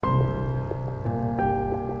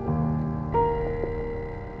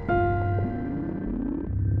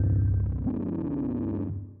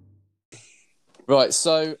Right,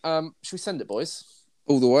 so should we send it, boys?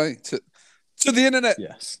 All the way to the internet.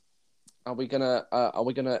 Yes. Are we gonna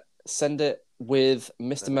send it with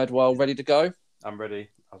Mr. Medwell ready to go? I'm ready.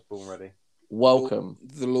 I was born ready. Welcome.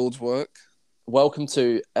 The Lord's work. Welcome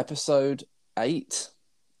to episode 8.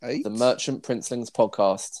 8. The Merchant Princelings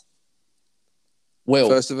podcast. Will.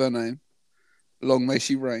 First of her name. Long may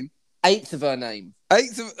she reign. 8th of her name.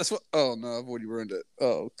 8th of... That's what... Oh, no, I've already ruined it.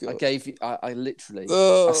 Oh, God. I gave you... I literally...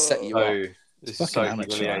 I set you up. This is so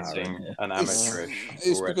humiliating and amateurish.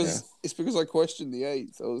 It's because I questioned the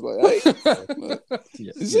 8th. I was like,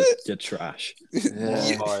 8? Is it? You're trash.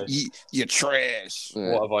 Yeah. You're trash.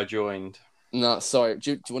 Yeah. What have I joined? No, sorry.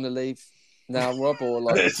 Do you want to leave now, Rob, or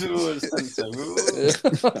like... Cast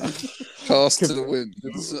to the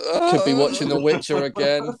winds. Could be watching The Witcher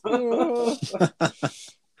again.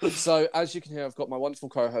 So, as you can hear, I've got my wonderful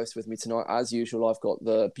co-host with me tonight. As usual, I've got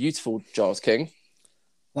the beautiful Giles King.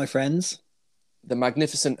 My friends. The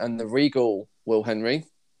magnificent and the regal Will Henry.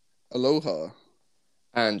 Aloha.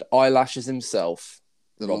 And eyelashes himself,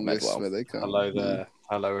 The Rob longest Medwell. where they come. Hello there.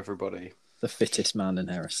 Hello, everybody. The fittest man in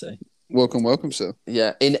heresy. Welcome, sir.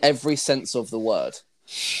 Yeah, in every sense of the word.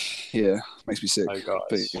 Yeah, makes me sick. Oh,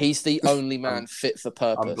 guys. He's the only man fit for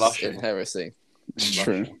purpose in heresy. It's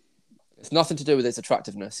true. It's nothing to do with his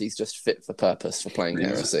attractiveness. He's just fit for purpose for playing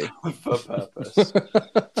heresy. For purpose.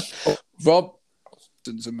 Rob?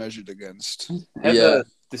 Are measured against. Heather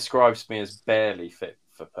describes me as barely fit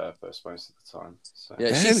for purpose most of the time. So.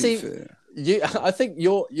 Yeah, she seems. I think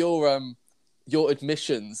your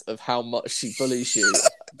admissions of how much she bullies you,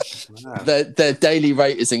 their daily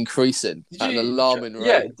rate is increasing at an alarming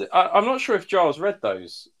rate. Yeah, I'm not sure if Giles read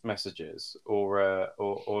those messages or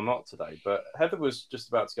not today, but Heather was just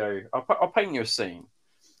about to go. I'll paint you a scene.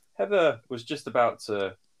 Heather was just about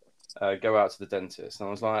to go out to the dentist, and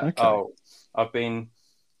I was like, okay. "Oh, I've been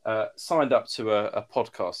signed up to a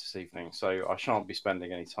podcast this evening, so I shan't be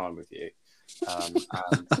spending any time with you." And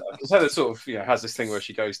Heather sort of has this thing where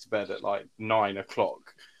she goes to bed at like 9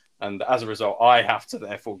 o'clock, and as a result, I have to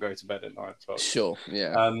therefore go to bed at 9 o'clock. Sure,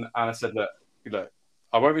 yeah. And I said, look,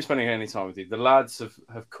 I won't be spending any time with you. The lads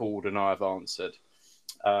have called and I have answered.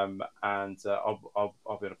 I'll be on a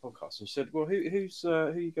podcast. And she said, well, who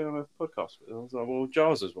are you going on a podcast with? I was like, well,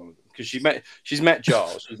 Giles is one of them, because she's met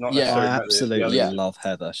Giles. She's not. I absolutely love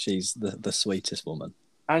Heather. She's the sweetest woman.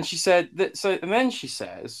 And she said that. So, and then she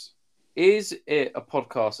says, "Is it a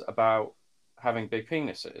podcast about having big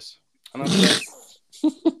penises?" And I said,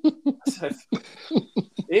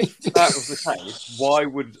 if that was the case, why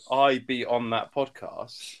would I be on that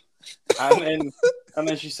podcast? And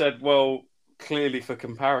then she said, well, clearly for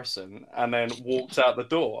comparison, and then walked out the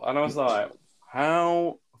door. And I was like,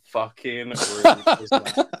 how fucking rude is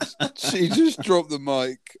that? She just dropped the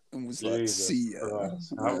mic and was like, Jesus see ya.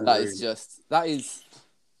 That is,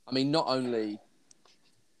 I mean, not only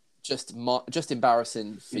just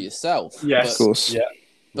embarrassing for yourself. Yes, of course. Yeah.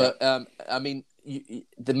 But, I mean,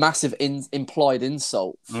 the massive implied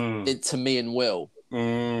insult to me and Will.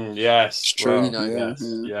 Yes. It's true. Well,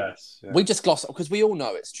 yes. We just gloss it because we all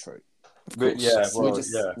know it's true. We just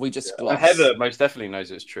gloss. And Heather most definitely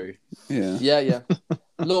knows it's true. Yeah.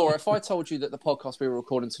 Laura, if I told you that the podcast we were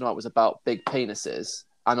recording tonight was about big penises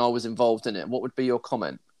and I was involved in it, what would be your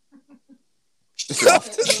comment? Just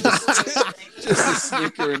laughed. Just a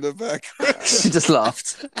snicker in the background. She just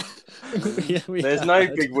laughed. There's no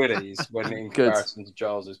big willies when in comparison to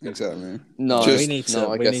Giles's. Exactly. No, we need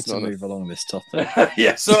to move along this topic.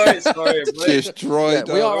 Sorry. Just dried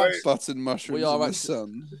button mushrooms in the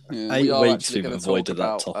sun. Yeah. 8 weeks we've avoided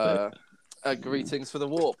that topic. Greetings for the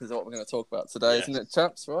warp is what we're going to talk about today, isn't it,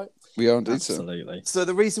 chaps? Right? We are indeed. Absolutely. So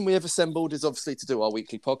the reason we have assembled is obviously to do our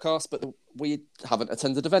weekly podcast, but we haven't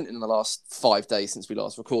attended an event in the last 5 days since we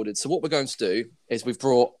last recorded. So what we're going to do is we've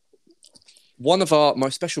brought one of our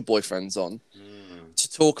most special boyfriends on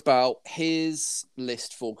to talk about his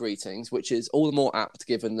list for greetings, which is all the more apt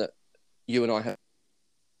given that you and I have.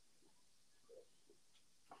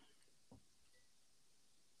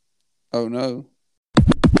 Oh no.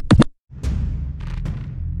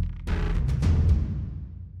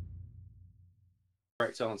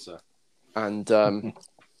 Correct answer. And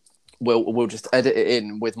we'll just edit it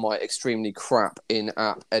in with my extremely crap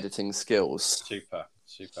in-app editing skills. Super.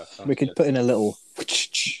 We could put in a little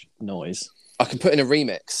noise. I can put in a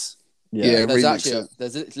remix. Yeah,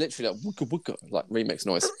 there's literally a wooka wooka like remix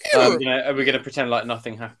noise. Are we going to pretend like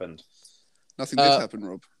nothing happened? Nothing did happen,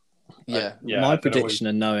 Rob. Yeah. My prediction,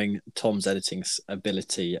 and knowing Tom's editing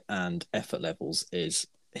ability and effort levels, is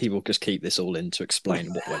he will just keep this all in to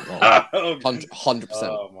explain what went wrong. 100%.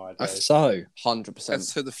 Oh my my days. So, 100%.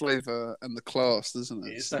 Adds to the flavour and the class, doesn't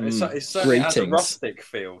it? It certainly has a Greetings. rustic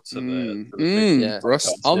feel to the Yeah.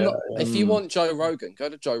 Rust. I'm not, If you want Joe Rogan, go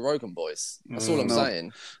to Joe Rogan, boys. That's all I'm No.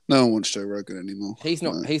 saying. No one wants Joe Rogan anymore. He's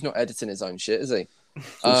not. No. He's not editing his own shit, is he?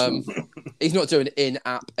 course He's not doing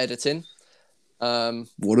in-app editing.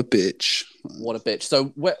 What a bitch. What a bitch.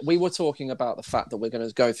 So we were talking about the fact that we're going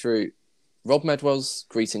to go through Rob Medwell's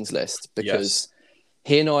greetings list because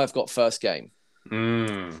he and I have got first game.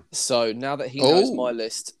 So now that he knows my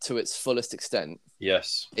list to its fullest extent,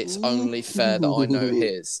 it's only fair that I know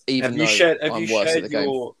his. Even though I'm worse at the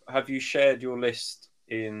game. Have you shared your list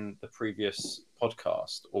in the previous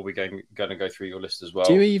podcast, or are we going to go through your list as well?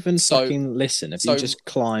 Do you even fucking listen? Have you just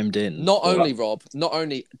climbed in? Not only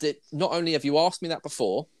have you asked me that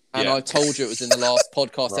before, and I told you it was in the last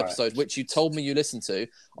podcast episode, which you told me you listened to.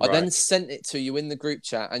 I then sent it to you in the group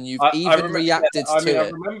chat, and you've reacted to it. I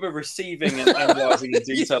remember receiving and analysing in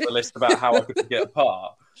detail the list about how I could get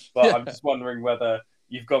apart, but I'm just wondering whether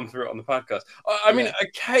you've gone through it on the podcast. I mean,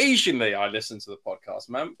 occasionally I listen to the podcast,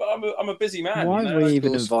 man, but I'm a busy man. Why have we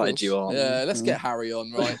even invited you on? Yeah, let's get Harry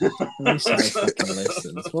on, right? He fucking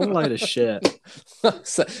listens. What a load of shit.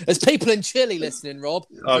 So, there's people in Chile listening, Rob.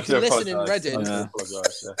 You can listen in Reading.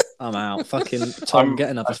 I'm out. Fucking Tom, get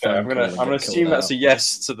another phone. I'm gonna assume that's a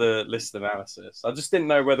yes to the list analysis. I just didn't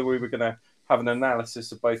know whether we were gonna have an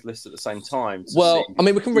analysis of both lists at the same time. Well, I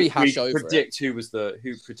mean, we can rehash over predict who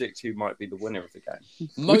might be the winner of the game.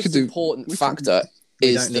 Most important factor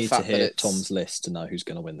is the fact that we don't need to hear Tom's list to know who's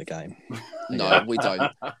going to win the game. No, we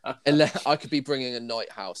don't. Unless I could be bringing a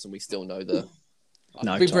night house, and we still know the.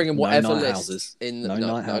 No, be bringing whatever no night list houses. in. No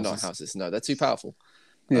night houses. No, they're too powerful.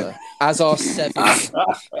 Yeah. As our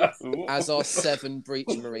seven breach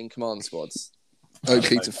marine command squads. OP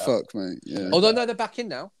to fuck, mate. Yeah. Although no, they're back in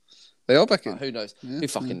now. They are back in. Who knows? Who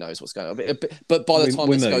fucking knows what's going on? But by the time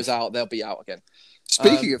this goes out, they'll be out again.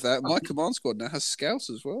 Speaking of that, my command squad now has scouts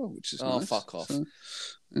as well, which is nice. Fuck off.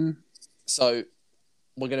 So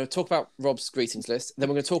we're going to talk about Rob's greetings list. Then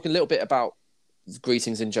we're going to talk a little bit about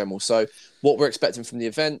greetings in general. So what we're expecting from the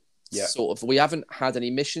event. Sort of. We haven't had any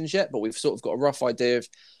missions yet, but we've sort of got a rough idea of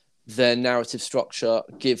their narrative structure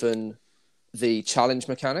given the challenge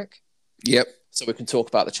mechanic. Yep. So we can talk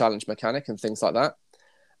about the challenge mechanic and things like that.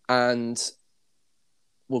 And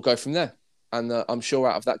we'll go from there. And I'm sure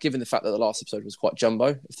out of that, given the fact that the last episode was quite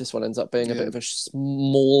jumbo, if this one ends up being a bit of a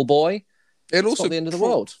small boy, it's also not the end of the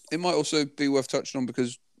world. It might also be worth touching on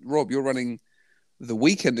because, Rob, you're running the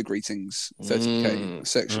Weekend of Greetings 30k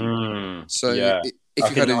section. So if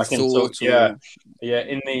you had any thoughts, in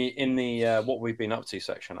the what we've been up to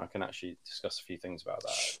section, I can actually discuss a few things about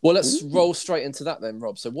that. Well, let's roll straight into that then,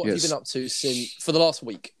 Rob. So what have you been up to for the last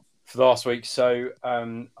week? So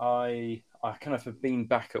I kind of have been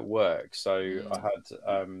back at work. So I had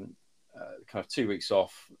kind of 2 weeks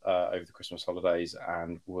off over the Christmas holidays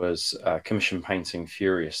and was commission painting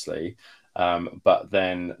furiously. But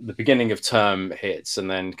then the beginning of term hits, and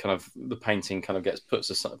then kind of the painting kind of gets put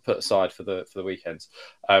aside for the weekends.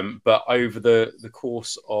 But over the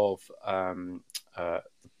course of the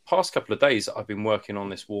past couple of days, I've been working on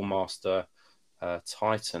this Warmaster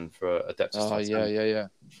Titan for Adeptus Titan,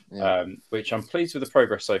 which I'm pleased with the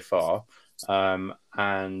progress so far.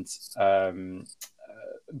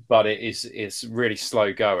 But it's really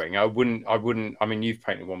slow going. I wouldn't. I mean, you've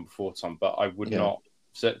painted one before, Tom, but I would not.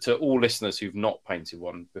 So to all listeners who've not painted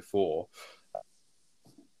one before,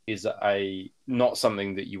 is not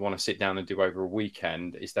something that you want to sit down and do over a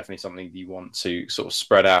weekend. It's definitely something that you want to sort of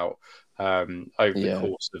spread out over the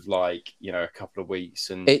course of a couple of weeks,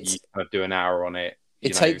 and you kind of do an hour on it.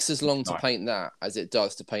 It takes as long to paint that as it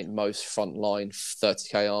does to paint most frontline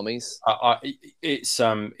 30k armies.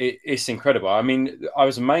 It's incredible. I mean, I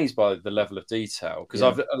was amazed by the level of detail because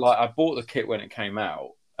I bought the kit when it came out.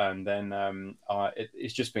 And then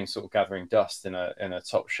it's just been sort of gathering dust in a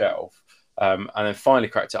top shelf, and then finally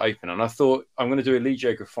cracked it open. And I thought I'm going to do a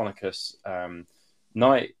Legio Graphonicus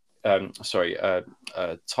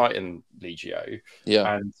Titan Legio,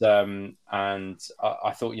 and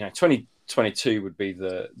I thought 2022 would be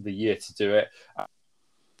the year to do it.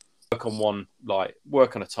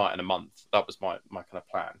 Work on a Titan a month. That was my kind of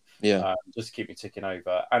plan. Just to keep me ticking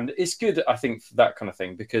over. And it's good, I think, for that kind of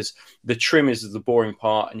thing because the trim is the boring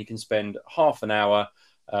part, and you can spend half an hour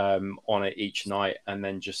on it each night, and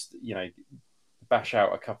then just bash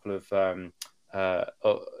out a couple of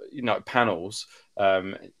panels,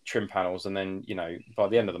 trim panels, and then by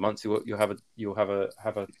the end of the month you'll have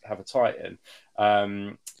a Titan.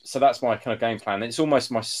 So that's my kind of game plan. It's almost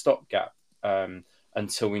my stopgap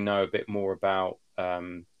until we know a bit more about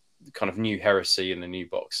kind of new heresy in the new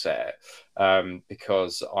box set,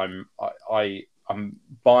 because I'm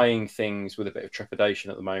buying things with a bit of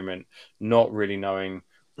trepidation at the moment, not really knowing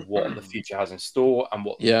what the future has in store and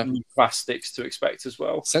what new plastics to expect as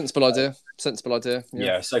well. Sensible idea.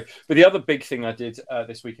 Yeah. So, but the other big thing I did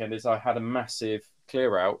this weekend is I had a massive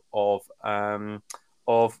clear out of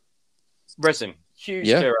resin. Huge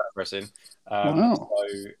clear out of resin. Wow.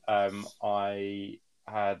 So I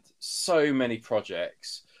had so many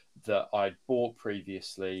projects that I'd bought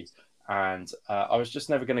previously, and I was just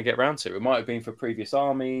never going to get around to. It might have been for previous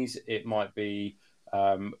armies. It might be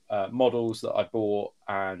models that I bought,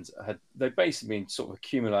 and they've basically been sort of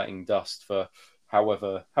accumulating dust for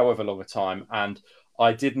however long a time, and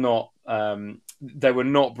I did not. They were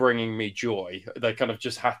not bringing me joy. They kind of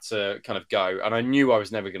just had to kind of go, and I knew I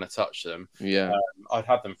was never going to touch them. Yeah, I'd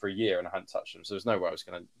had them for a year and I hadn't touched them, so there's no way I was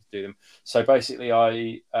going to do them. So basically,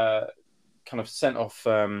 I kind of sent off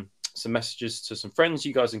some messages to some friends,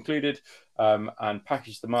 you guys included, and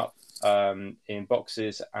packaged them up in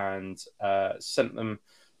boxes and sent them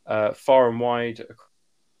far and wide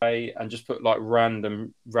and just put like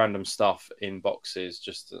random stuff in boxes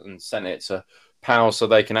and sent it to pals so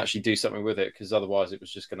they can actually do something with it, because otherwise it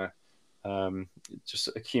was just going to just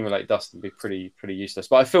accumulate dust and be pretty useless.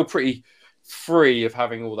 But I feel pretty free of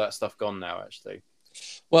having all that stuff gone now, actually.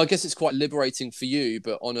 Well, I guess it's quite liberating for you,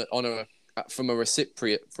 but from a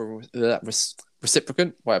reciprocant,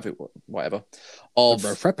 whatever, of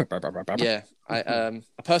a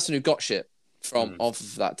person who got shit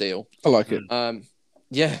of that deal. I like it.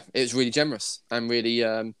 Yeah, it was really generous and really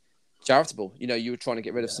charitable. You know, you were trying to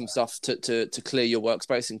get rid of some stuff to clear your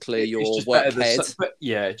workspace and clear your work head.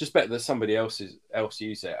 Just better that somebody else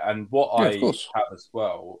use it. And what I have as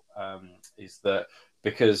well is that,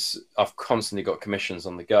 because I've constantly got commissions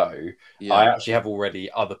on the go, I actually have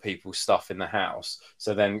already other people's stuff in the house.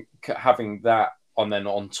 So then having that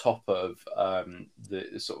on top of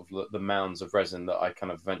the sort of the mounds of resin that I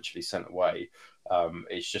kind of eventually sent away,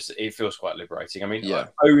 it feels quite liberating. I mean,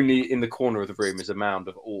 only in the corner of the room is a mound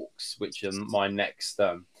of orcs, which are my next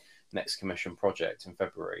commission project in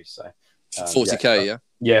February. So 40k,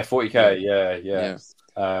 40k,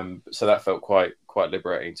 so that felt quite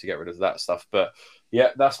liberating to get rid of that stuff. But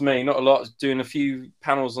yeah, that's me. Not a lot. Doing a few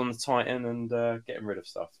panels on the Titan and getting rid of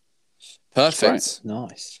stuff. Perfect.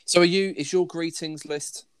 Nice. So is your greetings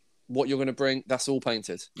list what you're going to bring? That's all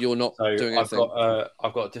painted. You're not doing anything.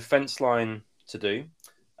 I've got a defense line to do,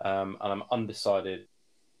 and I'm undecided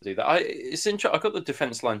to do that. It's interesting. I got the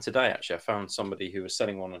defense line today. Actually, I found somebody who was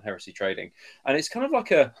selling one on Heresy Trading, and it's kind of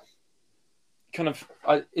like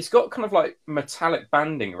it's got kind of like metallic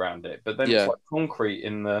banding around it, but then it's like concrete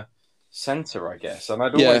in the center, I guess. And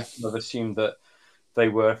I'd always kind of assumed that they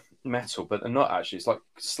were metal, but they're not actually. It's like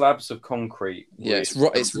slabs of concrete. Yeah, it's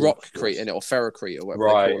rockcrete in it, or ferrocrete, or whatever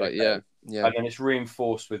they call it. Yeah. And then it's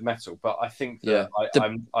reinforced with metal. But I think that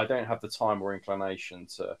I don't have the time or inclination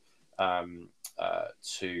to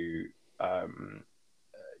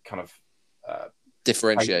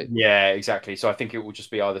differentiate. Yeah, exactly. So I think it will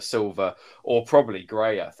just be either silver or probably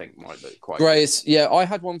grey. I think might look quite grey. I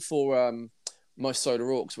had one for my Solar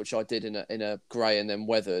Orcs, which I did in a grey and then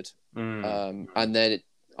weathered, and then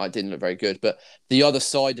I didn't look very good. But the other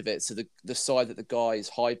side of it, so the side that the guys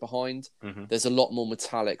hide behind, there's a lot more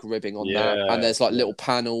metallic ribbing on that, and there's like little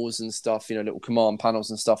panels and stuff, little command panels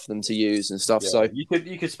and stuff for them to use and stuff. So you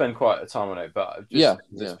could spend quite a time on it, but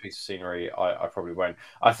this piece of scenery, I probably won't.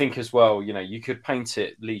 I think as well, you could paint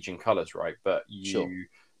it Legion colours, right? But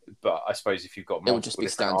but I suppose if you've got it would just be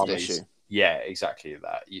standard issue. Yeah, exactly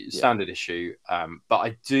that. Standard issue. But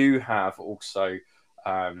I do have also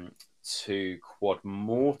 2 quad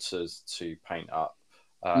mortars to paint up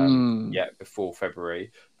before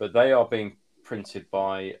February, but they are being printed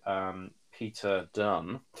by Peter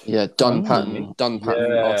Dunn. Dunn pattern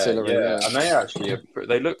artillery. And they actually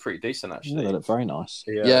they look pretty decent actually. They look very nice.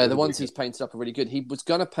 The ones he's painted up are really good. He was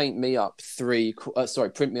going to print me up 3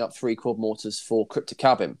 quad mortars for Cryptic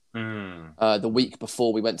Cabin the week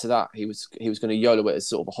before we went to that. He was going to YOLO it as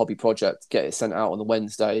sort of a hobby project, get it sent out on the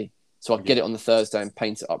Wednesday, so I could get it on the Thursday and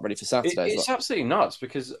paint it up ready for Saturday. It's absolutely nuts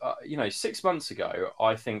because 6 months ago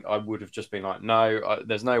I think I would have just been like, no,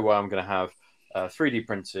 there's no way I'm going to have 3D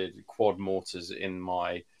printed quad mortars in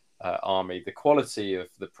my army. The quality of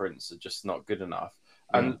the prints are just not good enough.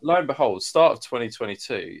 And lo and behold, start of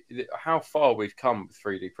 2022, how far we've come with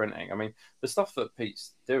 3D printing. I mean, the stuff that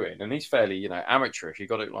Pete's doing, and he's fairly, amateurish. You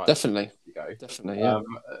got it like definitely,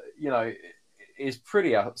 is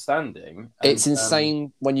pretty outstanding. And, it's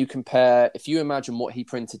insane when you compare. If you imagine what he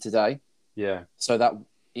printed today, so that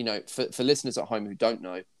for listeners at home who don't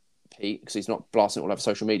know, Pete, because he's not blasting it all over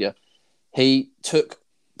social media, he took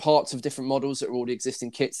parts of different models that are already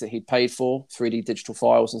existing kits that he'd paid for, 3D digital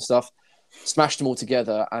files and stuff, smashed them all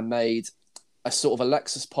together and made a sort of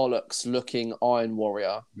Alexis Pollux looking Iron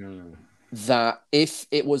Warrior that if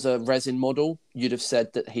it was a resin model, you'd have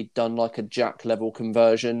said that he'd done like a Jack level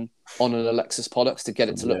conversion on an Alexis Pollux to get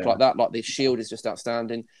it to look like that. Like the shield is just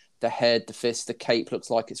outstanding. The head, the fist, the cape looks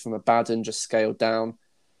like it's from a Baden just scaled down.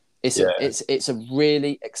 It's a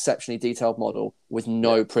really exceptionally detailed model with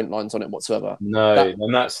no print lines on it whatsoever. No,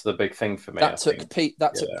 and that's the big thing for me. That took Peak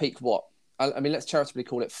what? I mean, let's charitably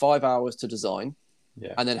call it 5 hours to design,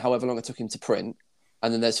 and then however long it took him to print.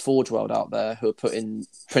 And then there's Forge World out there who are putting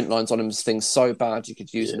print lines on him as things so bad you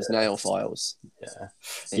could use them as nail files.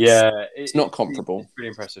 It's not comparable. It's pretty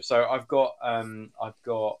impressive. So I've got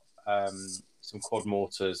some quad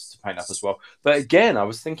mortars to paint up as well. But again, I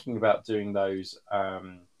was thinking about doing those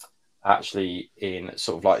actually in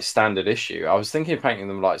sort of like standard issue. I was thinking of painting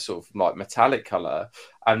them like sort of like metallic color,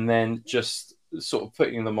 and then just sort of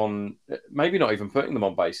putting them on, maybe not even putting them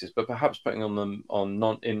on bases, but perhaps putting them on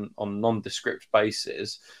nondescript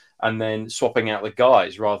bases, and then swapping out the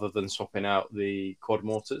guys rather than swapping out the quad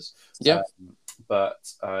mortars. But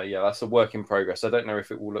that's a work in progress. I don't know if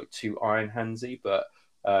it will look too iron handsy, but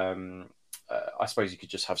I suppose you could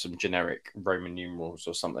just have some generic Roman numerals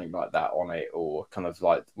or something like that on it, or kind of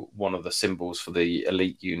like one of the symbols for the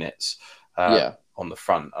elite units on the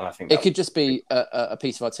front. And I think it could just be a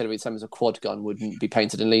piece of artillery, the same as a quad gun wouldn't be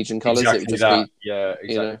painted in Legion colours. Exactly it would just that.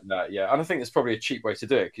 be, that. Yeah, and I think it's probably a cheap way to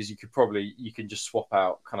do it, because you can just swap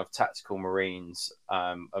out kind of tactical Marines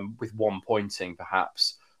and with one pointing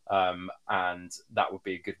perhaps. And that would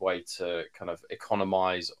be a good way to kind of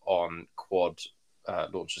economize on quad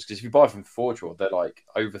launchers, because if you buy from Forge World, they're like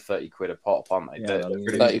over 30 quid a pop, aren't they? Yeah, they're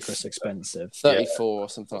ludicrous expensive. 34 or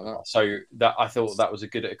something like that. So that, I thought that was a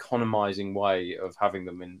good economizing way of having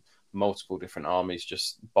them in multiple different armies.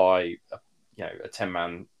 Just buy a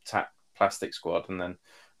 10-man plastic squad, and then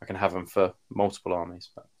I can have them for multiple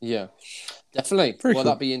armies. But... Yeah, definitely. Pretty cool.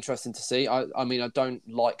 That'd be interesting to see. I mean, I don't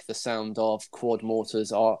like the sound of quad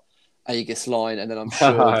mortars are Aegis line, and then I'm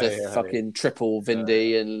sure the fucking triple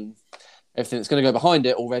Vindy and everything that's going to go behind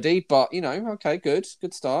it already. But okay, good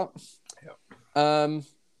start.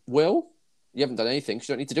 Will, you haven't done anything because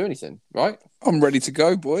you don't need to do anything, right? I'm ready to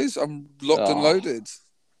go, boys. I'm locked and loaded.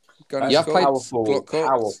 Powerful.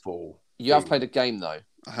 You have played a game though.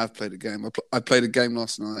 I have played a game. I played a game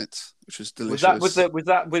last night, which was delicious. Was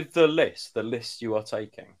that with the list? The list you are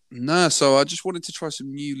taking? No, so I just wanted to try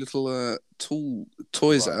some new little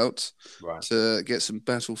toys out to get some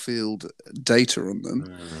Battlefield data on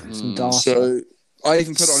them. Some data. So I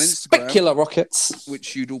even put it on Instagram. Specular rockets,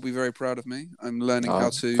 which you'd all be very proud of me. I'm learning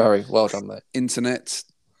how to very well done, mate. Internet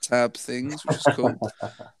tab things, which is cool.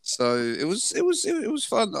 So it was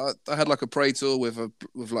fun. I had like a Praetor with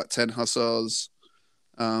like 10 hussars.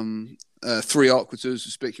 3 Arquitors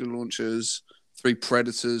with specular launchers, 3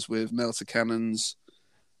 Predators with melter cannons,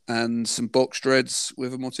 and some box dreads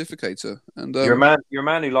with a mortificator. And you're a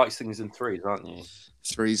man who likes things in 3s, aren't you?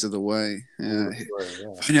 3s are the way. Yeah.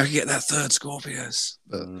 If only I could get that 3rd Scorpius.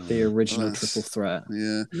 But, the original triple threat.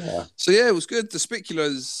 Yeah. So it was good. The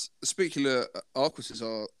specular Arquitors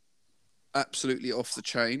are absolutely off the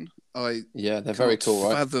chain. They're very cool,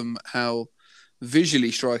 right? Fathom how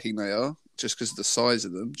visually striking they are, just because of the size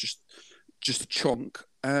of them, just a chonk.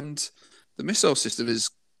 And the missile system is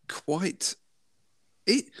quite...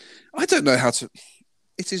 I don't know how to...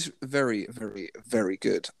 It is very, very, very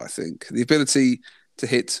good, I think. The ability to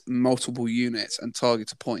hit multiple units and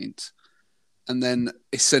target a point, and then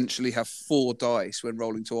essentially have 4 dice when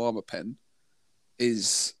rolling to armor pen,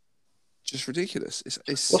 is just ridiculous.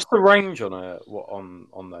 It's what's the range on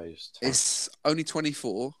those? It's only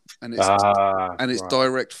 24, and it's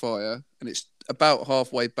direct fire, and it's about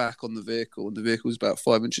halfway back on the vehicle, and the vehicle is about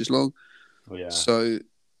 5 inches long. So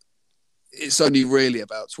it's only really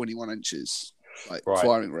about 21 inches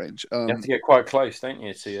firing range. You have to get quite close, don't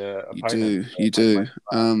you, to your opponent? You do.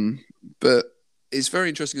 But it's very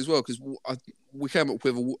interesting as well, because we came up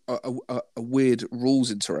with a weird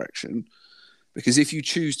rules interaction. Because if you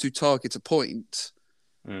choose to target a point,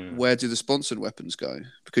 where do the sponsored weapons go?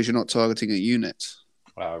 Because you're not targeting a unit.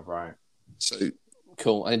 Oh, right. So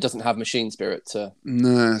cool. And it doesn't have machine spirit to...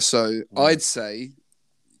 No, so I'd say,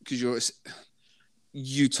 because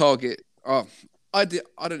you target... I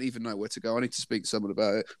don't even know where to go. I need to speak to someone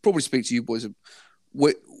about it. Probably speak to you boys.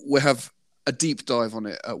 We have a deep dive on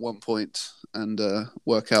it at one point. and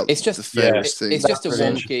work out It's just the fairest thing. it's just a That's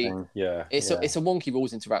really wonky. interesting. Yeah, It's a wonky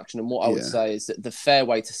rules interaction, and what I would Yeah. say is that the fair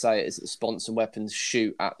way to say it is that sponsor weapons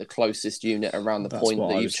shoot at the closest unit around the That's point what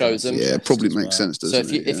that I you've was gonna chosen. Yeah, it suggest probably as makes well. sense, So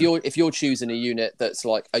doesn't it? if you're choosing a unit that's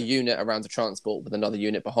like a unit around a transport with another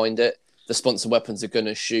unit behind it, the sponsor weapons are going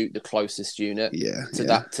to shoot the closest unit to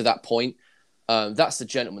that point. That's the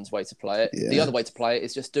gentleman's way to play it. The Yeah. other way to play it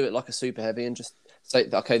is just do it like a super heavy and just say,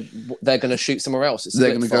 okay, they're going to shoot somewhere else. It's They're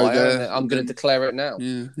going to go fire, there, and I'm going to declare it now.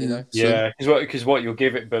 Yeah, You know? Yeah, because what you're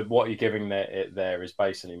giving, but what you're giving there is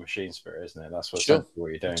basically machine spirit, isn't it? That's what Sure. what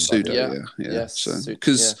you're doing. Pseudo, Yeah. yeah. Yes, So pseudo,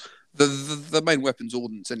 because the main weapon's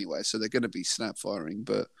ordnance anyway, so they're going to be snap firing,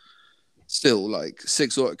 but still, like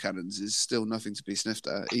 6 autocannons is still nothing to be sniffed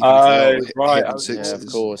at, even if they are right. hitting Yeah, sixes. of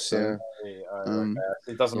course, So,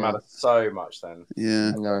 It doesn't Yeah. matter so much then.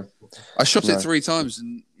 yeah. No. I shot No. it 3 times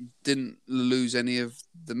and didn't lose any of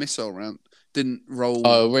the missile round. Didn't roll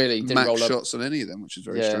Oh, really? Didn't max roll up. shots on any of them, which is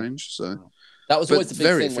very Yeah. strange. So That was but always the big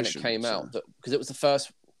very thing when it efficient, came so. out, because it was the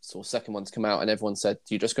first or second one to come out, and everyone said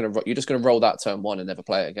you're just going to roll that turn 1 and never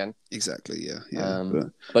play it again. exactly, yeah.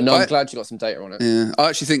 But no, I'm But- glad you got some data on it. Yeah, I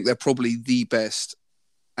actually think they're probably the best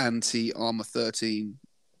anti-armor 13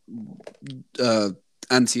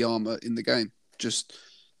 anti-armor in the game. Just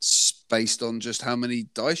based on just how many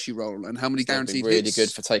dice you roll and how many That'd be guaranteed really hits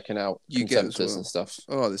good for taking out you get as contemptors well. and stuff.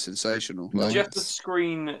 Oh, they're sensational. No. Did you have to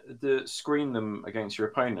screen them against your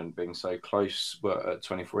opponent being so close, at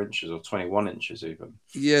 24 inches or 21 inches even?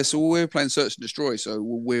 Yeah, so we were playing Search and Destroy, so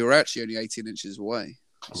we were actually only 18 inches away.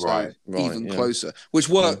 So Right, even yeah. closer, which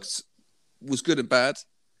worked, was good and bad,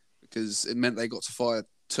 because it meant they got to fire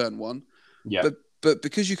turn 1. Yeah. But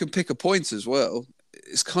because you can pick a point as well,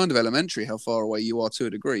 it's kind of elementary how far away you are to a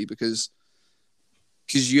degree, because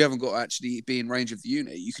you haven't got to actually be in range of the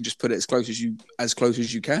unit. You can just put it as close as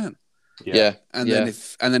you can. Yeah. And then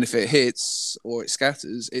if it hits or it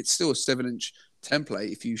scatters, it's still a 7-inch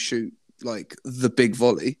template if you shoot like the big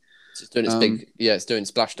volley. It's doing its big, it's doing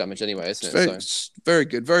splash damage anyway, isn't it? It's very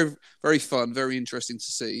good, very very fun, very interesting to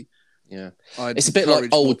see. Yeah, I'd it's a bit like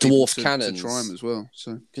encourage more old people dwarf to cannons. try them as well.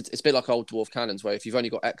 So 'Cause it's a bit like old dwarf cannons, where if you've only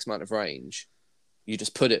got X amount of range, you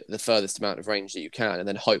just put it the furthest amount of range that you can, and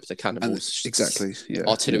then hope the cannonballs exactly, yeah.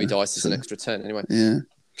 artillery yeah. dice is an extra 10 anyway. Yeah,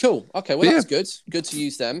 Cool. Okay, well But that's good. Good to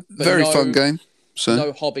use them. But very fun game. So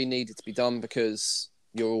no hobby needed to be done because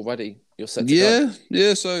you're set to go.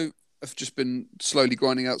 yeah. So I've just been slowly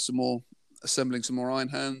grinding out assembling some more iron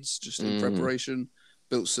hands, just in preparation.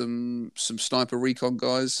 Built some sniper recon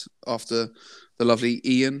guys after the lovely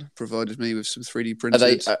Ian provided me with some 3D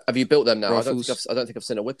printed. Have you built them now? rifles. I don't think I've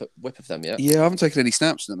seen a whip of them yet. Yeah, I haven't taken any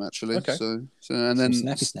snaps of them actually. Okay. So and then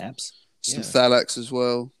Snappy snaps. some Thalax as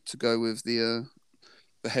well to go with the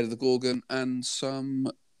head of the Gorgon, and some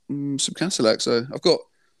Castellax. So I've got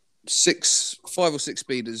 5 or 6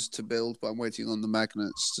 speeders to build, but I'm waiting on the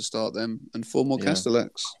magnets to start them, and 4 more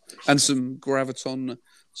Castellax, and some Graviton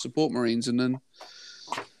support marines, and then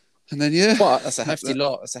yeah. Well, that's a hefty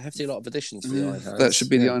lot. That's a hefty lot of additions for the Iron Hands. That should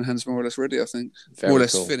be the Iron Hands more or less ready, I think. Very more or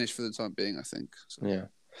less cool. finished for the time being, I think. So.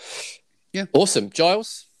 Yeah. Awesome,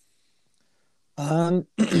 Giles. I've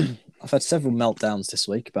had several meltdowns this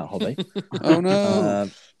week about hobby. Oh no!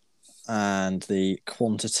 And the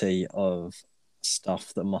quantity of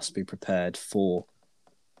stuff that must be prepared for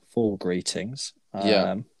greetings.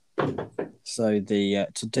 So the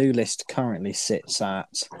to-do list currently sits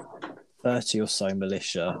at 30 or so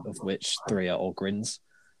militia, of which 3 are Ogrins.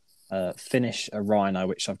 Finish a rhino,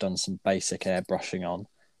 which I've done some basic airbrushing on.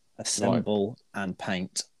 Assemble and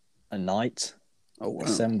paint a knight. Oh wow!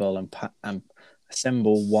 Assemble and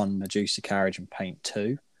assemble 1 Medusa carriage and paint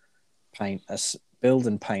 2. Build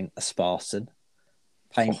and paint a Spartan.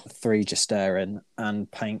 Paint 3 Justarin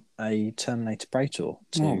and paint a Terminator Praetor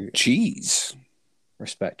to jeez!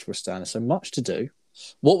 respectable standards. So much to do.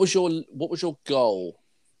 What was your goal?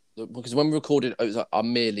 Because when we recorded, it was like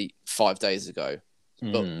merely 5 days ago.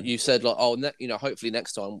 But you said like, hopefully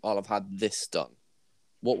next time I'll have had this done.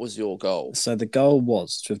 What was your goal? So the goal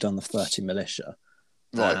was to have done the 30 militia,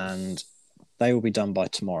 Right. and they will be done by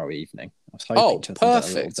tomorrow evening. I was hoping to have done it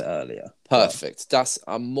a little bit earlier. Perfect. That's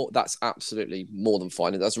absolutely more than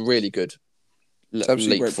fine. That's a really good leap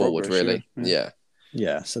great forward. progress, Really, yeah.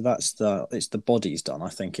 Yeah. So it's the bodies done. I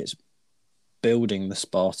think it's building the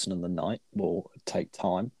Spartan and the knight will take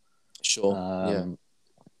time. Sure.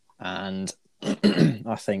 And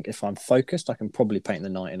I think if I'm focused, I can probably paint the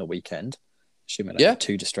knight in a weekend, assuming I'm not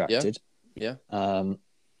too distracted. Yeah.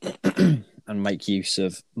 And make use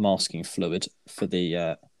of masking fluid for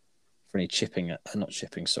the for any chipping, for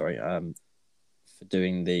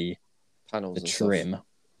doing the Panels, the and trim.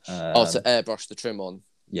 stuff. To airbrush the trim on.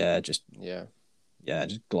 just Yeah.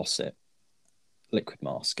 just gloss it, liquid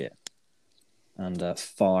mask it, and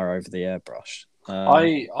fire over the airbrush.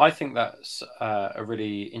 I think that's a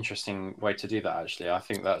really interesting way to do that. Actually, I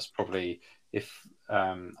think that's probably if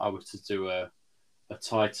I were to do a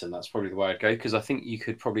Titan, that's probably the way I'd go, because I think you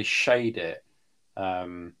could probably shade it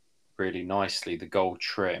really nicely, the gold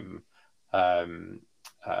trim,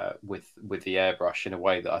 with the airbrush in a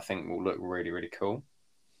way that I think will look really, really cool.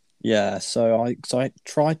 Yeah, so I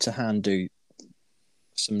tried to hand do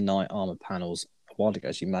some knight armor panels a while ago,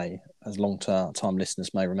 as long-time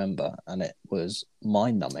listeners may remember, and it was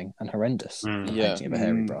mind-numbing and horrendous. The Yeah. painting of a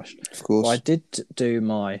hairy brush. Of course. Well, I did do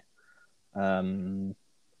my I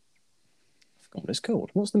forgot what it's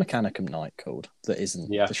called. What's the Mechanicum knight called? That isn't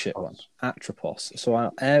the shit one. Atropos. So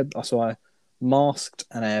I masked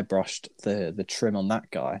and airbrushed the trim on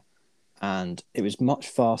that guy, and it was much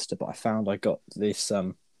faster. But I found I got this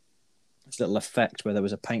little effect where there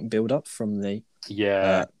was a paint build up from the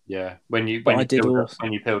when you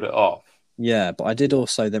peeled it off. Yeah, but I did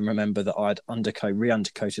also then remember that I'd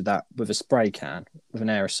re-undercoated that with a spray can with an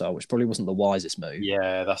aerosol, which probably wasn't the wisest move.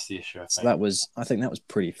 Yeah, that's the issue. So I think that was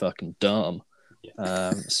pretty fucking dumb.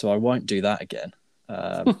 Yeah. So I won't do that again.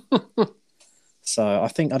 So I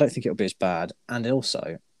don't think it'll be as bad. And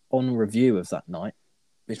also on review of that night,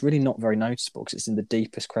 it's really not very noticeable because it's in the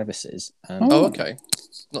deepest crevices. Okay,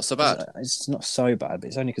 not so bad. It's not so bad, but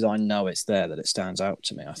it's only because I know it's there that it stands out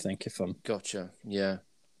to me. I think if I'm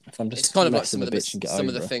if I'm just, it's kind of like some of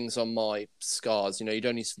the things on my scars. You know, you'd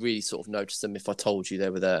only really sort of notice them if I told you they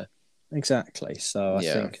were there. Exactly. So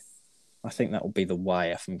I think that will be the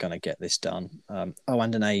way if I'm going to get this done. And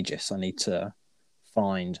an Aegis. I need to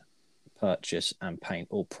find, purchase, and paint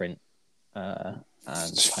or print and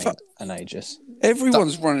paint an Aegis.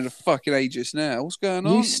 Everyone's running a fucking Aegis now. What's going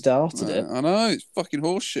on? You started it. I know, it's fucking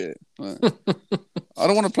horseshit. I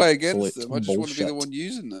don't want to play against them. I just want to be the one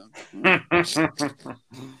using them.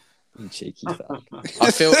 You cheeky fuck.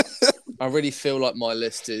 I really feel like my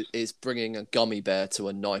list is bringing a gummy bear to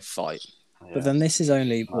a knife fight. Yeah. But then this is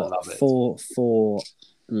only four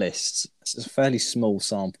lists. It's a fairly small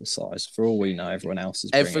sample size. For all we know, everyone else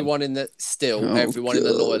is everyone in the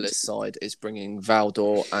loyalist side is bringing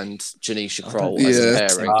Valdor and Janisha Kroll as a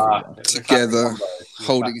pairing together,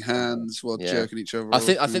 holding hands while jerking each other. I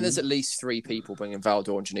think there's at least 3 people bringing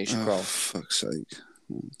Valdor and Janisha Kroll. Fuck's sake!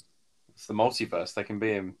 It's the multiverse. They can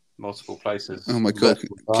be in multiple places. Oh my god!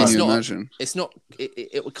 Can you imagine? It's not.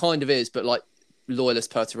 It kind of is, but like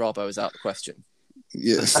loyalist Perturabo is out of the question.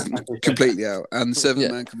 Yes, completely out. And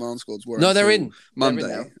 7-man command squads were. No, they're in Monday.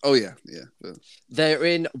 They're in oh yeah. They're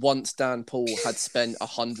in once Dan Paul had spent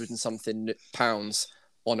 £100 and something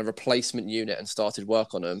on a replacement unit and started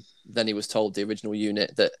work on them. Then he was told the original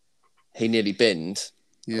unit that he nearly binned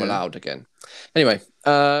were allowed again. Anyway,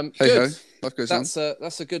 good. Life goes on.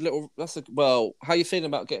 That's a good little. Well. How are you feeling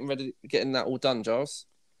about getting that all done, Giles?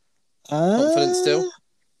 Confident still?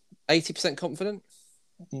 80% confident?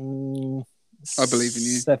 I believe in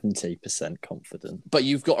you. 70% confident. But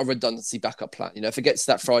you've got a redundancy backup plan. You know, if it gets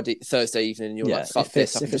to that Thursday evening and you're like, fuck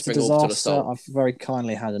this, I can just bring Orbital Assault. I've very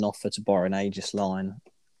kindly had an offer to borrow an Aegis line.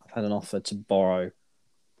 I've had an offer to borrow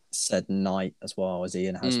said Knight as well, as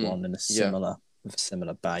Ian has one in with a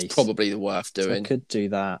similar base. It's probably worth doing. So I could do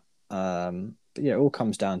that. But yeah, it all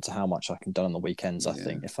comes down to how much I can do on the weekends, I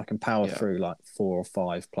think. If I can power through like 4 or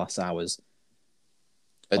 5 plus hours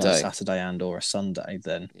a day, a Saturday and or a Sunday,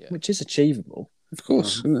 then which is achievable, of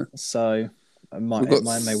course. So it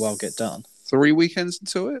may well get done. 3 weekends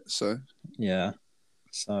into it, so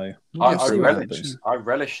So I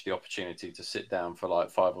relish the opportunity to sit down for like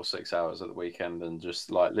 5 or 6 hours at the weekend and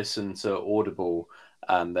just like listen to Audible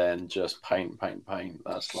and then just paint.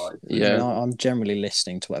 That's like I'm generally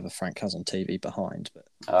listening to whatever Frank has on TV behind, but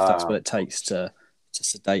if that's what it takes to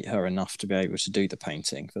sedate her enough to be able to do the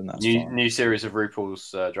painting, then that's fine. New series of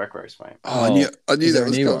RuPaul's Drag Race, mate. I knew that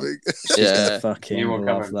was coming. Yeah, fucking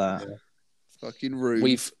love that. Yeah. Fucking rude.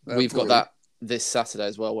 We've got that this Saturday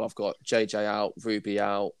as well. I've got JJ out, Ruby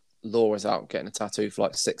out, Laura's out getting a tattoo for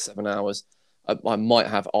like 6-7 hours. I might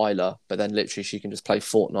have Isla, but then literally she can just play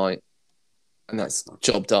Fortnite, and that's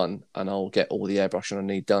job done. And I'll get all the airbrushing I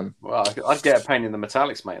need done. Well, I'd get a paint in the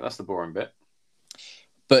metallics, mate. That's the boring bit.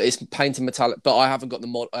 But it's painted metallic. But I haven't got the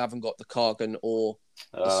mod. I haven't got the Kargan or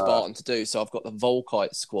the Spartan to do. So I've got the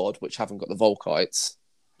Volkite squad, which haven't got the Volkites.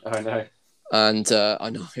 Oh no. And I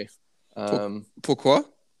know. Pourquoi?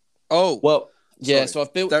 Oh well, yeah. So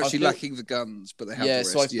I've built. They're actually lacking the guns, but they have the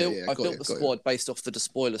rest. So I've built the squad based off the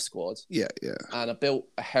Despoiler squad. Yeah. And I built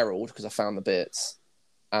a Herald because I found the bits,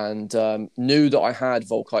 and knew that I had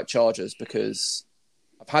Volkite chargers because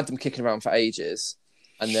I've had them kicking around for ages.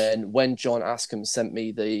 And then when John Askham sent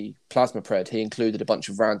me the plasma pred, he included a bunch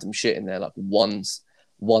of random shit in there, like one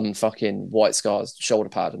fucking White Scars shoulder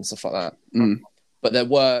pad and stuff like that. Mm. But there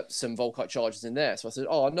were some Volkite charges in there. So I said,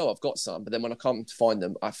 oh, I know I've got some. But then when I come to find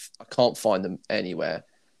them, I can't find them anywhere.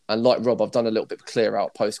 And like Rob, I've done a little bit of clear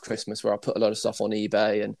out post-Christmas where I put a lot of stuff on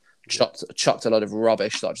eBay and chucked a lot of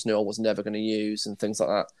rubbish that I just knew I was never going to use and things like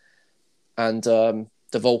that. And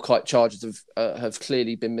the Volkite charges have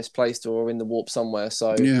clearly been misplaced or are in the warp somewhere.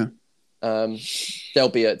 So Yeah. there'll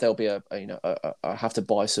be a I have to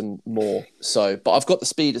buy some more. So, but I've got the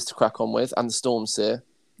speeders to crack on with and the Stormseer.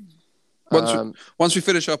 Once we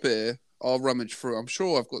finish up here, I'll rummage through. I'm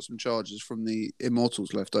sure I've got some charges from the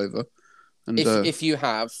Immortals left over. And if you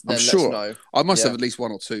have, then I'm sure let us know. I must have at least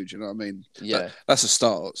one or two. Do you know what I mean? Yeah, that's a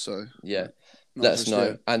start. So yeah, let us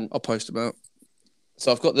know, and I'll post them out.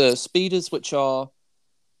 So I've got the speeders,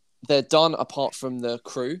 they're done apart from the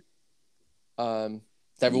crew. They're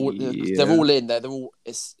all in there.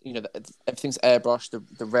 Everything's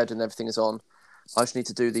airbrushed. The red and everything is on. I just need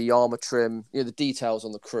to do the armor trim, the details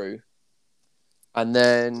on the crew, and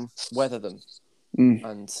then weather them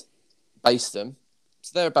and base them.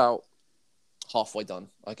 So they're about halfway done,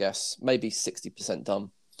 I guess, maybe 60%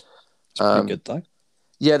 done. Pretty good though.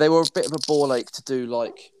 Yeah, they were a bit of a ball ache to do.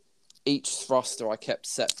 Like each thruster, I kept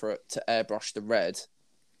separate to airbrush the red,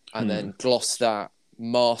 and then gloss that,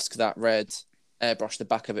 mask that red, airbrush the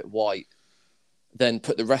back of it white, then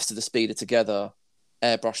put the rest of the speeder together,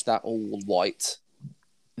 airbrush that all white,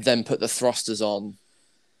 then put the thrusters on,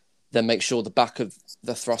 then make sure the back of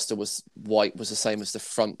the thruster was white, was the same as the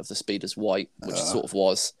front of the speeder's white, which it sort of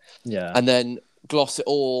was. Yeah. And then gloss it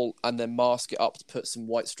all and then mask it up to put some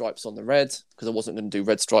white stripes on the red, because I wasn't going to do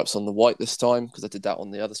red stripes on the white this time because I did that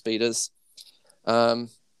on the other speeders.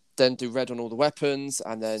 Then do red on all the weapons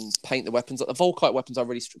and then paint the weapons. Like the Volkite weapons are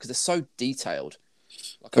really, because they're so detailed.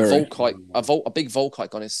 Like a big Volkite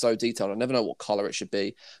gun is so detailed. I never know what color it should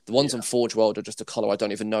be. The ones on Forge World are just a color I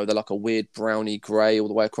don't even know. They're like a weird browny gray all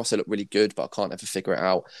the way across. They look really good, but I can't ever figure it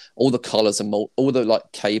out. All the colors are all the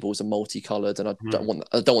like cables are multicolored, and I don't want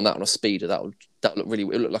that on a speeder. That would look really.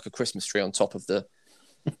 It look like a Christmas tree on top of the,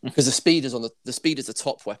 because the speeder's the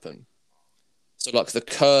top weapon. So like the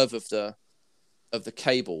curve of the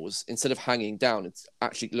cables, instead of hanging down, it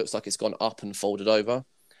actually looks like it's gone up and folded over.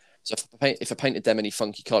 So if I painted them any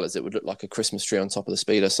funky colours, it would look like a Christmas tree on top of the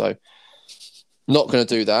speeder. So not going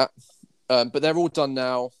to do that. But they're all done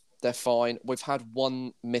now. They're fine. We've had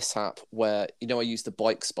one mishap where, I used the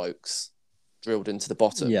bike spokes drilled into the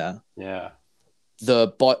bottom. Yeah. Yeah.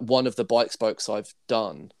 One of the bike spokes I've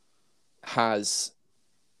done has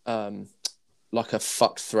like a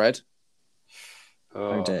fucked thread.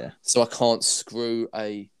 Oh dear. So I can't screw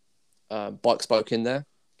a bike spoke in there.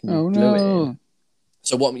 Oh no.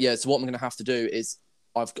 So what I'm going to have to do is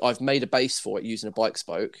I've made a base for it using a bike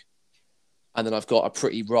spoke, and then I've got a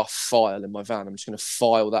pretty rough file in my van. I'm just going to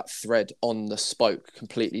file that thread on the spoke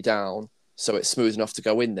completely down so it's smooth enough to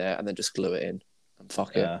go in there, and then just glue it in and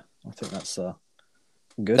fuck it. Yeah, I think that's a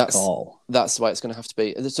good call. That's the way it's going to have to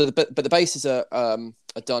be. So but the bases are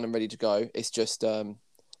done and ready to go. It's just the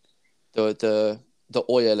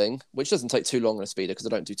oiling, which doesn't take too long on a speeder because I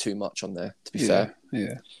don't do too much on there, to be fair.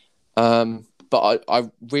 Yeah. But I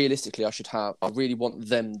realistically, I really want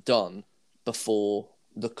them done before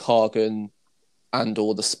the Kargan and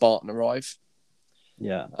or the Spartan arrive.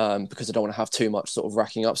 Yeah. Because I don't want to have too much sort of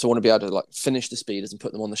racking up. So I want to be able to like finish the speeders and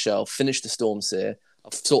put them on the shelf, finish the Stormseer.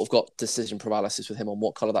 I've sort of got decision paralysis with him on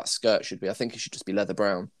what colour that skirt should be. I think it should just be leather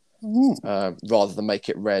brown, rather than make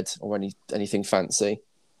it red or anything fancy.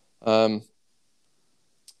 So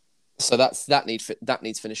that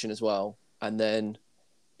needs finishing as well. And then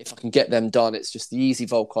if I can get them done, it's just the easy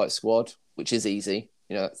Volkite squad, which is easy.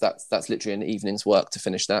 That's literally an evening's work to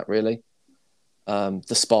finish that, really. The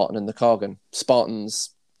Spartan and the Kargan.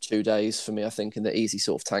 Spartan's 2 days for me, I think, in the easy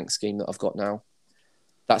sort of tank scheme that I've got now.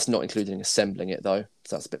 That's not including assembling it, though.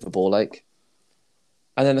 So that's a bit of a ball ache.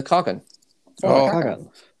 And then the Kargan. The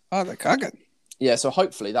Kargan. Yeah, so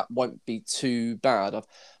hopefully that won't be too bad. I've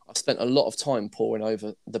spent a lot of time poring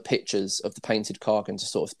over the pictures of the painted Kargan to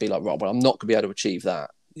sort of be like, right, well, I'm not going to be able to achieve that.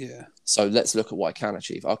 Yeah. So let's look at what I can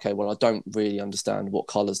achieve. Okay, well, I don't really understand what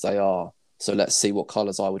colours they are. So let's see what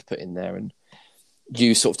colours I would put in there and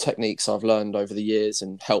use sort of techniques I've learned over the years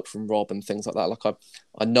and help from Rob and things like that. Like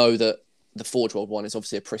I know that the Forge World one is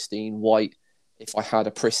obviously a pristine white. If I had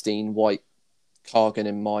a pristine white Kargan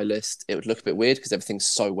in my list, it would look a bit weird because everything's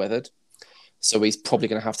so weathered. So he's probably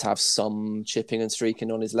going to have some chipping and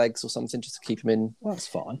streaking on his legs or something just to keep him in. Well, that's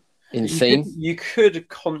fine. In theme. You could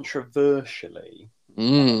controversially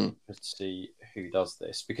To see who does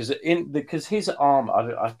this, because his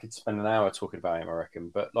armor, I could spend an hour talking about him, I reckon.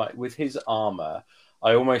 But like with his armor,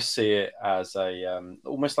 I almost see it as a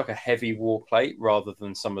almost like a heavy war plate rather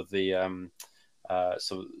than some of the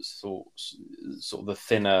sort of the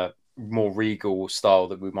thinner, more regal style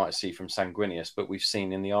that we might see from Sanguinius, but we've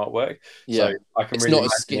seen in the artwork. Yeah, so I can it's really not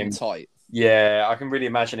as skin him, tight. Yeah, I can really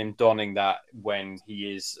imagine him donning that when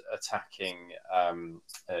he is attacking.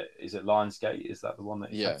 Is it Lionsgate? Is that the one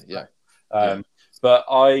that? Yeah. But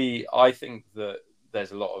I think that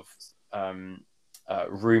there's a lot of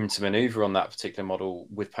room to maneuver on that particular model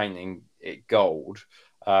with painting it gold.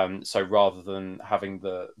 So rather than having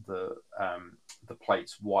the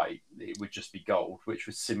plates white, it would just be gold, which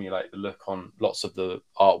would simulate the look on lots of the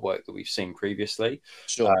artwork that we've seen previously.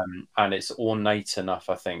 Sure. And it's ornate enough,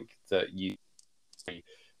 I think, that you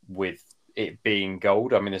with it being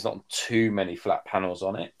gold. I mean, there's not too many flat panels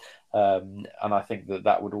on it. And I think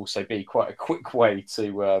that would also be quite a quick way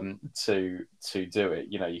to do it.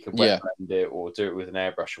 You know, you can wet blend it or do it with an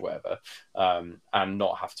airbrush or whatever, and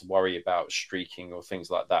not have to worry about streaking or things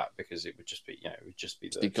like that, because it would just be,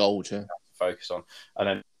 the gold, yeah, to focus on, and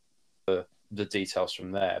then the details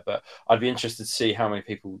from there. But I'd be interested to see how many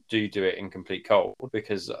people do it in complete gold,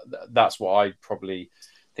 because that's what I'd probably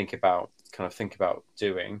think about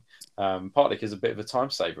doing. Partly because a bit of a time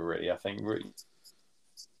saver, really. I think really.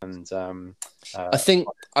 And I think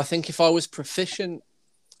if I was proficient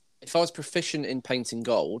in painting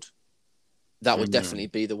gold, that would definitely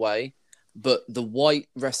be the way. But the white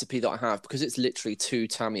recipe that I have, because it's literally 2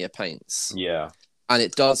 Tamiya paints, and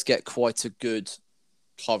it does get quite a good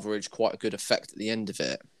coverage, quite a good effect at the end of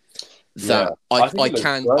it. That I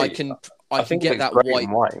can get that white.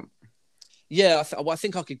 Yeah, I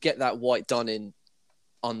think I could get that white done in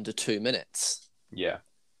under 2 minutes. Yeah.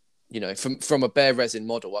 You know, from a bare resin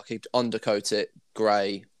model, I could undercoat it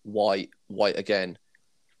grey, white again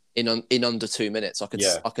in under 2 minutes. I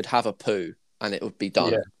could have a poo and it would be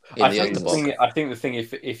done. I think the thing,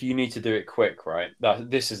 if you need to do it quick, right?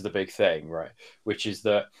 This is the big thing, right? Which is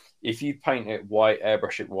that if you paint it white,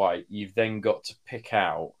 airbrush it white, you've then got to pick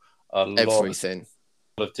out everything.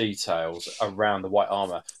 Of details around the white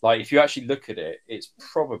armor. Like if you actually look at it, it's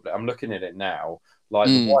probably, I'm looking at it now. Like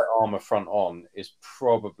the white armor front on is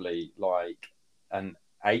probably like an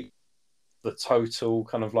 8, the total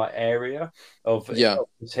kind of like area of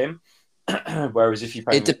him. Whereas if you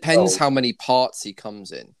paint it depends how many parts he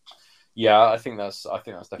comes in. Yeah, I think that's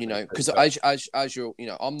definitely, you know, because as you're, you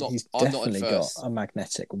know, He's definitely got a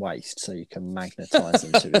magnetic waist, so you can magnetize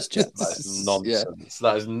him to his jets. That is nonsense.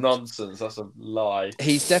 That is nonsense. That's a lie.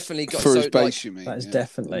 He's definitely got for his base. You mean that is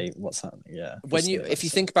definitely what's happening. Yeah. If you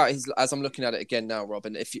think about his, as I'm looking at it again now, Rob,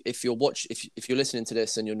 and if you're listening to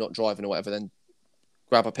this and you're not driving or whatever, then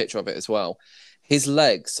grab a picture of it as well. His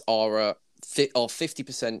legs are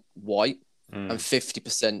 50% white and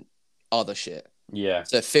 50% other shit. Yeah.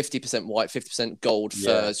 So 50% white, 50% gold,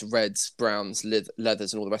 furs, reds, browns,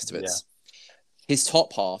 leathers, and all the rest of it. Yeah. His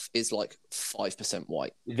top half is like 5%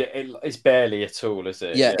 white. It's barely at all, is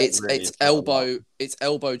it? Yeah, it's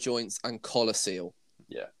elbow joints and collar seal.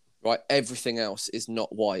 Yeah. Right. Everything else is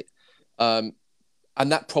not white. And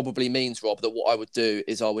that probably means, Rob, that what I would do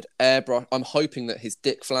is I would airbrush. I'm hoping that his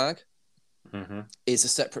dick flag is a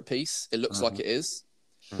separate piece. It looks like it is.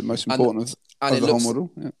 The most important of the whole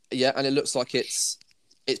model. Yeah, and it looks like it's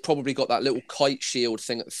probably got that little kite shield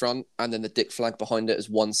thing at the front, and then the dick flag behind it as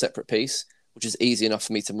one separate piece, which is easy enough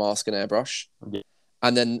for me to mask and airbrush. Yeah.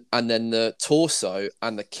 And then the torso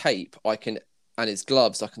and the cape and his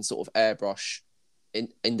gloves I can sort of airbrush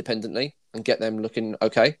independently and get them looking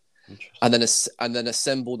okay. And then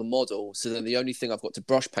assemble the model. So then the only thing I've got to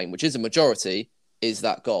brush paint, which is a majority, is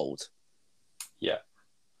that gold. Yeah.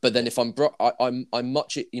 But then if I'm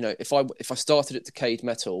much, you know, if I started at decayed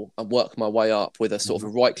metal and work my way up with a sort of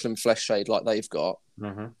a Reichland flesh shade like they've got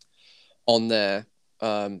on there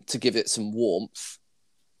to give it some warmth,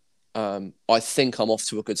 I think I'm off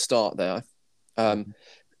to a good start there.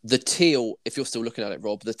 The teal, if you're still looking at it,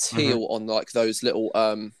 Rob, the teal on like those little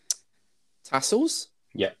tassels.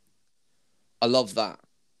 Yeah. I love that.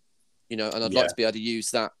 You know, and I'd like to be able to use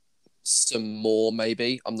that some more,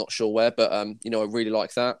 maybe. I'm not sure where, but you know, I really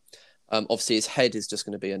like that. Obviously his head is just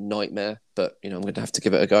going to be a nightmare, but you know, I'm going to have to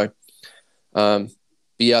give it a go. But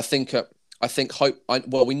yeah, I think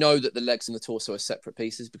we know that the legs and the torso are separate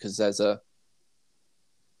pieces because there's a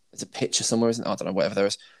picture somewhere, isn't it? I don't know, whatever there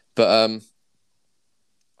is, but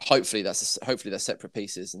hopefully they're separate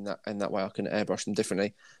pieces, and that way I can airbrush them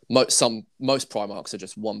differently. Most Primarchs are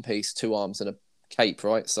just one piece, 2 arms and a cape,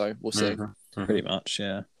 right? So we'll see. Pretty much,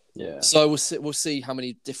 yeah. Yeah. So we'll see how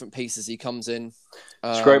many different pieces he comes in.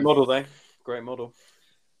 It's a great model, though. Great model.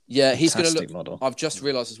 Yeah, he's going to look. Model. I've just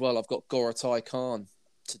realised as well. I've got Goratai Khan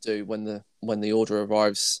to do when the order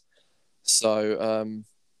arrives. So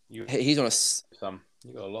he's on a.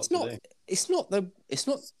 You got a lot to do. It's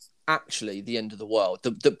not actually the end of the world.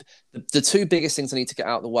 The two biggest things I need to get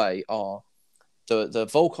out of the way are the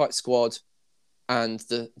Volkite squad and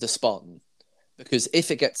the Spartan. Because if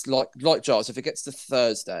it gets like Giles, if it gets to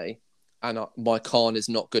Thursday and my Khan is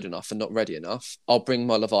not good enough and not ready enough, I'll bring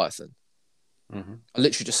my Leviathan. Mm-hmm. I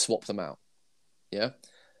literally just swap them out. Yeah.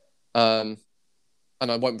 And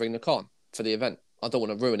I won't bring the Khan for the event. I don't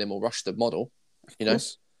want to ruin him or rush the model, you know.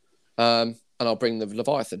 And I'll bring the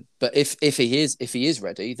Leviathan. But if he is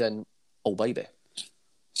ready, then baby,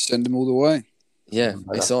 send him all the way. Yeah,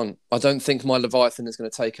 it's on. I don't think my Leviathan is going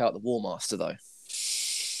to take out the War Master though.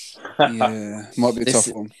 Yeah, might be a tough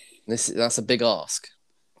one. That's a big ask.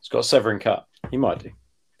 It's got a severing cut. He might do.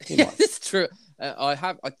 Yeah, it's true. I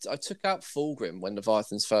took out Fulgrim when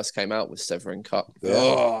Leviathans first came out with severing cut.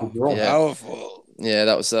 Oh, yeah. Powerful. Yeah,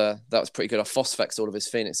 that was pretty good. I phosphexed all of his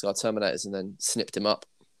Phoenix Guard Terminators and then snipped him up.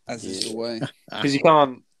 As is the way. Because he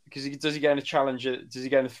can't. Because does he get in a challenge? Does he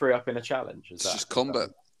get in a 3-up in a challenge? It's just combat.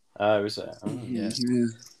 Oh, is it? Oh.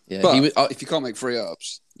 Yeah. But if you can't make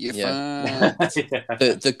 3-ups, you're fine.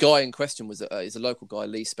 The guy in question was he's a local guy,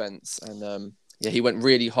 Lee Spence, and he went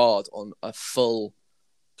really hard on a full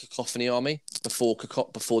Cacophony army before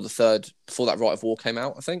that Rite of War came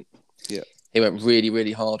out. I think. Yeah. He went really,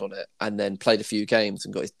 really hard on it, and then played a few games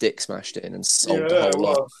and got his dick smashed in and sold the whole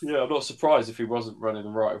lot. Yeah, I'm not surprised if he wasn't running the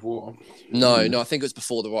Rite of War. No, I think it was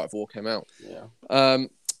before the Rite of War came out. Yeah.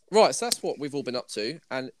 Right, so that's what we've all been up to,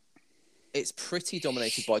 and it's pretty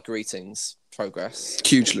dominated by greetings progress.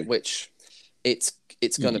 Hugely. Which it's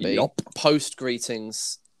going to be. Post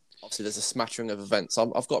greetings, obviously there's a smattering of events.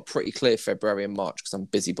 I've got a pretty clear February and March because I'm a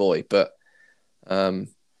busy boy, but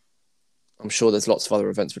I'm sure there's lots of other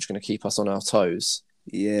events which are going to keep us on our toes.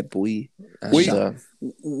 Yeah, boy. And,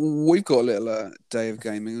 we've got a little day of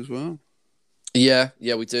gaming as well. Yeah,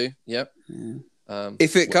 we do. Yep. Yeah.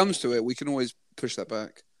 If it comes to it, we can always push that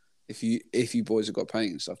back. If you boys have got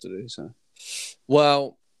painting stuff to do, so.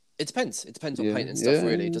 Well, it depends. It depends on painting stuff,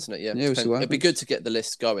 really, doesn't it? Yeah. It'd be good to get the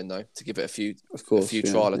list going though, to give it a few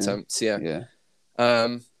trial attempts. Yeah.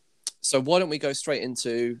 So why don't we go straight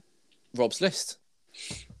into Rob's list?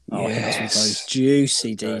 Oh, yes. Those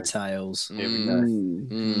juicy details. Here we go.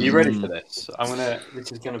 You ready for this?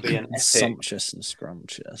 This is going to be an epic, sumptuous and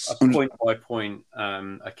scrumptious, a point-by-point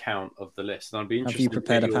account of the list. And I'd be interested. Have you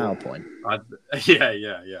prepared a PowerPoint?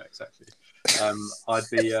 Yeah, exactly. I want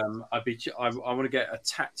to get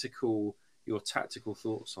your tactical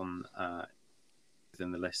thoughts on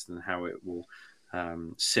within the list and how it will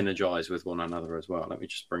synergize with one another as well. Let me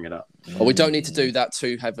just bring it up. Well, we don't need to do that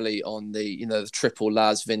too heavily on the triple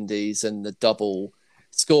Laz Vindis and the double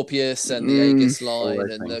Scorpius and the Aegis line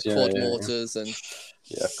and the quad mortars and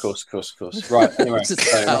of course. Right. Anyway,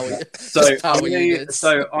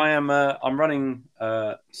 so I'm running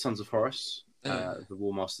Sons of Horus, the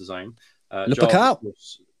War Master Zone. Look out!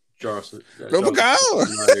 Giles,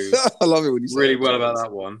 I love it when you say really well about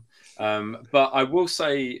that one. But I will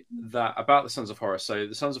say that about the Sons of Horus. So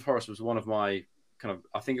the Sons of Horus was one of my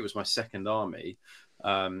I think it was my second army.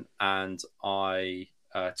 And I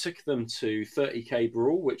took them to 30k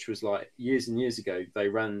Brawl, which was like years and years ago. They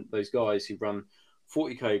ran, those guys who run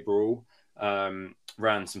 40k Brawl,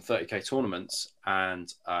 ran some 30k tournaments.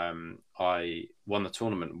 And I won the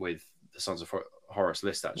tournament with the Sons of Horus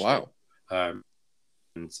list, actually. Wow.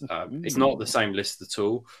 It's not the same list at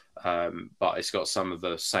all, but it's got some of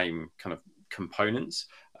the same kind of components.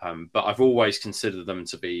 But I've always considered them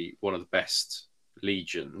to be one of the best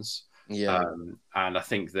legions. Yeah. And I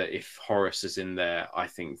think that if Horus is in there, I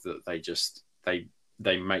think that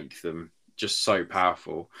they make them just so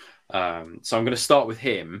powerful. So I'm going to start with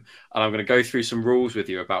him, and I'm going to go through some rules with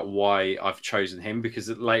you about why I've chosen him, because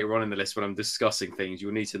later on in the list, when I'm discussing things,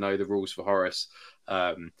 you'll need to know the rules for Horus.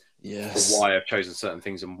 Yes. For why I've chosen certain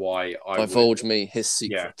things and why I divulge me his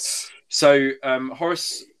secrets. Yeah. So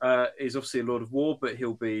Horus is obviously a Lord of War, but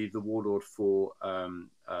he'll be the warlord for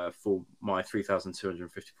my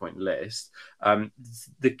 3,250 point list.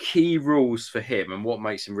 The key rules for him and what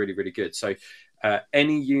makes him really, really good. So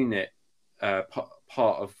any unit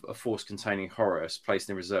part of a force containing Horus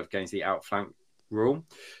placed in reserve gains the outflank rule.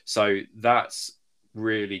 So that's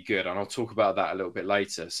really good, and I'll talk about that a little bit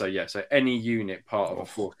later. So any unit part of a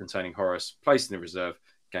force containing Horus placed in the reserve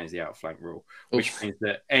gains the outflank rule, which means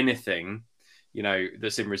that anything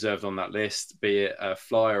that's in reserve on that list, be it a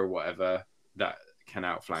flyer or whatever, that can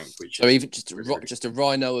outflank. Which so is even just a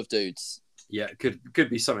rhino of dudes. Yeah, it could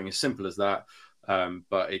be something as simple as that.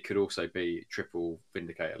 But it could also be triple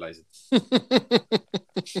Vindicator laser.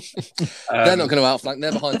 They're not going to outflank.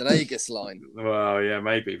 They're behind an Aegis line. Well, yeah,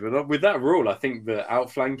 maybe. But with that rule, I think the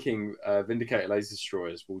outflanking Vindicator laser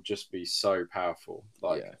destroyers will just be so powerful.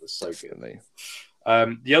 Like, Yeah, it's so definitely.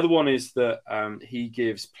 good. The other one is that he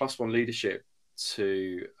gives +1 leadership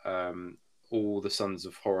to all the sons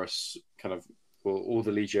of Horus, all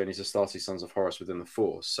the Legiones Astartes sons of Horus within the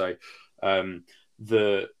Force. So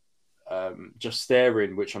the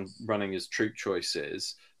Justarin, which I'm running as troop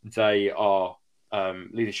choices, they are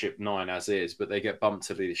leadership 9 as is, but they get bumped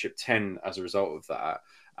to leadership 10 as a result of that.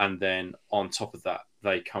 And then on top of that,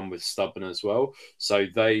 they come with stubborn as well. So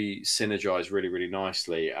they synergize really, really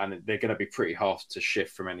nicely, and they're going to be pretty hard to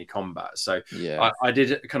shift from any combat. So I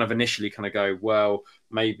did kind of initially go, well,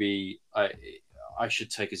 maybe I should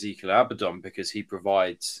take Ezekiel Abaddon because he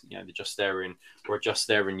provides, the Justarin or a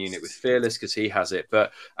Justarin unit with Fearless because he has it.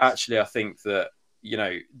 But actually, I think that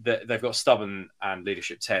they've got stubborn and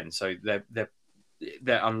leadership 10, so they're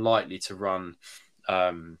unlikely to run.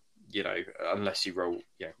 Unless you roll,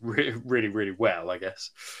 really, really well, I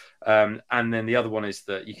guess. And then the other one is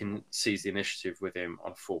that you can seize the initiative with him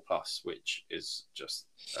on 4+, which is just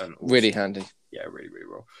an awesome, really handy. Yeah, really, really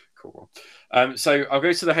cool. So I'll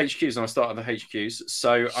go to the HQs and I'll start at the HQs.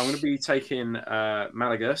 So I'm going to be taking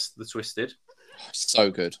Malagus, the Twisted. So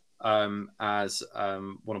good. As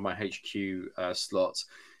one of my HQ slots.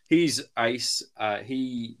 He's ace.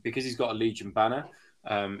 Because he's got a Legion banner,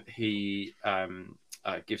 he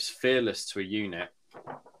gives Fearless to a unit.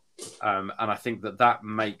 And I think that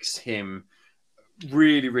makes him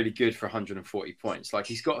really, really good for 140 points. Like,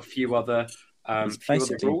 he's got a few other... He's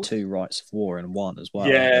basically 2 rights of war in one as well.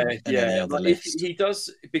 Yeah. Like, he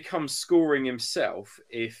does become scoring himself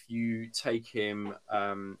if you take him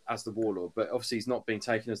as the Warlord, but obviously he's not being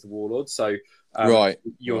taken as the Warlord, so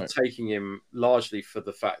you're taking him largely for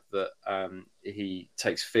the fact that he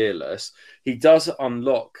takes Fearless. He does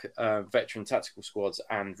unlock veteran tactical squads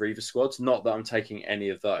and Reaver squads. Not that I'm taking any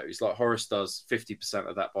of those. Like, Horus does 50%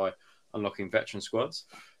 of that by unlocking veteran squads,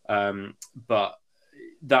 but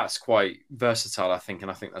that's quite versatile, I think, and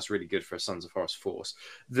I think that's really good for a Sons of Horus force.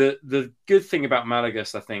 The good thing about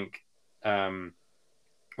Malagus, I think, or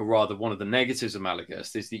rather one of the negatives of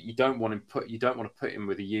Malagus, is that you don't want to put him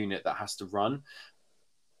with a unit that has to run.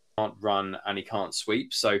 He can't run and he can't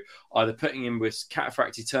sweep. So either putting him with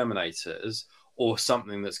Cataphractii Terminators or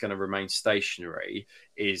something that's going to remain stationary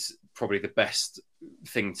is probably the best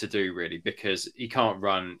thing to do, really, because he can't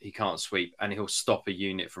run, he can't sweep, and he'll stop a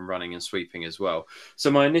unit from running and sweeping as well. So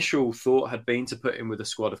my initial thought had been to put him with a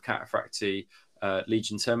squad of Cataphractii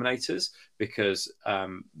Legion Terminators, because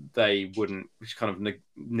they wouldn't kind of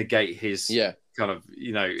negate his kind of,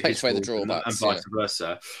 takes away the drawbacks, and vice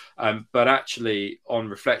versa. But actually, on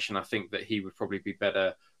reflection, I think that he would probably be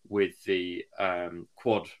better with the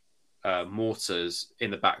quad mortars in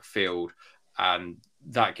the backfield, and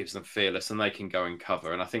that gives them Fearless and they can go and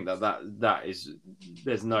cover. And I think that is,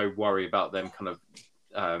 there's no worry about them kind of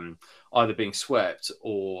either being swept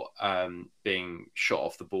or being shot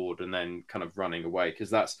off the board and then kind of running away, because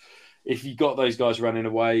that's, if you got those guys running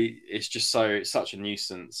away, it's such a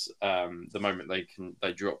nuisance. The moment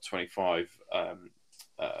they drop 25%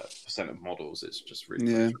 of models, it's just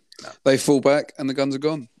really they fall back and the guns are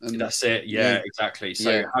gone, and that's it. Exactly.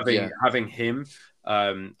 So having him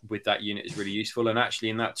with that unit is really useful. And actually,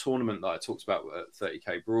 in that tournament that I talked about at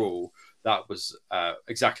 30k Brawl, that was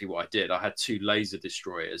exactly what I did. I had 2 laser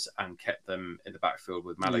destroyers and kept them in the backfield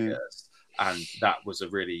with Malagus. And that was a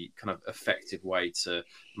really kind of effective way to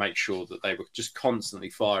make sure that they were just constantly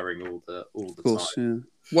firing all the time.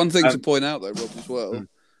 Yeah. One thing to point out, though, Rob, as well,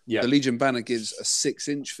 the Legion banner gives a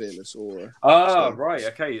 6-inch Fearless aura. Right,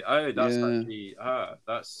 okay.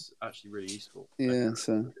 That's actually really useful. Yeah,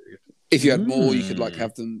 so if you had more, you could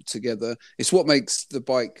have them together. It's what makes the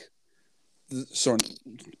bike. I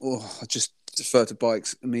just defer to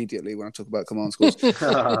bikes immediately when I talk about command squads.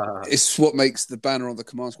 It's what makes the banner on the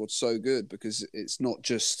command squad so good, because it's not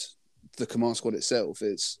just the command squad itself;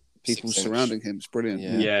 it's people surrounding him. It's brilliant.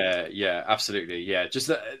 Yeah, absolutely. Yeah,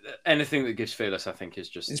 just anything that gives Fearless, I think, is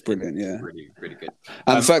just it's brilliant. Really, really good.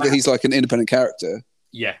 And the fact that he's like an independent character.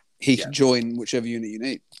 Yeah. He can join whichever unit you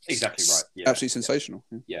need. Exactly right. Yeah, absolutely sensational.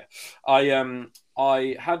 Yeah.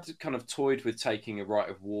 I had kind of toyed with taking a Rite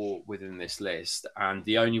of War within this list, and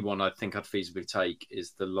the only one I think I'd feasibly take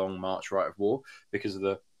is the Long March Rite of War, because of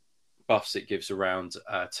the buffs it gives around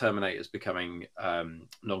Terminators becoming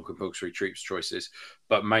non-compulsory troops choices,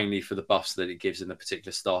 but mainly for the buffs that it gives in the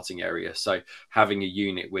particular starting area. So having a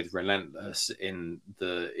unit with Relentless in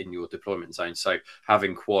your deployment zone, so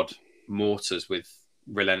having quad mortars with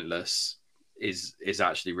Relentless is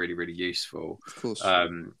actually really, really useful. Of course.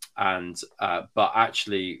 But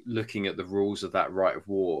actually looking at the rules of that Rite of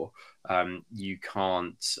War, you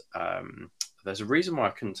can't. There's a reason why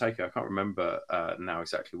I couldn't take it. I can't remember now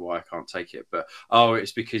exactly why I can't take it, but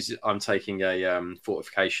it's because I'm taking a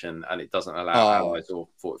fortification and it doesn't allow allies or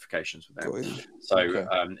fortifications with them. So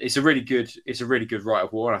it's a really good Rite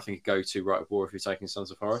of War, and I think a go-to Rite of War if you're taking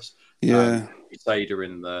Sons of Horus. Yeah, Crusader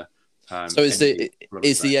in the. So is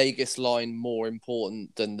the Aegis line more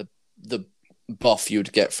important than the buff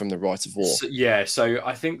you'd get from the Rite of War? So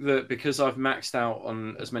I think that because I've maxed out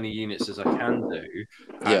on as many units as I can do,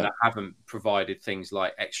 and I haven't provided things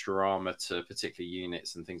like extra armor to particular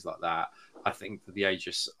units and things like that, I think that the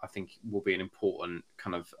Aegis will be an important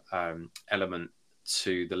kind of element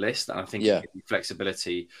to the list, and I think it gives you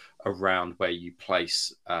flexibility around where you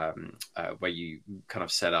place, where you kind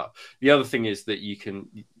of set up. The other thing is that you can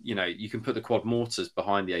put the quad mortars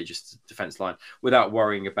behind the Aegis defense line without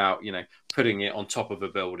worrying about putting it on top of a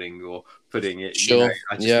building or putting it. Think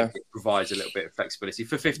it provides a little bit of flexibility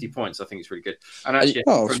for 50 points. I think it's really good. And actually,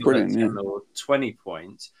 for 10 or 20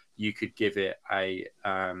 points, you could give it the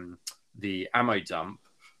ammo dump.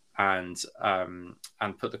 And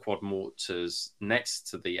put the quad mortars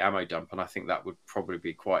next to the ammo dump, and I think that would probably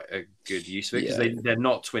be quite a good use of it because they're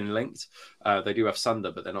not twin linked. They do have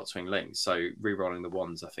Sunder, but they're not twin linked. So re-rolling the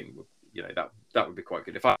ones, I think, that would be quite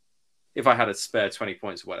good. If I had a spare 20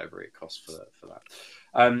 points or whatever it costs for that.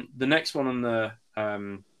 The next one on the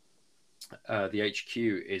HQ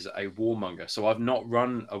is a Warmonger. So I've not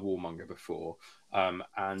run a Warmonger before,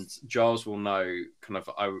 and Giles will know kind of.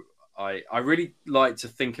 I really like to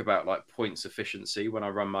think about like points efficiency when I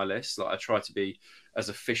run my list. Like I try to be as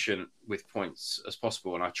efficient with points as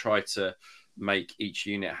possible, and I try to make each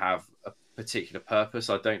unit have a particular purpose.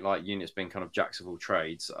 I don't like units being kind of jacks of all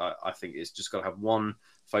trades. I think it's just got to have one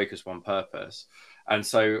focus, one purpose. And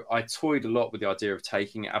so I toyed a lot with the idea of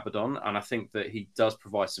taking Abaddon, and I think that he does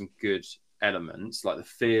provide some good elements. Like the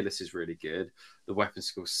Fearless is really good. The Weapon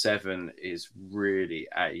Skill 7 is really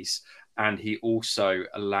ace. And he also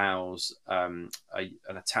allows an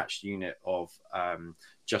attached unit of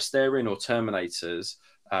Justarin or Terminators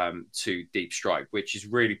to Deep Strike, which is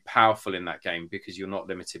really powerful in that game because you're not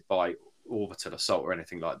limited by Orbital Assault or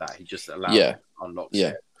anything like that. He just allows unlocks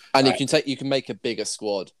it. And you can make a bigger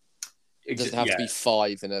squad. It doesn't have to be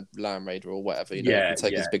 5 in a Land Raider or whatever. You can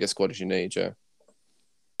take as big a squad as you need.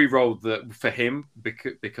 Reroll that for him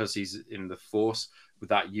because he's in the Force. With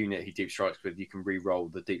that unit he deep strikes with, you can re-roll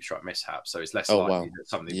the deep strike mishap, so it's less likely that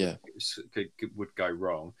something would go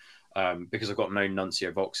wrong. Because I've got no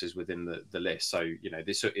Nuncio Voxes within the list, so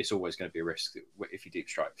it's always going to be a risk if you deep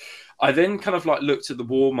strike. I then kind of like looked at the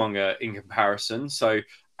Warmonger in comparison. So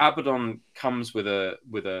Abaddon comes with a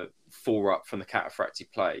 4-up from the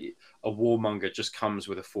Cataphractii plate. A Warmonger just comes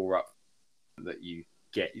with a 4-up that you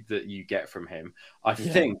get from him. I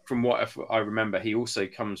think from what I remember, he also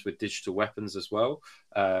comes with digital weapons as well,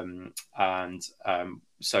 and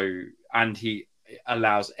he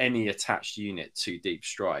allows any attached unit to deep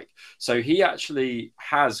strike. So he actually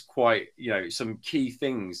has quite some key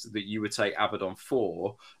things that you would take Abaddon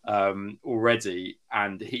for already,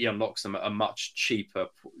 and he unlocks them at a much cheaper.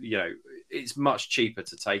 It's much cheaper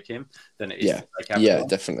to take him than it is to take Abaddon. Yeah,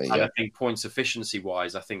 definitely. And I think points efficiency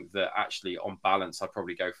wise, I think that actually on balance, I'd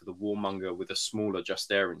probably go for the Warmonger with a smaller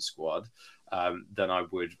Justarin squad than I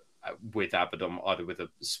would with Abaddon, either with a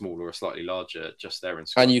smaller or a slightly larger Justarin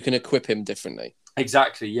squad. And you can equip him differently.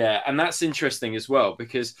 Exactly, yeah, and that's interesting as well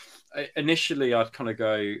because initially I'd kind of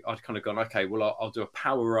gone, okay, well I'll do a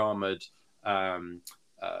power armored dude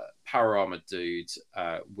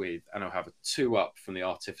and I'll have a 2-up from the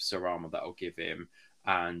Artificer armor that I'll give him,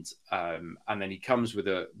 and then he comes with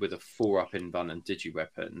a 4-up invuln and digi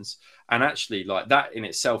weapons, and actually like that in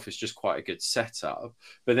itself is just quite a good setup.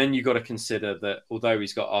 But then you've got to consider that although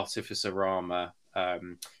he's got Artificer armor,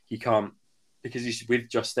 he can't, because he's with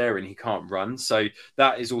Justarin, he can't run. So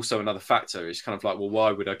that is also another factor. It's kind of like, well,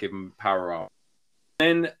 why would I give him power armor?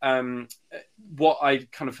 Then what I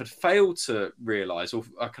kind of had failed to realize, or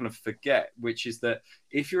I kind of forget, which is that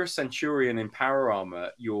if you're a Centurion in power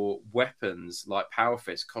armor, your weapons like Power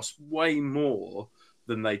Fist cost way more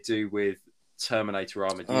than they do with Terminator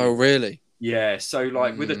armored units. Oh, really? Yeah. So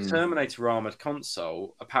like with a Terminator armored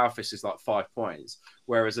console, a Power Fist is like 5 points,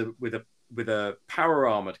 whereas with a a power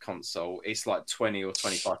armored console, it's like 20 or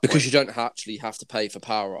 25 because quid. you don't actually have to pay for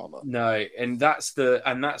power armor. No, and that's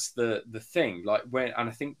the thing. Like I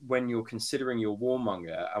think when you're considering your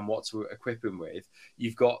warmonger and what to equip him with,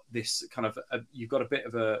 you've got this kind of you've got a bit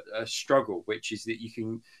of a struggle, which is that you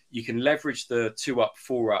can leverage the 2-up,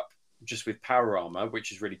 4-up just with power armor,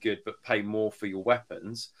 which is really good, but pay more for your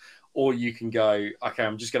weapons. Or you can go, okay,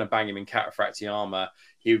 I'm just going to bang him in cataphractii armor.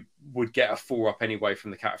 He would get a 4-up anyway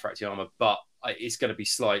from the cataphractii armor, but it's going to be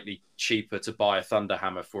slightly cheaper to buy a thunder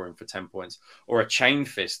hammer for him for 10 points, or a chain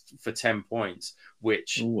fist for 10 points,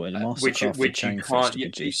 which you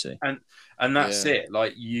can't. Juicy. And that's it.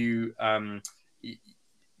 Like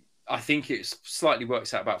I think it slightly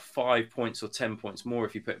works out about 5 points or 10 points more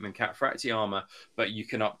if you put him in cataphractii armor, but you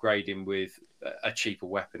can upgrade him with a cheaper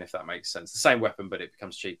weapon, if that makes sense. The same weapon, but it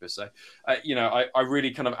becomes cheaper. So, I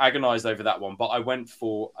really kind of agonized over that one, but I went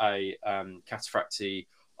for a cataphractii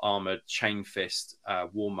armored chain fist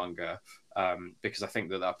warmonger because I think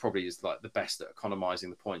that probably is like the best at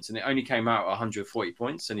economizing the points. And it only came out at 140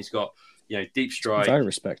 points, and he's got deep strike, very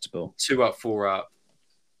respectable, 2-up, 4-up.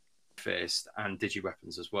 Fist and digi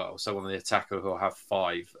weapons as well. So on the attacker, he'll have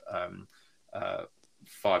 5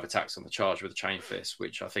 attacks on the charge with a chain fist,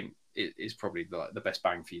 which I think is probably the best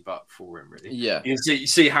bang for your buck for him. Really, yeah. You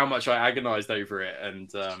see how much I agonized over it, and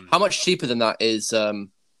how much cheaper than that is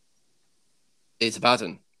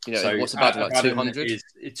Abaddon? So what's Abaddon, like 200? Is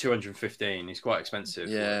 215. He's quite expensive.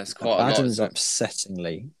 Yeah, it's quite. Abaddon's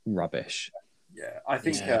upsettingly rubbish. Yeah, I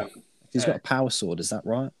think he's got a power sword. Is that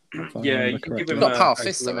right? Yeah, you can give him a power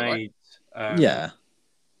fist, grenade.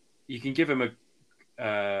 You can give him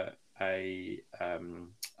a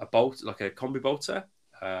bolt, like a combi bolter,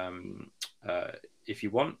 if you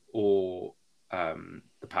want, or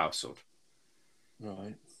the power sword.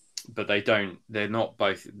 Right. But they're not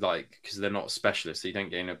both, like, because they're not specialists. So you don't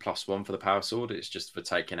gain a +1 for the power sword. It's just for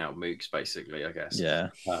taking out mooks, basically, I guess. Yeah.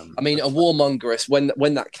 I mean, a warmongerist,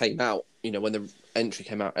 when that came out, when the entry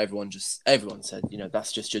came out, everyone said,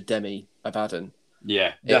 that's just your demi Abaddon.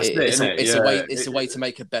 Yeah, that's it's a way to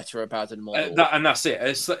make a better Abaddon model. And that's it.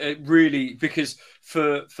 It really, because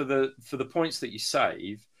for the points that you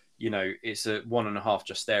save, it's a 1.5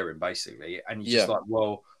 just staring, basically. And you're just like,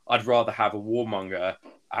 well, I'd rather have a warmonger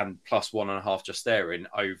and +1.5 just staring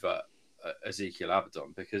over Ezekiel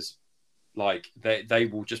Abaddon, because like they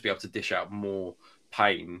will just be able to dish out more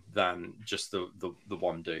pain than just the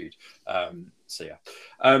one dude.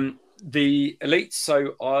 The elites.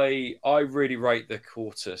 So I really rate the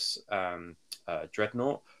Quartus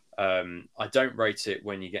Dreadnought. I don't rate it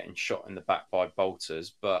when you're getting shot in the back by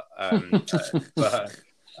bolters, but I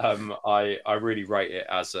really rate it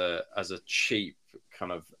as a cheap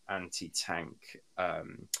kind of anti-tank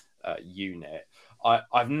unit.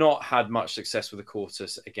 I've not had much success with the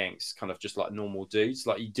Quartus against kind of just like normal dudes.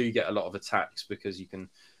 Like, you do get a lot of attacks because you can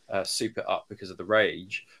soup it up because of the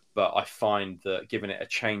rage, but I find that giving it a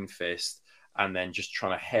chain fist and then just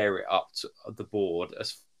trying to hair it up to the board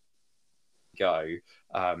as go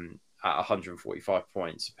at 145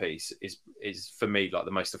 points a piece is for me like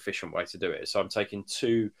the most efficient way to do it. So I'm taking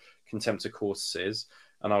 2 Contemptor Quartuses,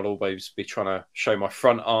 and I'll always be trying to show my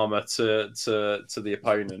front armor to the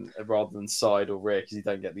opponent rather than side or rear, because you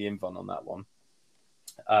don't get the invuln on that one.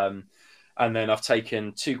 And then I've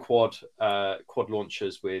taken 2 quad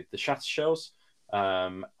launchers with the shatter shells.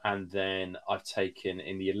 And then I've taken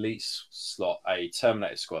in the elite slot a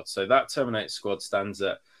Terminator squad. So that Terminator squad stands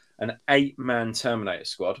at an 8-man Terminator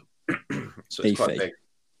squad. So it's quite big.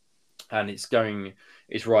 And it's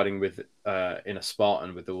riding with in a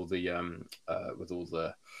Spartan with all the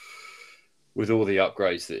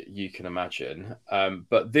upgrades that you can imagine.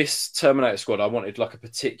 But this Terminator squad, I wanted like a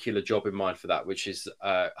particular job in mind for that, which is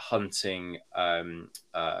hunting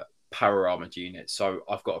power armored units. So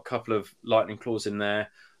I've got a couple of lightning claws in there.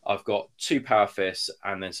 I've got 2 power fists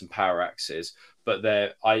and then some power axes. But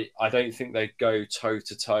I don't think they go toe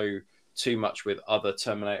to toe too much with other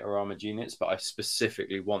Terminator armored units, but I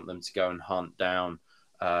specifically want them to go and hunt down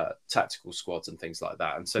tactical squads and things like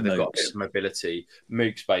that. And so they've got a bit of mobility,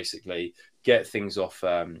 mooks, basically get things off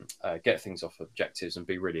objectives and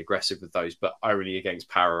be really aggressive with those, but only against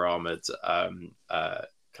power armored kind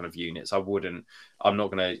of units. I'm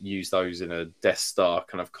not going to use those in a Death Star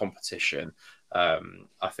kind of competition. I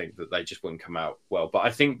think that they just wouldn't come out well, but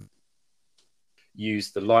I think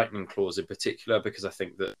use the lightning claws in particular because I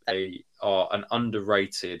think that they are an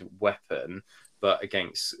underrated weapon, but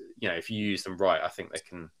against, if you use them right, I think they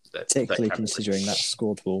can. Particularly considering that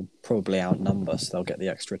squad will probably outnumber, so they'll get the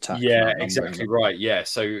extra attack. Yeah, exactly right. Yeah,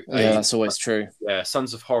 so that's always true. Yeah,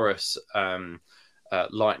 Sons of Horus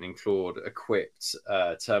lightning clawed equipped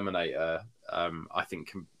Terminator, I think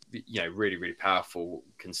can be, really, really powerful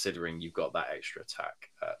considering you've got that extra attack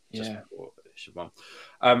just before issue 1.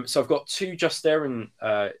 So I've got 2 Justaerin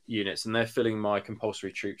units, and they're filling my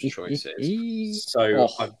compulsory troops choices. So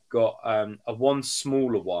I've got a 1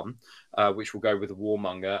 smaller one, which will go with a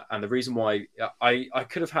warmonger. And the reason why I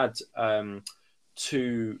could have had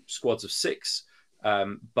 2 squads of 6,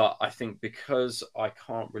 but I think because I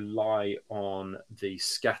can't rely on the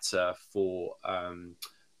scatter for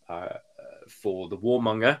the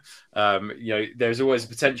warmonger, there's always a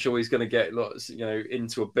potential he's going to get lots,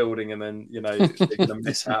 into a building and then, they're going to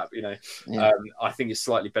mishap. I think it's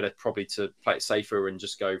slightly better probably to play it safer and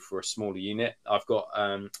just go for a smaller unit. I've got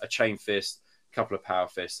a chain fist, a couple of power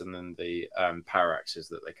fists, and then the power axes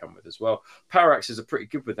that they come with as well. Power axes are pretty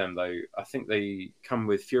good with them though. I think they come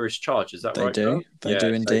with furious charge. Is that right? They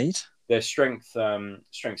do indeed. They're strength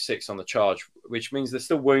 6 on the charge, which means they're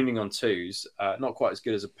still wounding on 2s. Not quite as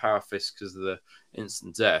good as a power fist because of the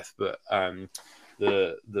instant death, but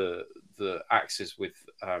the axes with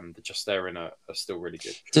the Justaerin are still really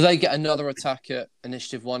good. Do they get another attack at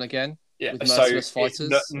initiative 1 again? Yeah, with merciless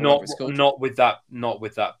fighters, not with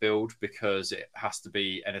that build, because it has to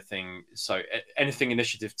be anything. So anything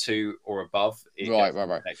initiative 2 or above. Right.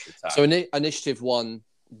 So initiative 1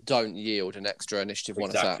 don't yield an extra initiative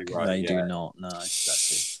 1 attack. Right. They do not. No.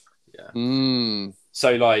 Exactly. Yeah.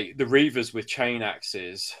 So like the Reavers with chain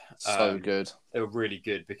axes, so good. They're really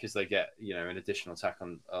good because they get an additional attack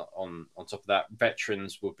on top of that.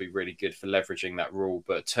 Veterans would be really good for leveraging that rule,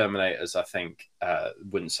 but Terminators I think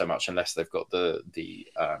wouldn't so much unless they've got the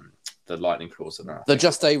lightning claws in that. The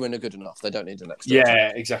Justaerin are good enough. They don't need an extra. Yeah,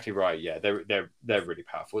 attack. exactly right. Yeah, they're really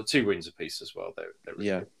powerful. 2 wounds apiece as well. They're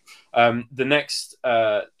really good. The next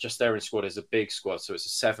Justaerin squad is a big squad, so it's a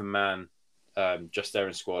 7-man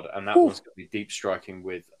Justaerin squad, and that one's going to be deep striking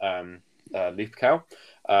with Leapcow,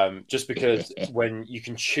 just because when you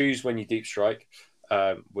can choose when you deep strike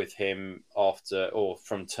with him after or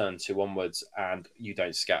from turn 2 onwards, and you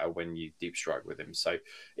don't scatter when you deep strike with him, so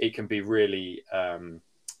it can be really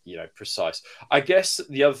precise. I guess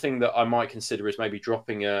the other thing that I might consider is maybe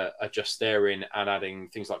dropping a Justaerin and adding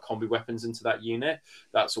things like combi weapons into that unit.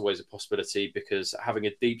 That's always a possibility, because having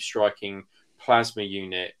a deep striking plasma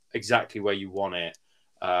unit exactly where you want it,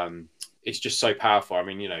 it's just so powerful. I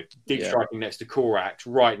mean, deep striking next to Korax,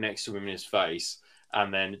 right next to him in his face,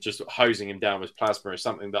 and then just hosing him down with plasma is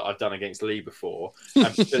something that I've done against Lee before.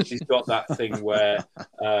 And because he's got that thing where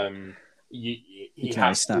he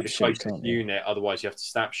has to be the closest unit, otherwise you have to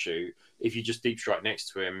snap shoot. If you just deep strike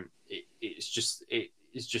next to him, it's just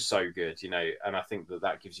so good, and I think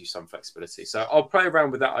that gives you some flexibility. So I'll play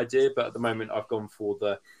around with that idea, but at the moment I've gone for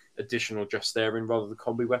the additional Justaerin rather than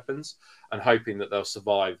combi weapons, and hoping that they'll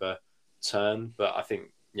survive a turn. But I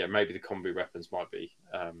think maybe the combi weapons might be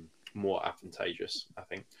more advantageous, I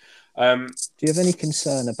think. Do you have any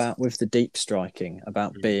concern about with the deep striking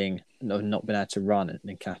about being not being able to run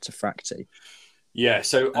in Cataphracti? Yeah,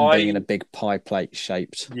 so being in a big pie plate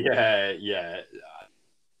shaped. Yeah.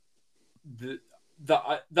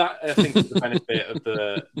 That I think is the benefit of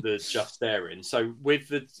the Justaerin. So with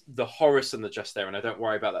the Horus and the Justaerin, I don't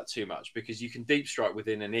worry about that too much, because you can deep strike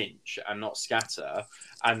within an inch and not scatter,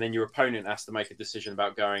 and then your opponent has to make a decision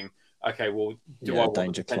about going, okay, well, do I want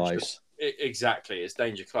danger close? Exactly, it's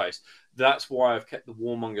danger close. That's why I've kept the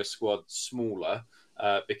Warmonger squad smaller,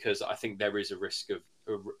 because I think there is a risk of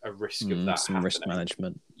that. Some happening. risk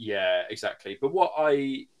management. Yeah, exactly. But what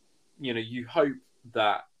you hope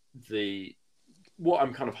that what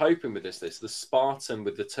I'm kind of hoping with the Spartan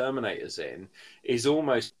with the Terminators in is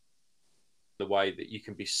almost the way that you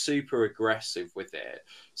can be super aggressive with it,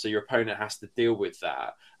 so your opponent has to deal with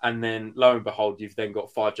that, and then lo and behold, you've then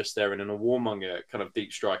got 5 Justaerin and a Warmonger kind of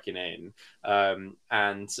deep striking in,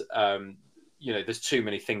 there's too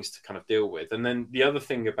many things to kind of deal with. And then the other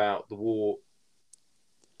thing about the Warmonger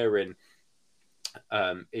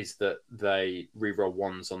is that they reroll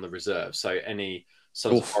 1s on the reserve, so any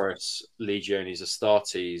Sons of Horus, Legiones,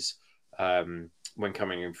 Astartes, when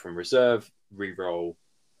coming in from reserve, reroll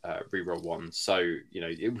 1. So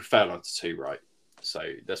it would fail onto 2, right? So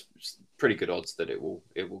that's pretty good odds that it will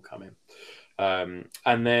come in.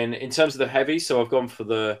 And then in terms of the heavy, so I've gone for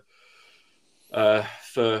the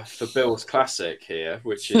for Bill's classic here,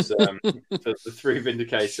 which is the 3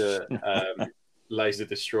 Vindicator laser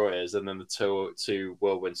destroyers, and then the 2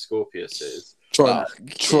 Whirlwind Scorpiuses. Tried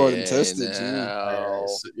and tested.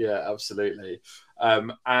 Yeah, absolutely.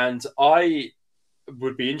 And I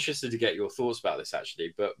would be interested to get your thoughts about this,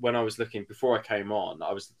 actually. But when I was looking, before I came on,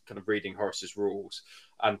 I was kind of reading Horus's rules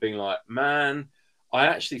and being like, man, I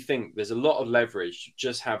actually think there's a lot of leverage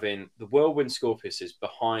just having the Whirlwind Scorpiuses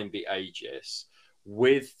behind the Aegis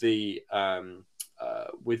with the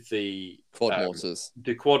Quad mortars.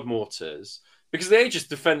 the quad mortars, because the Aegis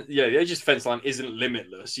defense line isn't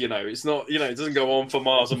limitless. It's not. It doesn't go on for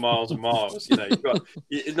miles and miles and miles. You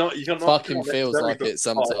got Fucking feels like it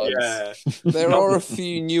sometimes. Yeah, There are a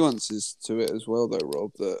few nuances to it as well, though,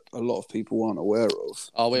 Rob, that a lot of people aren't aware of.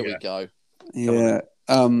 Oh, here we go. Yeah,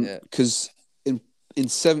 because in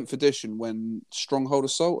 7th edition, when Stronghold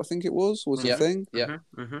Assault, I think it was a thing. Yeah,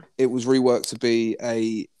 it was reworked to be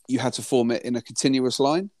you had to form it in a continuous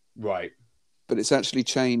line. right. But it's actually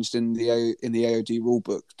changed in the AOD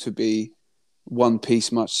rulebook to be one piece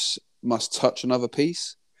must touch another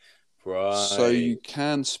piece. Right. So you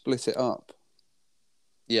can split it up.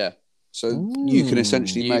 Yeah. So you can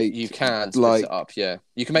essentially make you can split it up. Yeah,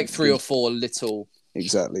 you can make 3 or 4 little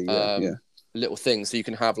little things. So you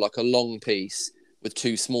can have like a long piece with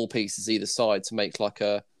 2 small pieces either side to make like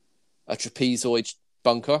a trapezoid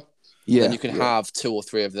bunker. Yeah. And you can have 2 or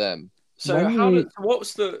 3 of them. So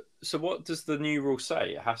what does the new rule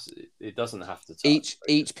say? It doesn't have to touch.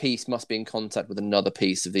 Each piece must be in contact with another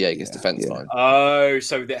piece of the Aegis defense line. Oh,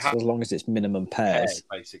 so as long as it's minimum pairs,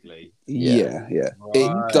 basically. Yeah. Right.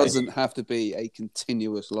 It doesn't have to be a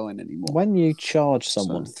continuous line anymore. When you charge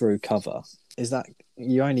someone through cover, is that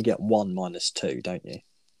you only get 1 minus 2, don't you?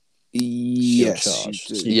 Yes. Charge.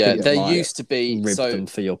 You do. So you Yeah, could, there like, used to be rib them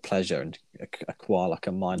for your pleasure and acquire like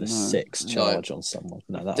a -6 charge on someone.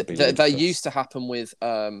 No, that would be they used to happen with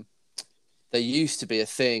there used to be a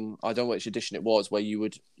thing, I don't know which edition it was, where you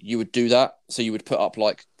would do that. So you would put up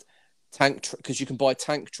like because you can buy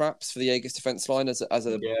tank traps for the Aegis defense line as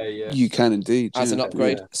a You can indeed as an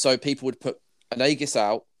upgrade. Yeah. So people would put an Aegis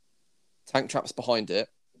out, tank traps behind it,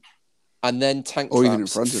 and then tank traps even in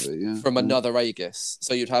front of it, from another Aegis.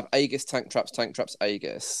 So you'd have Aegis, tank traps,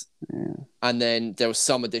 Aegis. Yeah. And then there was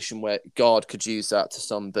some edition where guard could use that to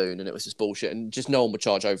some boon, and it was just bullshit, and just no one would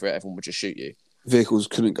charge over it. Everyone would just shoot you. Vehicles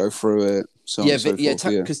couldn't go through it.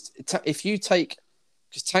 Because if you take,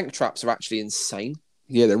 because tank traps are actually insane.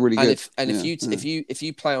 Yeah, they're really good. If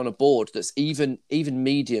you play on a board that's even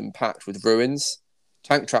medium packed with ruins,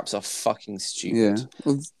 tank traps are fucking stupid. Yeah,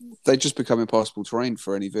 well, they just become impossible terrain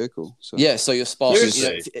for any vehicle. So. Yeah, so you're Spartan,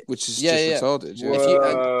 which is just retarded. Yeah. If you,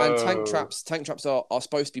 and tank traps are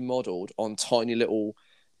supposed to be modelled on tiny little.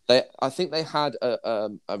 I think they had a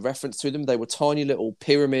reference to them. They were tiny little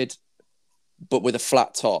pyramid, but with a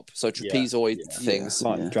flat top, so trapezoid things,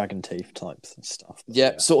 like dragon teeth types and stuff.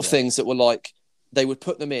 Things that were like they would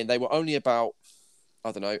put them in. They were only about,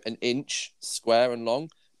 I don't know, an inch square and long,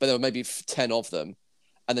 but there were maybe 10 of them.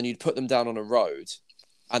 And then you'd put them down on a road,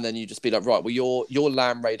 and then you'd just be like, right, well, your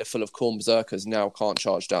Land Raider full of Khorne Berserkers now can't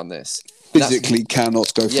charge down this. Physically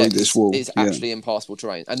cannot go through this wall. It's actually impassable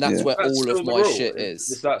terrain, and that's where all of my shit is.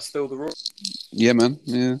 Is that still the rule? Yeah, man.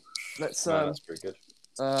 Yeah. Let's. That's pretty good.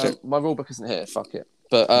 My rulebook isn't here. Fuck it.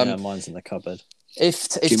 But mine's in the cupboard. If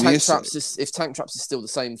tank traps is still the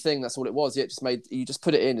same thing, that's all it was. You just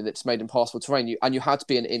put it in, and it just made impassable terrain. You had to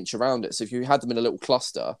be an inch around it. So if you had them in a little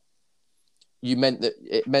cluster. It meant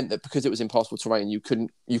that because it was impassable terrain, you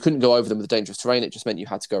couldn't go over them with dangerous terrain. It just meant you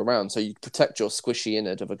had to go around. So you protect your squishy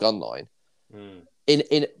innard of a gun line.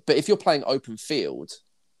 But if you're playing open field,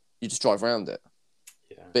 you just drive around it.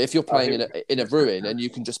 Yeah. But if you're playing in a ruin and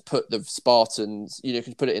you can just put the Spartans, you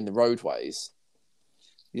can put it in the roadways.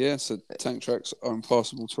 Yeah, so tank tracks are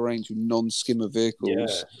impassable terrain to non-skimmer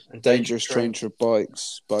vehicles, and dangerous terrain for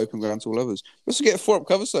bikes, but open ground to all others. You also get a 4-up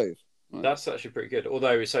cover save. Right. That's actually pretty good.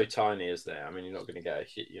 Although it's so tiny, is there? I mean, you're not going to get a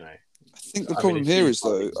hit, I think the problem here is,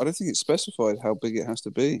 though, I don't think it's specified how big it has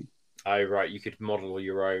to be. Oh, right. You could model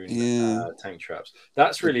your own tank traps.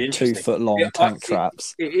 That's really interesting. 2 foot long tank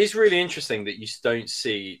traps. It is really interesting that you don't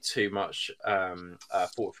see too much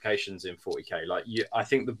fortifications in 40k. Like, I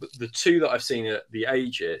think the 2 that I've seen are the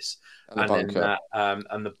Aegis and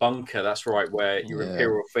the bunker. That's right, where your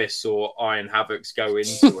Imperial Fists or Iron Havocs go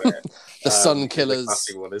into it. The Sun Killers. The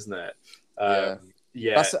classic one, isn't it?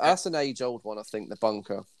 Yeah, that's an age-old one, I think. The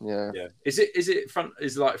bunker, yeah. Is it front?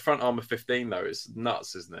 Is like front armor 15 though? It's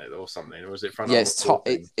nuts, isn't it, or something? Or is it front? Yeah, armor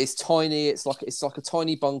it's tiny. It's like a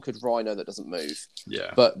tiny bunkered rhino that doesn't move.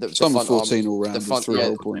 Yeah, but the front 14 all round. The front,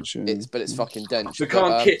 points. It's fucking dense. We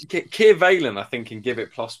can't. Keir Valen, I think, can give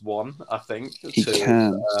it +1. I think he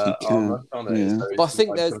can. Armor, yeah. So but I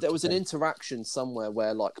think there was an interaction somewhere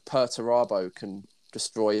where like Perturabo can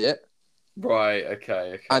destroy it. Right.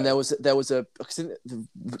 Okay. And there was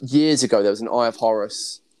years ago there was an Eye of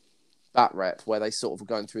Horus bat rep where they sort of were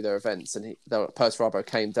going through their events, and Perturabo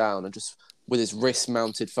came down and just with his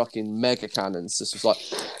wrist-mounted fucking mega cannons. Just was like,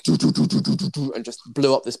 and just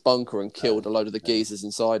blew up this bunker and killed a load of the geezers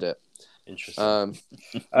inside it. Interesting.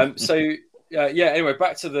 Anyway,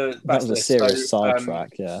 back to the. That was a serious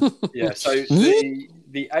sidetrack. Yeah. Yeah. So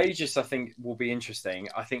the Aegis, I think, will be interesting.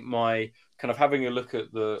 I think my kind of having a look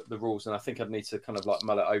at the rules, and I think I'd need to kind of like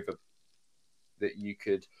mull it over. That you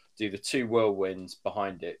could do the 2 whirlwinds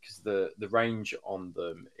behind it, because the range on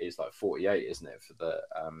them is like 48, isn't it, for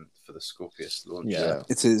the Scorpius launcher? Yeah,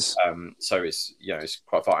 it is. So it's it's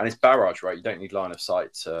quite far, and it's barrage, right? You don't need line of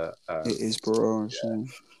sight to. It is barrage.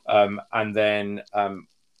 And then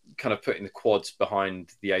kind of putting the quads behind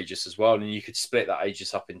the Aegis as well, and you could split that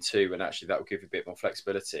Aegis up in 2, and actually that will give you a bit more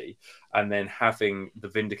flexibility. And then having the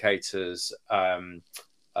Vindicators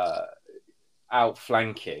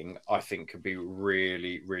outflanking, I think, could be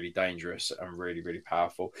really, really dangerous and really, really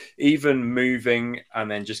powerful. Even moving and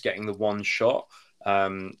then just getting the one shot,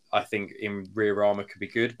 I think in rear armor could be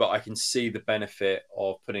good, but I can see the benefit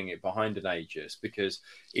of putting it behind an Aegis, because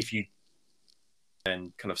if you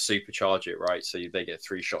and kind of supercharge it, right? So they get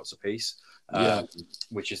 3 shots apiece,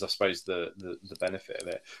 which is, I suppose, the benefit of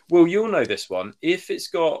it. Well, you'll know this one. If it's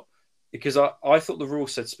got, because I thought the rule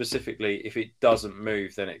said specifically if it doesn't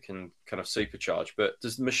move, then it can kind of supercharge. But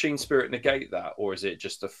does the Machine Spirit negate that, or is it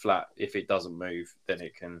just a flat, if it doesn't move, then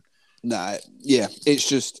it can? No, yeah, it's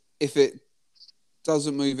just if it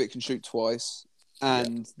doesn't move, it can shoot twice.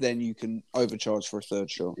 And then you can overcharge for a 3rd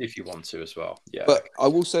shot if you want to as well. Yeah, but I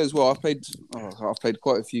will say as well, I've played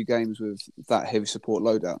quite a few games with that heavy support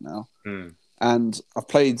loadout now, and I've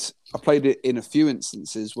played it in a few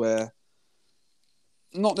instances where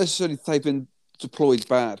not necessarily they've been deployed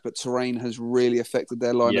bad, but terrain has really affected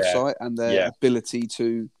their line of sight and their ability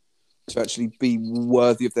to actually be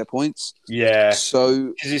worthy of their points. Yeah. So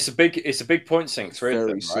because it's a big point sink through them,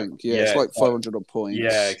 right? Sink. Yeah, it's like 500 odd points.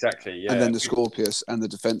 Yeah, exactly. Yeah. And then the Scorpius and the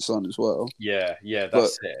defense line as well. Yeah,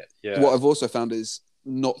 that's it. Yeah. What I've also found is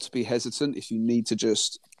not to be hesitant if you need to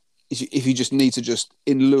just if you just need to just,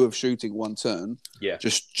 in lieu of shooting one turn,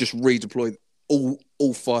 just redeploy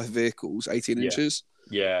all 5 vehicles 18 inches.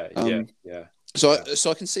 Yeah. So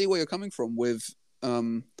I can see where you're coming from with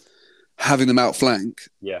having them outflank.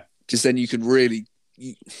 Yeah. Because then you can really,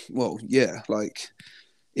 like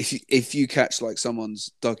if you catch like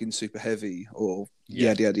someone's dug in super heavy or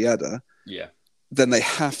yada yada yada, then they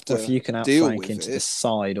have to. Or if you can outflank into the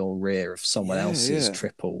side or rear of someone else's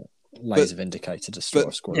triple laser vindicator destroyer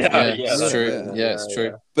squad. It's true. It's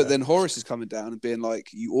true. But then Horus is coming down and being like,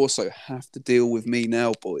 you also have to deal with me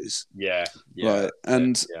now, boys.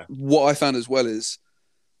 And what I found as well is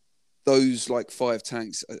those like 5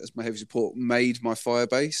 tanks as my heavy support made my fire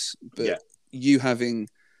base, but you having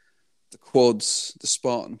the quads, the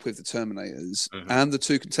Spartan with the Terminators, and the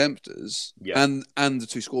 2 Contemptors, and the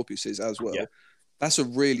 2 Scorpiuses as well. That's a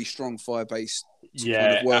really strong fire base to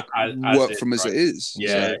kind of work from as it is.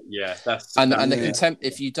 That's and the contempt.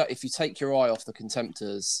 If you take your eye off the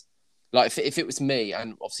Contemptors, like if it was me,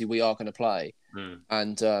 and obviously we are going to play,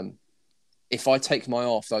 and if I take my eye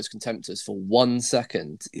off those Contemptors for 1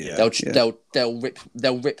 second, they'll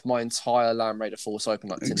rip my entire Land Raider force open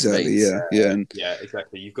like tin beans.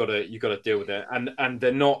 Exactly. You've got to deal with it, and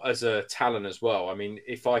they're not as a Talon as well. I mean,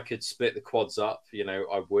 if I could split the quads up,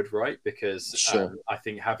 I would, right? Because I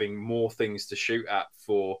think having more things to shoot at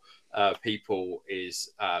for people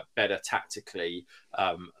is better tactically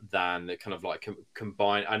than kind of like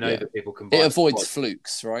combine. I know that people combine. It avoids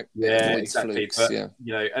flukes, right? Exactly. Flukes, but,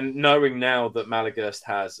 and knowing now that Malagurst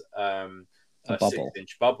has a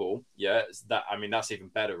 6-inch bubble, that's even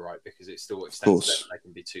better, right? Because it still extends it. They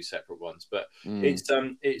can be 2 separate ones, but it's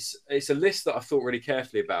a list that I thought really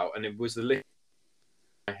carefully about, and it was the list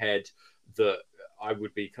in my head that I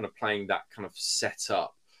would be kind of playing that kind of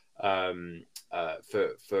setup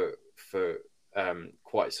for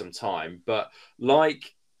quite some time. But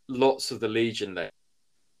like lots of the Legion that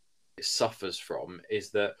it suffers from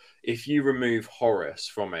is that if you remove Horus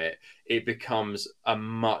from it, it becomes a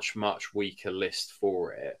much weaker list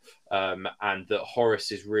for it, and that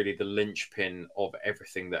Horus is really the linchpin of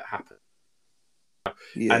everything that happens.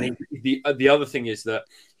 And the other thing is that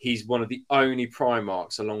he's one of the only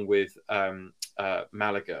Primarchs, along with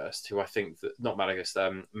Malagurst, who I think that not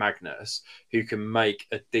Malagurst, Magnus, who can make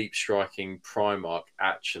a deep striking Primarch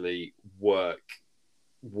actually work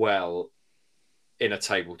well in a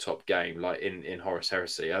tabletop game, like in Horus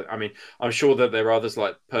Heresy. I mean, I'm sure that there are others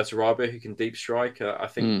like Perturaba who can deep strike. I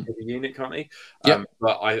think in the unit, can't he?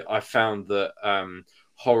 But I found that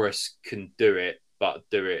Horus can do it, but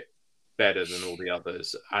do it better than all the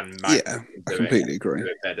others, and Yeah, Magnus I completely agree. do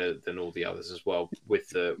it better than all the others as well with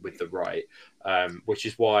the right, which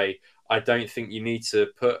is why I don't think you need to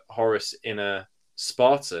put Horus in a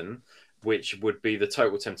Spartan, which would be the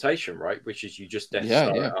total temptation, right? Which is you just Death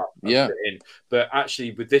Star it up and put it in. But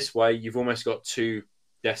actually, with this way, you've almost got 2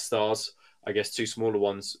 Death Stars, I guess 2 smaller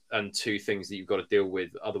ones, and 2 things that you've got to deal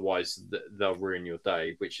with. Otherwise, they'll ruin your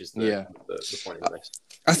day, which is the point of this.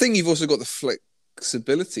 I think you've also got the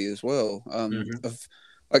flexibility as well. Of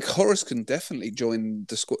like Horus can definitely join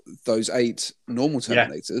those 8 normal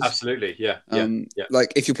Terminators. Absolutely, yeah.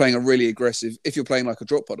 Like if you're playing a really aggressive, if you're playing like a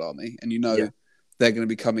drop pod army, and you know they're going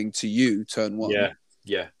to be coming to you turn 1.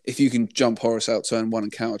 Yeah. If you can jump Horus out turn 1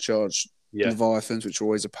 and countercharge Leviathans, which are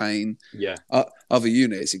always a pain. Other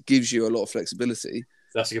units, it gives you a lot of flexibility.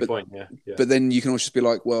 That's a good point. Yeah. But then you can also just be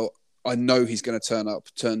like, well, I know he's going to turn up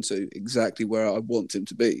turn 2 exactly where I want him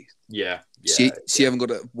to be. So you haven't got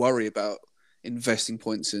to worry about investing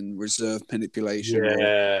points in reserve manipulation.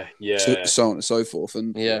 So on and so forth.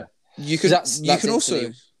 And you can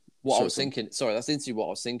also. I was thinking. Sorry, that's instantly what I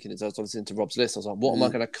was thinking. Is I was listening to Rob's list. I was like, what am I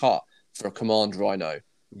going to cut for a command Rhino?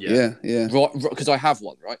 Yeah. Right, because I have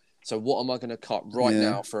one, right? So what am I going to cut right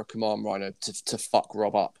now for a command Rhino to fuck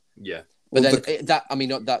Rob up? Yeah. But then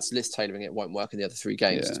that's list tailoring. It won't work in the other 3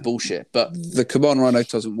 games. It's bullshit. But the command Rhino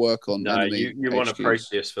doesn't work on. No, you want to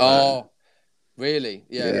Proteus for that. Oh, really?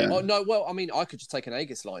 Yeah. Oh no. Well, I mean, I could just take an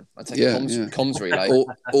Aegis line. I take a comms relay,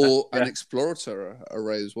 or an Explorator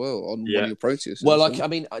array as well on one of your Proteus. Well, I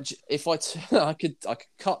mean, if I could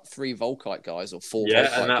cut 3 Volkite guys or 4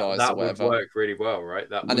 Volkite guys that or whatever. Would work really well, right?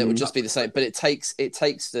 It would just be the same. But it takes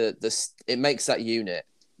it makes that unit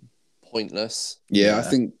pointless. I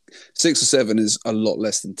think 6 or 7 is a lot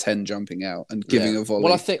less than 10 jumping out and giving a volley.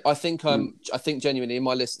 Well, I think genuinely in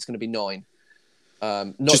my list it's going to be 9.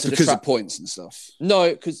 Not just to because detract, of points and stuff.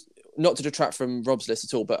 No, because not to detract from Rob's list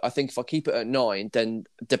at all. But I think if I keep it at 9, then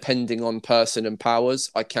depending on person and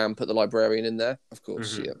powers, I can put the librarian in there. Of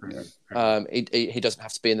course, He doesn't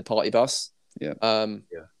have to be in the party bus. Yeah. It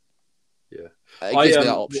gives me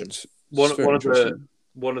that option.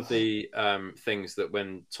 One of the things that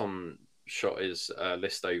when Tom shot his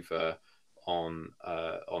list over on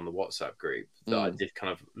the WhatsApp group that I did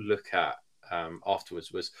kind of look at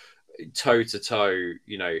afterwards was toe to toe.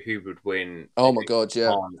 You know, who would win? Oh my god,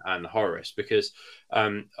 yeah. And Horus, because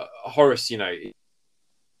Horus, you know,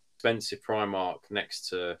 expensive Primarch next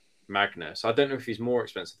to Magnus. I don't know if he's more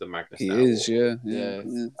expensive than Magnus. He now, is, or,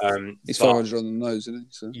 he's 500 on the nose, isn't he?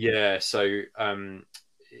 So. Yeah, so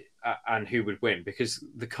and who would win? Because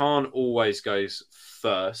the Khan always goes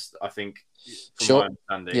first, I think. From my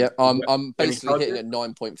understanding. Yeah, I'm basically hitting at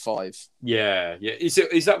 9.5. Yeah.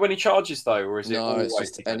 Is that when he charges though, or is it? No, it's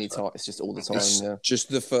just any time. It's just all the time. Just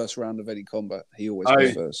the first round of any combat. He always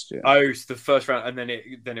goes first. Yeah. Oh, it's the first round, and then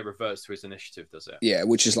it reverts to his initiative, does it? Yeah,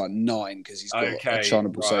 which is like 9 because he's got a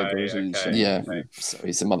charnable saber, isn't he? Yeah. So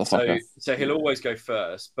he's a motherfucker. So he'll always go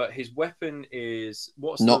first, but his weapon is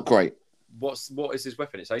great. What is his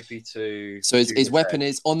weapon? It's AP2. So his weapon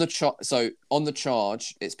is on the charge. So on the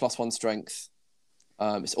charge, it's +1 strength.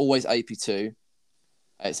 It's always AP2.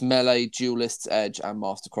 It's melee, duelist's edge, and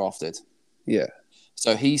mastercrafted. Yeah.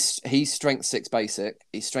 So he's strength 6 basic.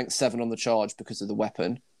 He's strength 7 on the charge because of the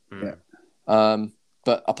weapon. Yeah.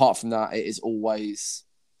 But apart from that, it is always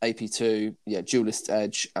AP2. Yeah, duelist's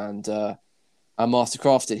edge and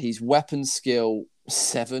mastercrafted. He's weapon skill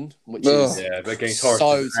 7, which is but against Horus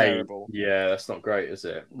so terrible. Yeah, that's not great, is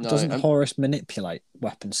it? No, doesn't Horus manipulate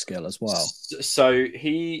weapon skill as well? So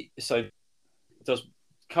he does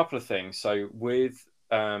a couple of things. So with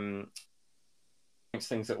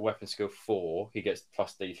things at weapon skill 4, he gets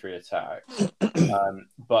 +D3 attack.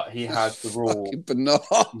 But he has the rule. Bananas.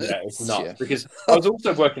 Yeah, it's nuts. Because I was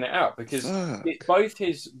also working it out because both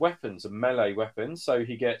his weapons are melee weapons, so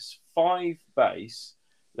he gets 5 base,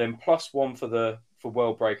 then +1 for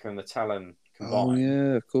Worldbreaker and the Talon combined. Oh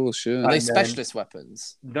yeah, of course, sure. Are they specialist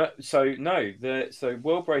weapons? No, so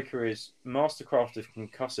Worldbreaker is Mastercrafted,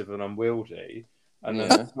 Concussive, and Unwieldy, and then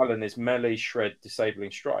the Talon is melee, shred,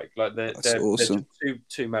 disabling, strike. Like they're awesome.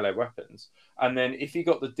 two melee weapons. And then if he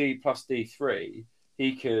got the D+D3,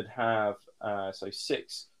 he could have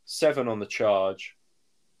 7 on the charge,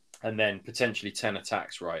 and then potentially 10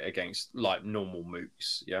 attacks, right, against like normal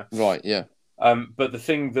mooks. Yeah. Right. Yeah. But the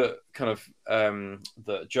thing that kind of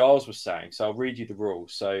that Giles was saying, so I'll read you the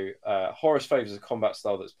rules. So Horus favours a combat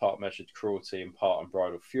style that's part measured cruelty and part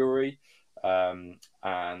unbridled fury. And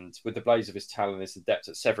with the blaze of his talon is adept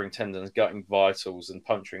at severing tendons, gutting vitals, and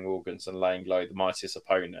puncturing organs and laying low the mightiest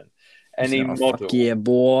opponent. Any Oh, model, fuck yeah,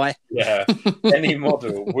 boy. yeah, any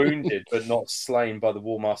model wounded but not slain by the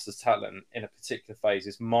War Master's talent in a particular phase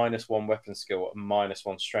is -1 weapon skill and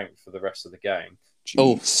 -1 strength for the rest of the game.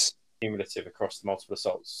 Jeez. Cumulative across the multiple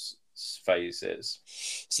assaults phases.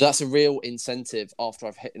 So that's a real incentive after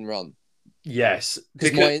I've hit and run. Yes,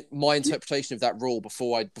 Because my interpretation of that rule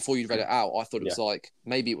before you read it out, I thought it was like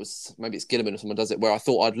maybe it's Gilliman or someone does it where I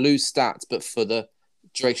thought I'd lose stats, but for the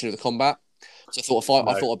duration of the combat. So I thought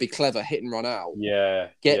I thought I'd be clever, hit and run out,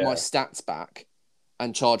 get my stats back,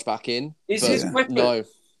 and charge back in. Is his weapon no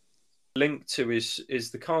linked to his? Is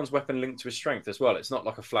the Khan's weapon linked to his strength as well? It's not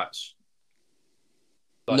like a flat.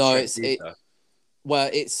 No, it's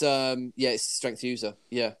strength user.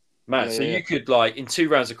 Yeah. Man, you could like in 2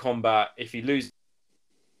 rounds of combat, if you lose, it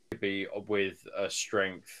could be with a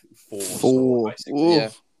strength 4. Basically.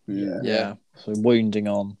 Yeah. So wounding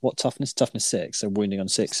on what toughness? Toughness 6. So wounding on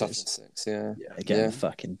 6. Toughness 6. Yeah. Again,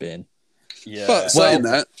 fucking bin. Yeah. But saying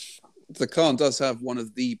that, the Khan does have one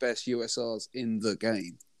of the best USRs in the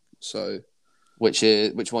game. So, which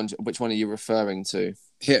one are you referring to?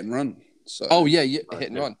 Hit and run. So. Oh yeah, hit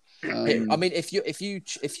and run. I mean, if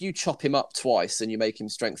you chop him up twice and you make him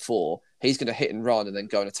strength 4, he's going to hit and run and then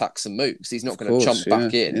go and attack some mooks. He's not going to jump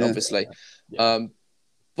back in, obviously. Yeah.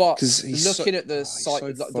 But looking at the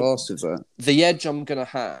site, the edge I'm going to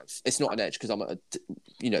have, it's not an edge because I'm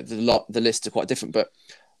the lists are quite different, but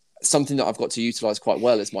something that I've got to utilize quite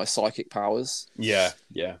well is my psychic powers. Yeah.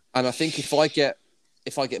 And I think if I get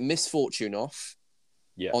misfortune off.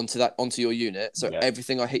 Yeah. Onto your unit, so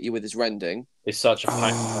everything I hit you with is rending. It's such a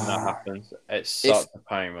pain when that happens. It's such a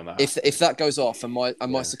pain when that happens. If that goes off and my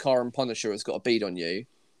Sakaran Punisher has got a bead on you,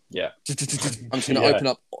 I'm just going to open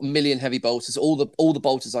up a million heavy bolters, all the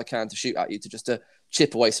bolters I can to shoot at you to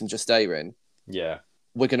chip away some Justaerin. Yeah,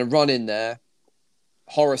 we're going to run in there.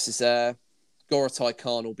 Horus is there. Gorotai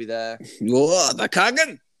Khan will be there. The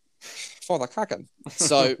Kagan. For the Kagan.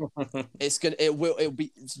 So it will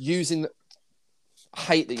be using.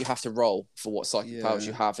 Hate that you have to roll for what psychic powers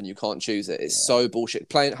you have and you can't choose it. It's so bullshit.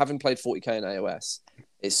 Having played 40k in AOS,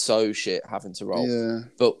 it's so shit having to roll. Yeah.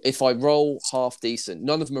 But if I roll half decent,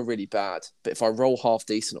 none of them are really bad. But if I roll half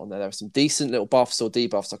decent on there are some decent little buffs or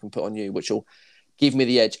debuffs I can put on you, which will give me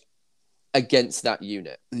the edge against that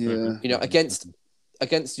unit. Yeah. You know, against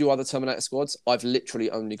your other Terminator squads, I've literally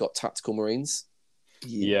only got tactical Marines.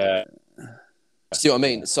 Yeah. See what I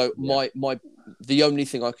mean? So the only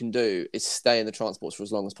thing I can do is stay in the transports for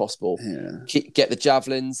as long as possible. Yeah. Get the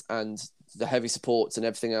javelins and the heavy supports and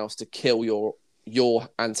everything else to kill your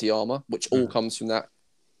anti-armor, which all comes from that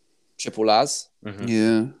triple las. Mm-hmm.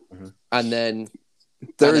 Yeah. Mm-hmm. And then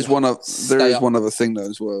there is one other thing though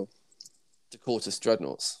as well. The Cortus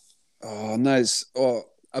Dreadnoughts. Oh no!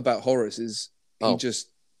 About Horus is he just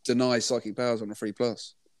denies psychic powers on a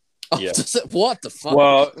 3+. Yeah. What the fuck?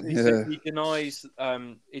 Well, he denies.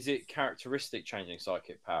 Is it characteristic changing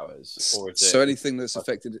psychic powers, or is it anything that's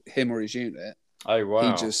affected him or his unit? Oh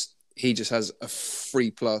wow! He just has a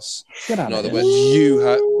 3+. Get out of here.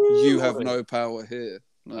 You have no power here.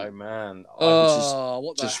 No. Oh man!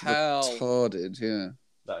 What the hell? Retarded. Yeah.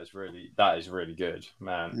 That is really good,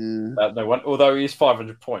 man. Yeah. No one. Although he's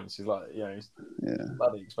 500 points, he's like he's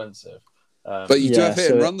bloody expensive. But you do have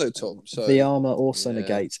hit and run though, Tom. So the armor also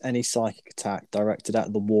negates any psychic attack directed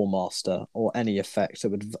at the War Master or any effect that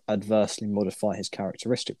would adversely modify his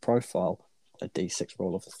characteristic profile. A D6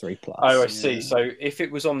 roll of a 3+. Oh, I see. So if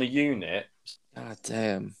it was on the unit, god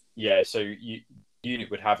damn. Yeah, so unit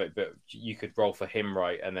would have it, but you could roll for him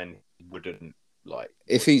right, and then he wouldn't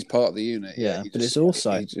if he's part of the unit. Yeah, but it's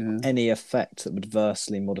also any effect that would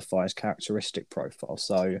adversely modify his characteristic profile.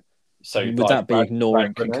 So would that be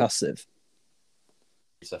ignoring concussive?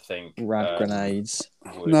 I think rad grenades.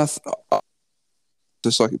 Nothing.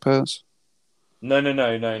 The psychic powers. No.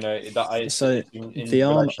 So the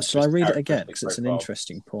armor. Shall I read it again? Because it's an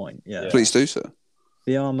interesting point. Yeah. Please do so.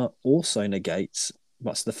 The armor also negates.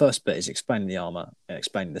 So the first bit is explaining the armor and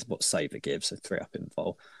explaining what save it gives. So 3 up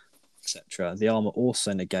invul, etc. The armor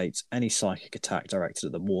also negates any psychic attack directed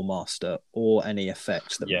at the War Master or any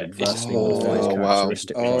effect that would adversely modify his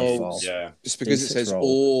characteristic profile. Yeah, just because it says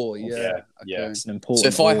 "or," yeah. It's an important. So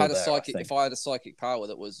if I had a psychic power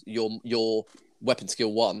that was your weapon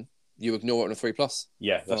skill 1, you ignore it on a 3+.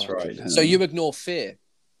 Yeah, that's right. So you ignore fear.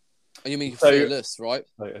 You mean fearless, right?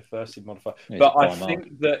 So adversely modify. But I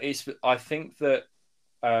think that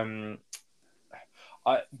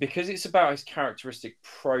because it's about his characteristic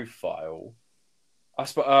profile, I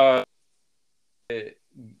suppose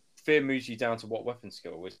fear moves you down to what weapon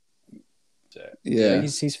skill is it? Yeah,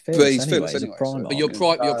 he's fearless. But he's fearless anyway. But your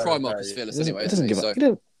Primarch is fearless anyway. It doesn't give a...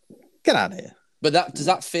 Get out of here. But does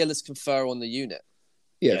that fearless confer on the unit?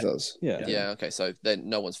 Yeah, it does. Yeah. Okay. So then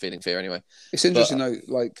no one's feeling fear anyway. It's interesting though.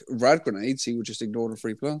 Like rad grenades, he would just ignore the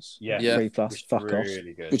 3+. Yeah. 3+, fuck off.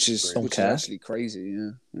 Really good. Which is actually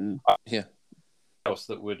crazy. Yeah. Else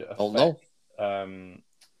that would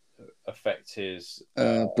affect his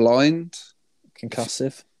blind,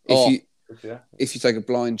 concussive. If you take a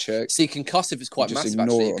blind check, see, concussive is quite massive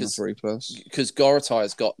actually because 3+. Because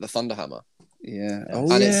Gorotai got the Thunderhammer. Yeah.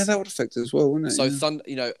 Oh yeah, that would affect it as well, wouldn't it? So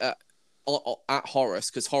at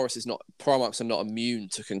Horus, because Horus is not Primarchs are not immune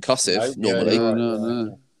to concussive normally.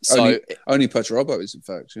 No. So only Perturabo is, in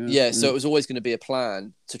fact. So it was always going to be a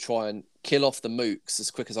plan to try and kill off the mooks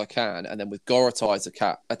as quick as I can, and then with Gorotai's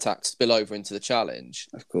attack spill over into the challenge,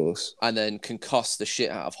 of course, and then concuss the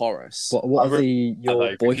shit out of Horus. What are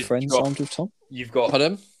your boyfriends armed with, Tom? You've got.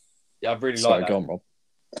 Pardon? Yeah, I really like that. Go on, Rob.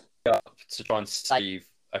 To try and save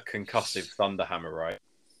a concussive Thunderhammer, right?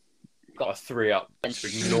 Got a 3-up to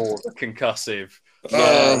ignore the concussive.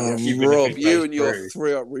 Rob, you and your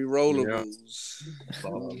 3-up rerollables.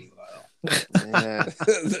 Yeah.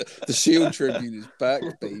 The Shield Tribune is back,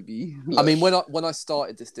 baby. I mean, when I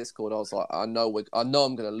started this Discord, I was like, I know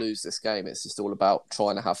I'm going to lose this game. It's just all about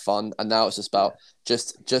trying to have fun, and now it's just about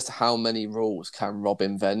just how many rules can Rob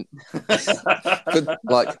invent?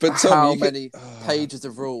 but Tom, how many pages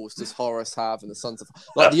of rules does Horus have, and the Sons of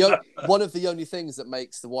one of the only things that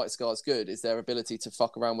makes the White Scars good is their ability to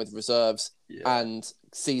fuck around with reserves and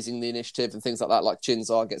seizing the initiative and things like that, like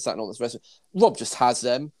Chinzar gets that and all this rest. Rob just has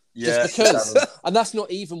them. Just because, and that's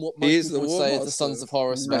not even what most people would say is the Sons of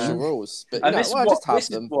Horus special rules. But this is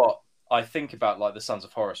what I think about, like the Sons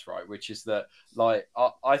of Horus, right? Which is that, like,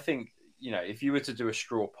 I think if you were to do a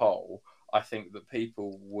straw poll, I think that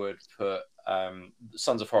people would put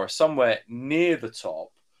Sons of Horus somewhere near the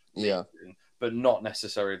top, but not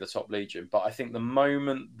necessarily the top Legion. But I think the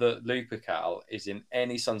moment that Lupercal is in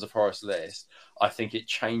any Sons of Horus list, I think it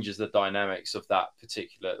changes the dynamics of that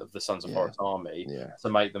particular of the Sons of Horus army to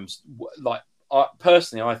make them like.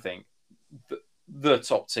 Personally, I think the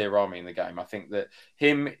top tier army in the game. I think that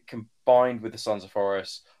him combined with the Sons of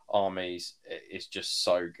Horus armies is just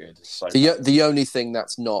so good. So the only thing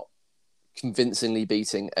that's not convincingly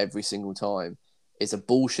beating every single time is a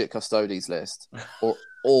bullshit Custodes list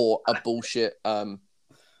or a bullshit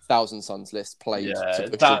Thousand Suns list played to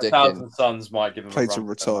push your dick Thousand in. Suns might give him played to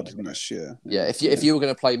retardedness, if you were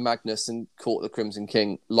going to play Magnus and Court the Crimson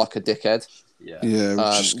King like a dickhead, then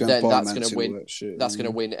that's going to win. That's going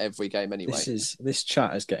to win every game anyway. This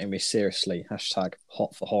chat is getting me seriously.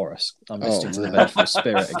 #hot for Horus. I'm listening to the Vengeful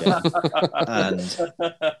Spirit again,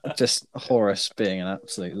 and just Horus being an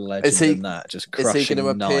absolute legend in that. Just crushing. Is he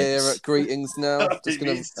going to appear at greetings now? Just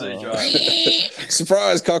going to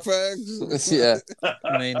surprise cockfags. Yeah.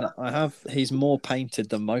 I mean, he's more painted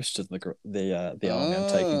than most of the army I'm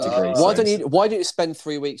taking to Greece. Why don't you spend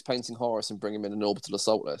 3 weeks painting Horus and bring him in an orbital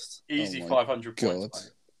assault list? Easy 500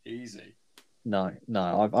 points, mate. Easy. No,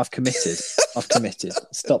 I've committed. I've committed.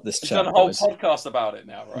 Stop this chat. You've done a whole podcast about it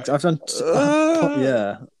now, right? I've done,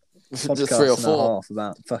 podcast 3 or 4 and a half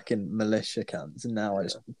about fucking militia cunts, and now I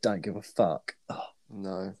just don't give a fuck. Oh.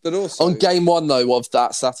 No, but also on game 1 though of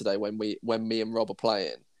that Saturday when me and Rob are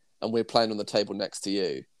playing, and we're playing on the table next to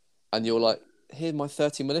you, and you're like, "Here's my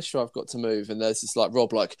 30 militia I've got to move," and there's this like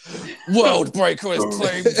Rob like, "Worldbreaker has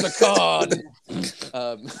claimed the Khan."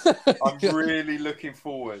 I'm really looking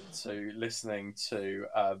forward to listening to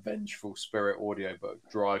Vengeful Spirit audiobook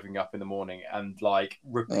driving up in the morning and like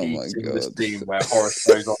repeating the scene where Horus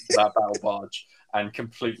goes on to that battle barge and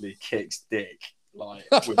completely kicks dick. Like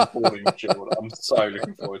with a falling shield. I'm so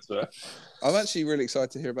looking forward to it. I'm actually really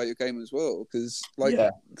excited to hear about your game as well, because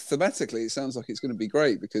thematically it sounds like it's going to be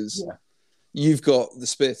great, because you've got the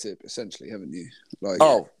spear tip essentially, haven't you?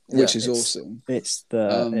 Which is awesome. It's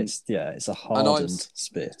it's a hardened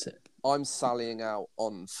spear tip. I'm sallying out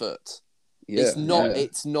on foot. It's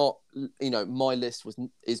not my list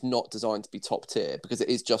is not designed to be top tier, because it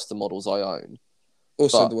is just the models I own.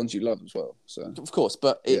 Also the ones you love as well. So of course,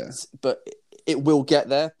 but it will get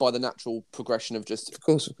there by the natural progression of just of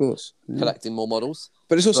course collecting more models.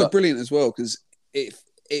 But it's also brilliant as well, because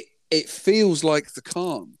it feels like the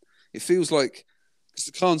Khan. It feels like, because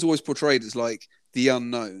the Khan's always portrayed as like the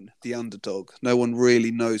unknown, the underdog. No one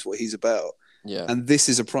really knows what he's about. Yeah. And this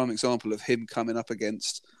is a prime example of him coming up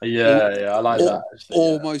against I like that. Actually,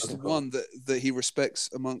 almost one that he respects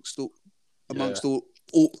amongst all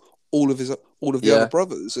of the other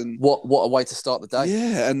brothers. And what a way to start the day.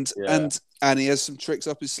 And he has some tricks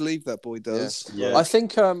up his sleeve, that boy does. Yeah. I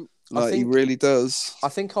think he really does. I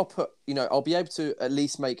think I'll be able to at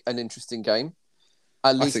least make an interesting game.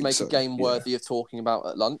 at I least think make so, a game yeah. worthy of talking about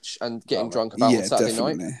at lunch and getting drunk about on Saturday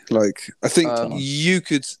night. Like, I think Um, you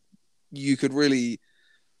could really,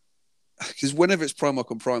 because whenever it's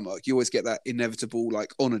Primarch on Primarch, you always get that inevitable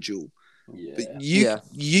like honor duel. Yeah. But Yeah.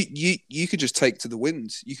 you could just take to the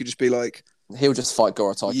wind. You could just be like, He'll just fight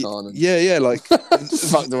Gorotai Khan and yeah, like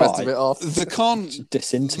fuck the rest of it off. the Khan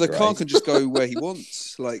Disintegrate. The Khan can just go where he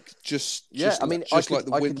wants. Like just I mean, just I like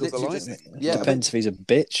could the wind or the literally lightning. yeah, Depends if he's a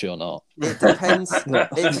bitch or not. it depends. Look,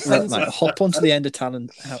 It depends. mate, hop onto the end of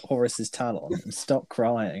Horus's talon and stop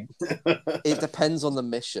crying. It depends on the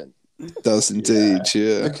mission. Does indeed,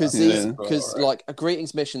 yeah. Because like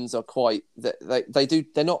greetings missions are quite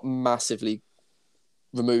they're not massively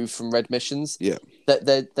removed from red missions. Yeah,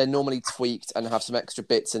 they're normally tweaked and have some extra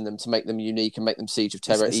bits in them to make them unique and make them Siege of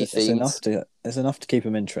Terror It's enough to keep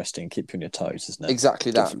them interesting, keep you on your toes, isn't it?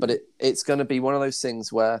 Exactly that. Definitely. But it's going to be one of those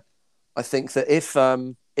things where I think that if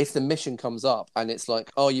the mission comes up and it's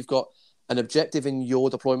like, oh, you've got an objective in your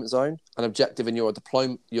deployment zone, an objective in your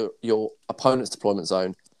opponent's deployment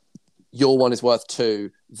zone, your one is worth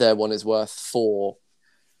 2, their one is worth 4.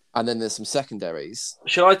 And then there's some secondaries.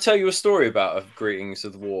 Shall I tell you a story about a Greetings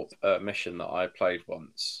of the Warp mission that I played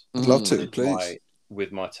once? I'd love to, please.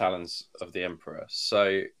 With my Talons of the Emperor.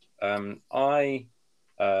 So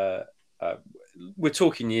we're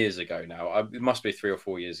talking years ago now. It must be 3 or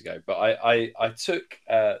 4 years ago. But I took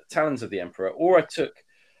Talons of the Emperor, or I took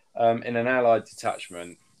in an allied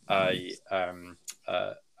detachment I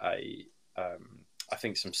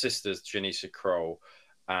think some sisters, Janissa Kroll,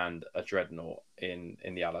 and a dreadnought in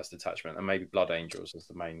the Allies detachment, and maybe Blood Angels as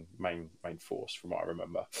the main force, from what I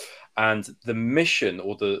remember. And the mission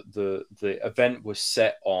or the event was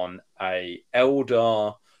set on a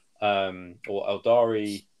Eldar or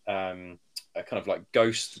Eldari a kind of like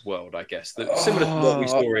ghost world, I guess, similar to what we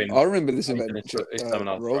saw in. I remember this event.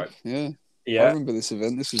 Rob, right? Yeah, I remember this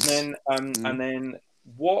event. This was and then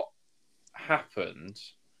what happened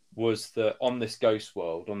was that on this ghost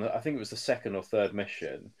world, I think it was the 2nd or 3rd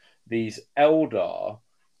mission, these Eldar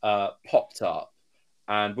popped up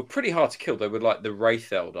and were pretty hard to kill. They were like the Wraith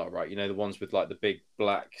Eldar, right? You know, the ones with like the big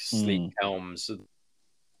black sleek helms of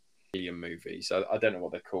the movies. I don't know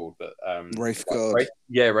what they're called, but Wraith Guard.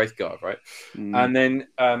 Wraith Guard, right? And then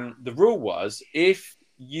the rule was if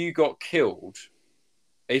a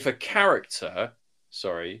character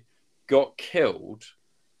got killed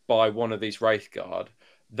by one of these Wraith Guard,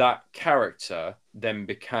 that character then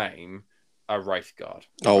became a Wraith Guard.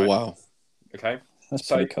 Oh, right? wow. Okay. That's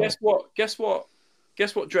So pretty cool. guess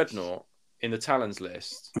what dreadnought in the Talons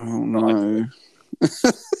list? Oh no.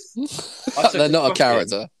 They're not a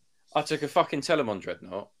character. I took a fucking Telemon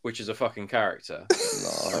dreadnought, which is a fucking character.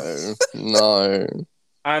 No.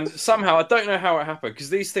 And somehow, I don't know how it happened,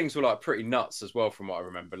 because these things were like pretty nuts as well, from what I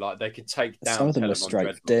remember. Like they could take down. Some of them were Telemon straight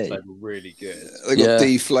dreadnoughts. D. They were really good. They got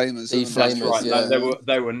D-flamers. That's right. No,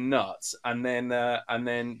 they were nuts. And then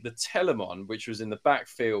the Telemon, which was in the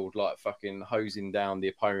backfield, like fucking hosing down the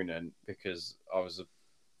opponent because I was a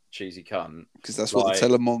cheesy cunt. Because that's what the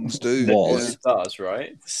Telemons do. It does,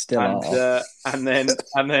 right? Still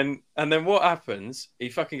and then what happens? He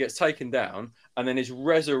fucking gets taken down and then is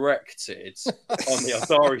resurrected on the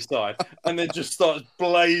Eldari side, and then just starts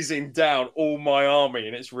blazing down all my army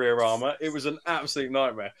in its rear armor. It was an absolute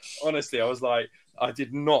nightmare. Honestly, I was like, I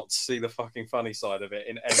did not see the fucking funny side of it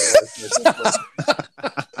in any way.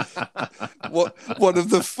 One of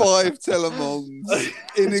the 5 Telemons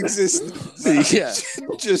in existence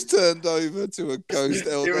just turned over to a ghost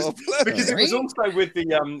Eldar player. Because it was also with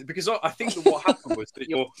the because I think that what happened was that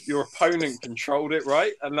your opponent controlled it,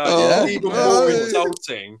 right? And even more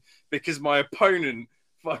insulting because my opponent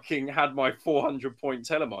fucking had my 400-point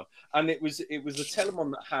Telemon, and it was a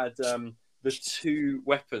Telemon that had the 2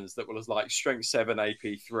 weapons that was like strength 7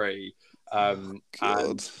 AP 3 and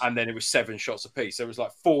then it was 7 shots apiece, so it was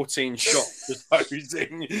like 14 shots just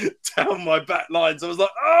hosing down my back lines. I was like,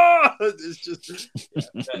 it's just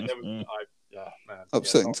man,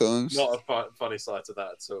 upsetting times. Not a funny side to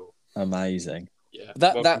that at all. Amazing.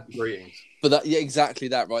 Greetings. But exactly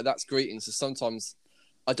that, right? That's greetings. So sometimes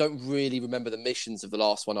I don't really remember the missions of the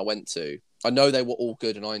last one I went to. I know they were all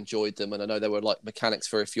good and I enjoyed them, and I know they were like mechanics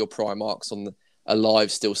for if your Primarch's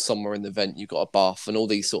alive still somewhere in the event, you got a buff and all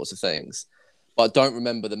these sorts of things. But I don't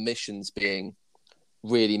remember the missions being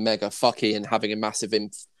really mega fucky and having a massive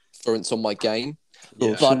influence on my game.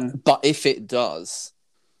 Yeah. But if it does,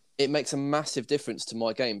 it makes a massive difference to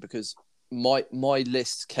my game, because my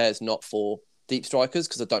list cares not for deep strikers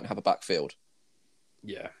because I don't have a backfield.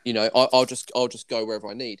 Yeah. You know, I'll just go wherever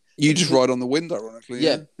I need. You just ride on the wind, ironically.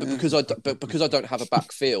 Yeah, but because I don't have a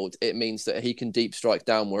backfield, it means that he can deep strike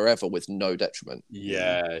down wherever with no detriment.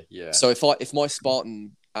 Yeah. So if my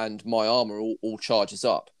Spartan and my armor all charges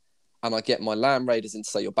up, and I get my land raiders into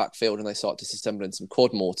say your backfield, and they start disassembling some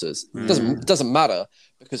quad mortars, it doesn't matter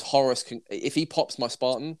because Horus can. If he pops my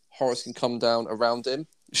Spartan, Horus can come down around him.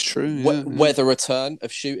 It's true. Weather a turn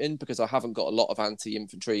of shooting because I haven't got a lot of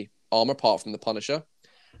anti-infantry armor apart from the Punisher,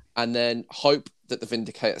 and then hope that the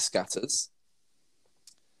Vindicator scatters.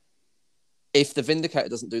 If the Vindicator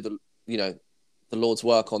doesn't do the Lord's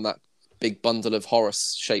work on that big bundle of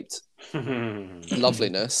Horus-shaped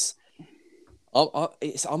loveliness, I'm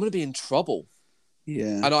going to be in trouble.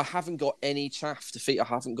 Yeah, and I haven't got any chaff to feet. I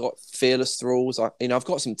haven't got fearless thralls. I've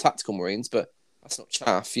got some tactical marines, but that's not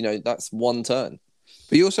chaff. That's one turn.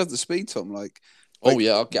 but you also have the speed, Tom. Oh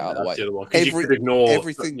yeah, I'll get out of the way. The other one, 'cause you could ignore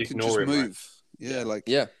everything can just him, move. right?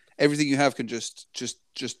 Yeah, everything you have can just.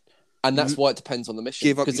 And that's why it depends on the mission.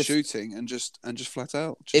 Give up your shooting and just flat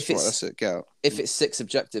out. That's it. Get out. If it's 6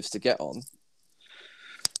 objectives to get on,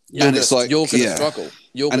 you're going to struggle.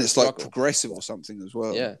 It's like progressive or something as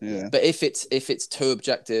well. Yeah. But if it's 2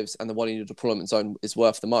 objectives and the one in your deployment zone is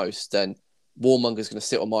worth the most, then Warmonger's going to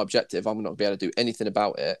sit on my objective. I'm not going to be able to do anything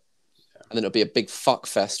about it, and then it'll be a big fuck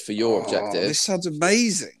fest for your objective. This sounds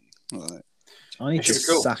amazing. I need to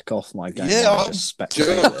sack off my game. Yeah, and just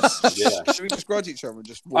spectate this. Yeah. Should we just grudge each other and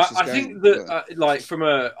just watch this game? I think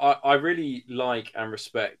that, I really like and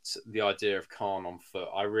respect the idea of Khan on foot.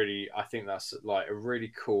 I think that's like a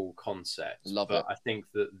really cool concept. Love it. I think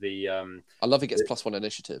that I love it gets +1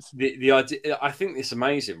 initiative. The idea, I think it's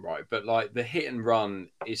amazing, right? But like the hit and run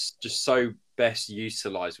is just so best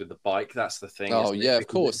utilized with the bike. That's the thing. Oh yeah, of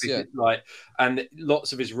course, yeah. And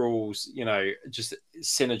lots of his rules, just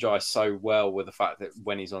synergize so well with the fact that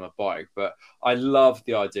when he's on a bike. But I love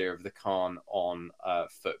the idea of the Khan on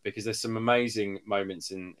foot because there's some amazing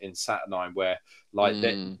moments in Saturnine where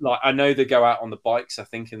I know they go out on the bikes. I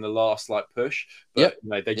think in the last push, but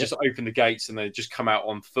they just open the gates and they just come out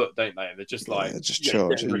on foot, don't they? And they're just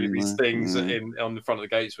charging rid of these things on the front of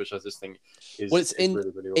the gates, which I just think is it's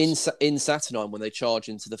really, really awesome. in Saturnine when they charge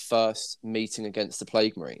into the first meeting against the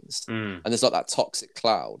Plague Marines, and there's that toxic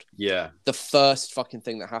cloud. Yeah, the first fucking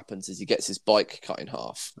thing that happens is he gets his bike cut in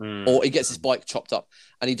half, or he gets his bike chopped up,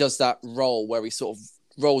 and he does that roll where he sort of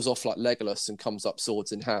rolls off like Legolas and comes up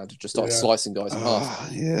swords in hand, just starts slicing guys in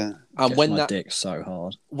half. Yeah, and when my dick so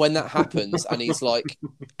hard when that happens, and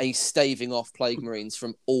he's staving off Plague Marines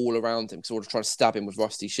from all around him, sort of trying to stab him with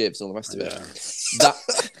rusty shivs and all the rest of it.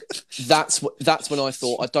 That's when I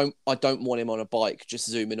thought I don't want him on a bike just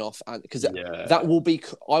zooming off, and because that will be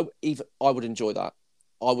I would enjoy that.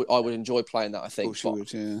 I would enjoy playing that. I think.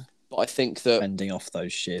 But I think that fending off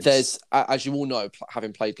those shivs. There's, as you all know,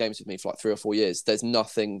 having played games with me for 3 or 4 years, there's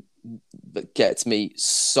nothing that gets me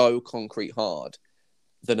so concrete hard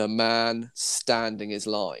than a man standing his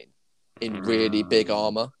line in really big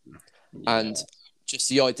armor, and just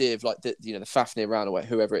the idea of the Fafnir around or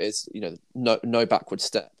whoever it is, no backward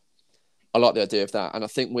step. I like the idea of that, and I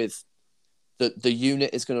think with the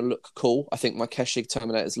unit is going to look cool. I think my Keshig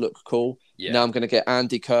Terminators look cool. Yeah. Now I'm going to get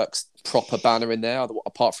Andy Kirk's proper banner in there,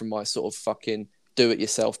 apart from my sort of fucking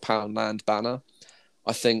do-it-yourself Poundland banner.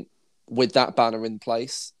 I think with that banner in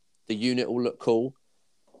place, the unit will look cool.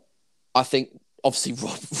 I think, obviously,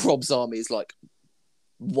 Rob's army is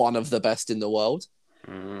one of the best in the world.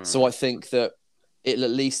 So I think that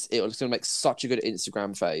it's going to make such a good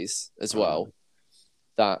Instagram phase as well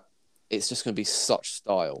that it's just going to be such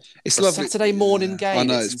style. It's a lovely. Saturday morning game. I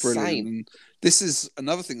know, it's brilliant. And this is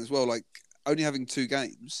another thing as well. Only having 2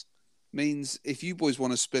 games means if you boys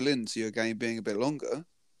want to spill into your game being a bit longer,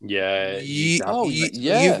 you've got all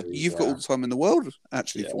the time in the world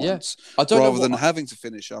actually for once. Rather than having to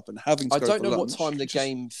finish up and having to. I don't know what time the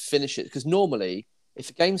game finishes, because normally if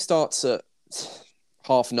a game starts at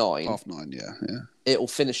 9:30, it'll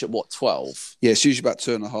finish at 12? Yeah, it's usually about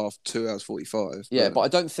 2.5, 2 hours 45. Yeah, but I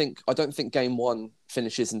don't think game 1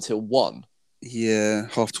 finishes until 1. Yeah,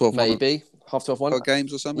 12:30. Maybe 12:30, 1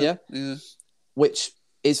 games or something. Yeah. Which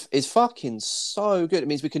is fucking so good. It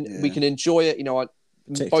means we can enjoy it.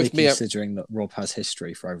 Both me considering that Rob has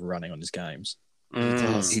history for overrunning on his games.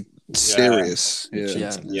 He's serious.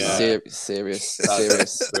 Serious.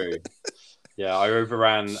 True. Yeah, I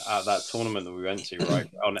overran at that tournament that we went to, right,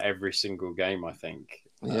 on every single game, I think.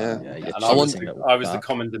 Yeah. And I was the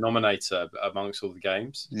common denominator amongst all the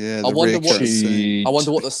games. Yeah. I wonder what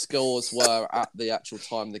the scores were at the actual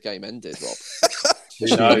time the game ended, Rob.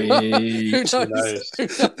 Who knows?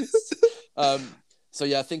 So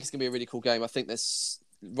yeah, I think it's gonna be a really cool game. I think there's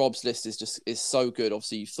Rob's list is so good.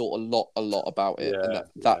 Obviously, you've thought a lot about it, and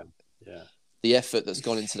yeah. The effort that's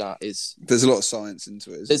gone into that is there's a lot of science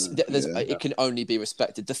into it. It can only be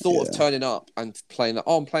respected. The thought of turning up and playing that,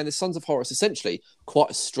 I'm playing the Sons of Horus, essentially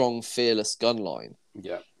quite a strong, fearless gun line.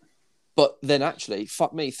 Yeah. But then actually,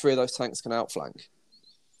 fuck me, 3 of those tanks can outflank.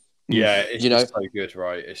 Yeah, it's just so good,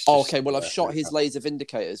 right? It's just, okay, well, I've shot his laser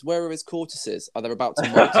vindicators. Where are his Cortuses? Are they about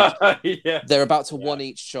to They're about to one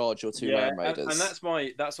each charge or 2 Land Raiders. And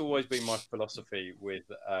that's always been my philosophy with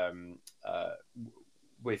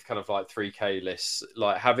kind of like 3K lists,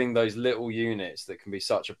 like having those little units that can be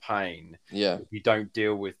such a pain if you don't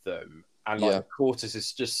deal with them. And like Cortus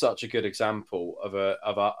is just such a good example of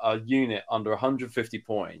a unit under 150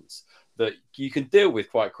 points that you can deal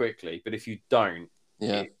with quite quickly, but if you don't,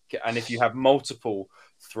 and if you have multiple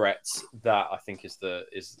threats, that I think is a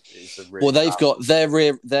really well, they've got their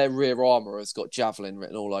rear armor has got javelin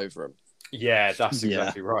written all over them. Yeah, that's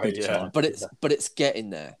exactly right. Yeah, but it's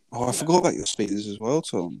getting there. Oh, I forgot about your speeders as well,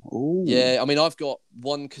 Tom. Ooh. Yeah, I mean, I've got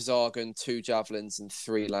 1 Kazagan, 2 javelins, and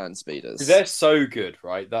 3 land speeders. They're so good,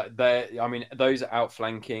 right? I mean, those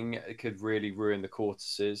outflanking could really ruin the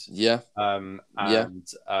Cortuses. Yeah. Those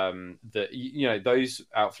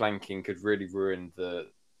outflanking could really ruin the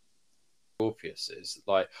Scorpiuses.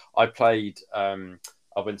 Like I played. I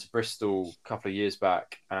went to Bristol a couple of years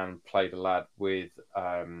back and played a lad with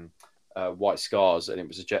White Scars, and it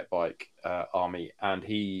was a jet bike army, and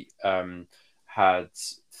he had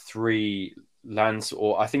 3 lands,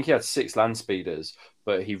 or I think he had 6 land speeders,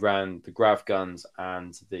 but he ran the grav guns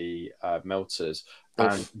and the melters,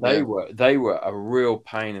 and they were a real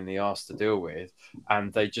pain in the ass to deal with,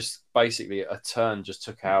 and they just basically a turn just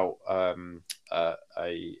took out a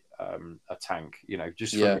tank,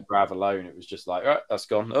 just from the grav alone. It was just like, oh, that's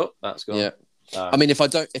gone. Oh, that's gone. Yeah. I mean, if I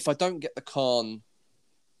don't get the Khan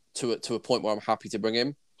to a point where I'm happy to bring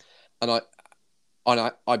him, and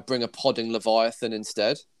I bring a podding Leviathan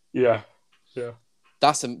instead. Yeah.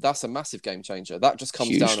 That's a massive game changer. That just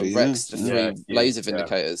comes down and wrecks the 3 laser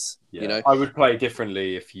vindicators. Yeah. I would play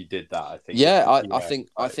differently if you did that, I think. Yeah, I think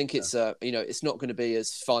it's it's not going to be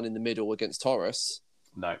as fun in the middle against Horus.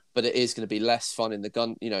 No, but it is going to be less fun in the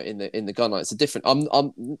gun. In the gun line, it's a different. I'm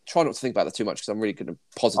trying not to think about that too much because I'm really good and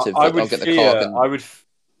positive. I'll get the Kargan. I would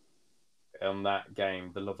on that game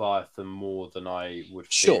the Leviathan more than I would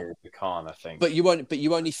fear the Khan, I think. But you won't. But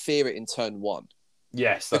you only fear it in turn 1.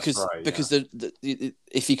 Yes, that's right. Because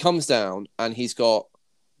if he comes down and he's got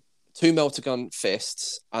 2 melter gun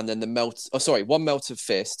fists and then 1 melter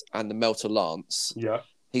fist and the melter lance. Yeah.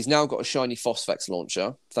 He's now got a shiny Phosphex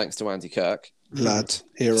launcher thanks to Andy Kirk. Lad,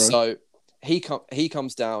 hero. So he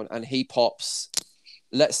comes down and he pops,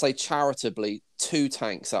 let's say charitably, 2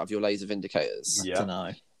 tanks out of your laser vindicators. Yeah. I don't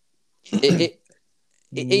know.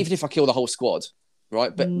 Even if I kill the whole squad,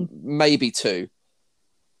 right? But maybe 2.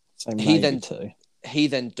 So maybe he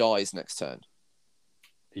then dies next turn.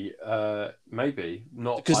 Maybe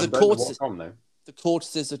not because the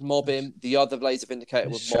Cortuses would mob him. The other laser vindicator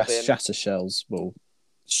would mob him. Shatter shells will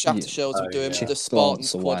do him. The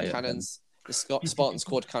Spartans quad cannons. The Spartans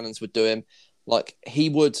quad cannons would do him. Like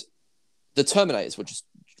the Terminators would just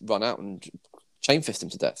run out and chain fist him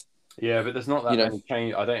to death. Yeah, but there's not that many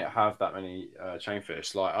chain. I don't have that many chain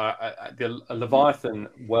fists. Like a Leviathan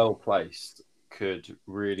well placed could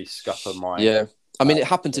really scupper my. Yeah, I mean it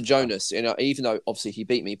happened to Jonas. Even though obviously he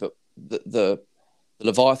beat me, but the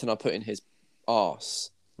Leviathan I put in his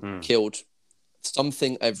arse killed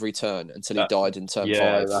something every turn until he died in turn 5.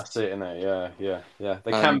 Yeah, that's it, isn't it? Yeah.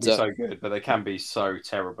 They can be so good, but they can be so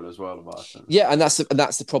terrible as well, Leviathan. Yeah, and that's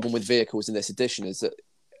the problem with vehicles in this edition is that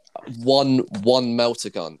one melter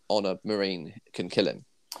gun on a Marine can kill him.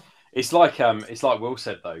 It's like Will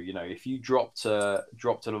said though, if you dropped a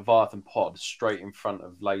Leviathan pod straight in front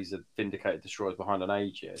of laser vindicator destroyers behind an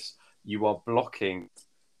Aegis, you are blocking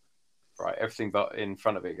everything but in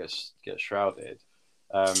front of it gets shrouded.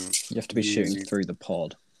 You have to be shooting through the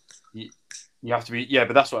pod. You have to be,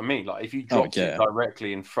 but that's what I mean. Like if you drop it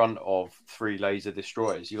directly in front of 3 laser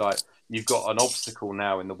destroyers, you've got an obstacle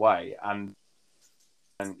now in the way, and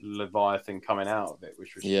Leviathan coming out of it,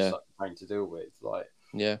 which was just such a pain to deal with.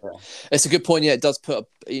 It's a good point. Yeah, it does put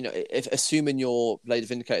if assuming your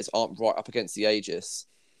laser vindicators aren't right up against the Aegis.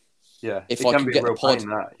 Yeah, if I can get the pod,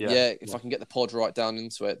 if I can get the pod right down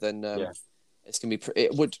into it, then it's gonna be.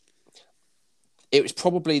 It was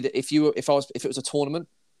probably that if it was a tournament,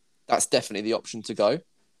 that's definitely the option to go.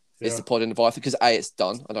 Is the pod in Leviathan because it's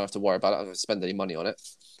done. I don't have to worry about it. I don't have to spend any money on it.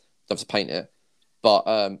 Don't have to paint it. But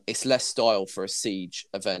it's less style for a siege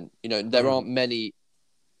event. There aren't many.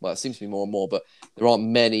 Well, it seems to be more and more, but there aren't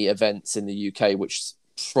many events in the UK which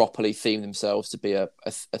properly theme themselves to be a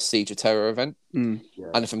Siege of Terror event. Mm. Yeah.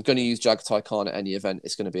 And if I'm going to use Jagatai Khan at any event,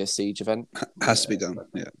 it's going to be a Siege event. Has to be done.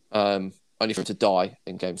 Yeah. Only for him to die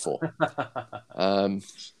in Game 4.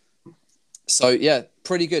 So, yeah,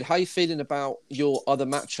 pretty good. How are you feeling about your other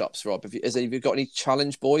matchups, Rob? Have you got any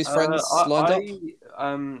challenge boys friends lined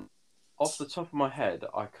up? Off the top of my head,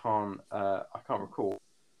 I can't recall.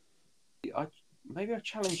 Maybe I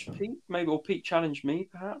challenged Pete, or Pete challenged me,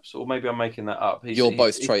 perhaps, or maybe I'm making that up. You're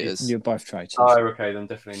both traitors. You're both traitors. Oh, okay, then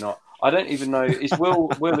definitely not. I don't even know. Is Will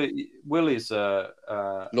is a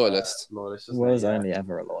Loyalist. Loyalist. Will's only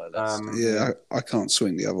ever a loyalist. I can't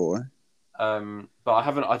swing the other way. But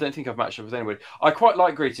I don't think I've matched up with anybody. I quite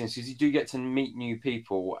like Greetings because you do get to meet new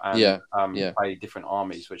people and play different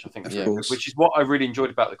armies, which I think is really good, which is what I really enjoyed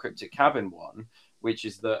about the Cryptic Cabin one, which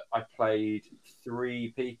is that I played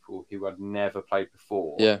 3 people who I'd never played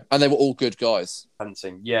before. Yeah, and they were all good guys.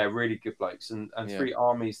 Hunting, really good blokes, and 3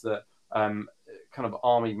 armies that kind of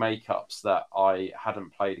army makeups that I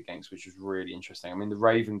hadn't played against, which was really interesting. I mean, the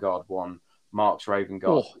Raven Guard one. Mark's Raven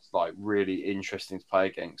Guard was like really interesting to play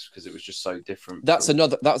against because it was just so different. That was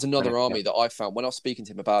another army that I found when I was speaking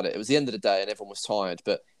to him about it. It was the end of the day and everyone was tired,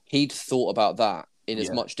 but he'd thought about that in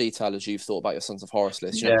as much detail as you've thought about your Sons of Horus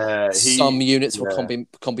list. Some units were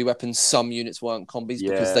combi weapons, some units weren't combis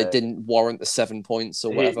because they didn't warrant the 7 points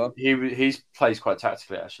or whatever. He plays quite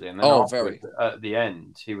tactically actually, and then very at the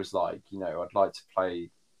end he was like, I'd like to play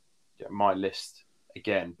my list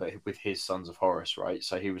again, but with his Sons of Horus, right?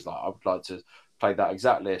 So he was like, I would like to play that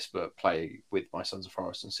exact list, but play with my Sons of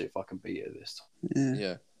Horus and see if I can beat it this time.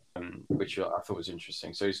 Yeah. Which I thought was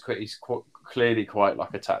interesting. So he's clearly quite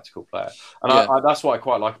like a tactical player, and that's what I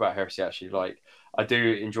quite like about Heresy. Actually, like I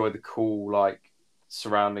do enjoy the cool like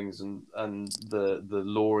surroundings and the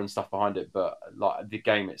lore and stuff behind it, but like the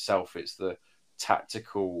game itself, it's the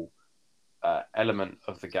tactical element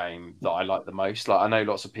of the game that I like the most. Like I know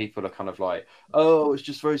lots of people are kind of like, oh, it's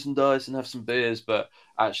just throw some dice and have some beers, but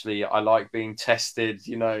actually I like being tested,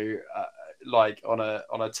 like on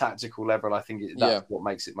a tactical level. I think that's what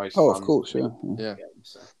makes it most fun. Of course, yeah. Game,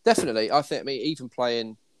 so. Definitely. I even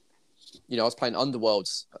playing, I was playing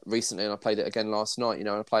Underworlds recently and I played it again last night, and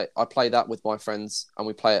I play that with my friends and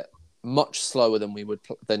we play it much slower than we would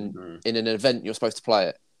in an event you're supposed to play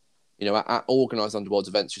it. At organised Underworlds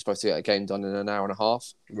events, you're supposed to get a game done in an hour and a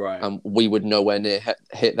half. Right. And we would nowhere near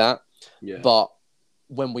hit that. Yeah. But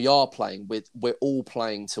when we are playing, we're all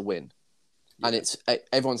playing to win. Yeah. And it's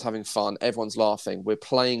everyone's having fun. Everyone's laughing. We're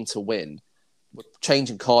playing to win. We're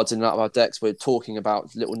changing cards in and out of our decks. We're talking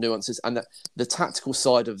about little nuances. And the tactical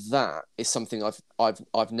side of that is something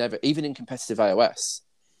I've never, even in competitive AOS,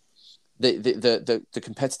 the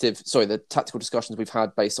tactical discussions we've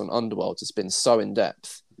had based on Underworlds has been so in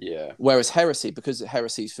depth. Yeah. Whereas Heresy, because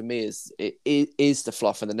Heresy for me is the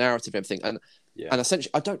fluff and the narrative and everything, and essentially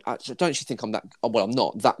I don't actually think I'm not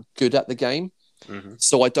that good at the game,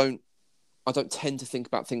 so I don't tend to think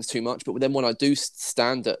about things too much. But then when I do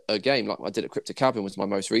stand at a game, like I did at Cryptic Cabin, was my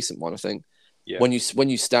most recent one, I think. Yeah. When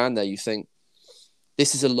you stand there, you think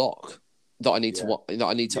this is a lock that I need to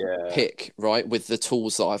pick right with the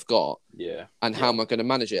tools that I've got. Yeah. And how am I going to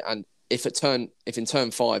manage it? And if in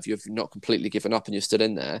turn 5 you've not completely given up and you're still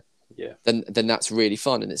in there, then that's really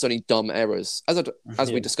fun. And it's only dumb errors,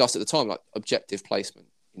 as we discussed at the time, like objective placement.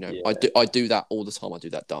 I do that all the time. I do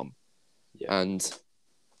that dumb, and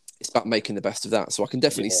it's about making the best of that. So I can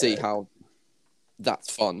definitely see how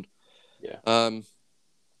that's fun. Yeah. And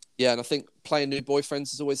I think playing new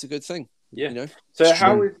boyfriends is always a good thing. Yeah. So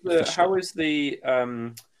how is the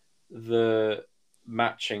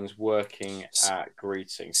matchings working at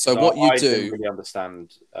Greetings? So what you I do, didn't really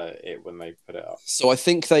understand it when they put it up. So I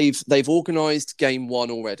think they've organised game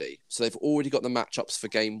 1 already. So they've already got the matchups for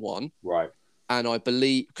game 1, right? And I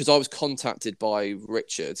believe because I was contacted by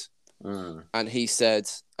Richard, and he said,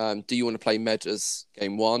 "Do you want to play Medas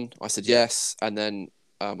game 1?" I said yes, and then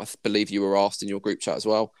I believe you were asked in your group chat as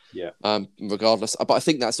well. Yeah. Regardless, but I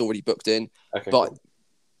think that's already booked in. Okay. But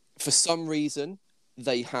for some reason,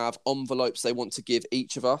 they have envelopes they want to give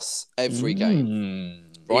each of us every game,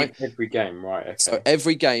 right? Every game, right? Okay. So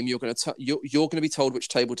every game, you're going to be told which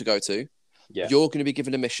table to go to. Yeah. You're going to be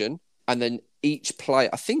given a mission, and then each player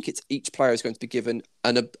is going to be given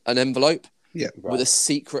an envelope with a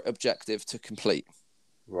secret objective to complete.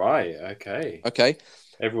 Right. Okay. Okay.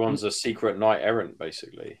 Everyone's a secret knight errant,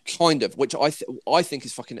 basically. Kind of, which I think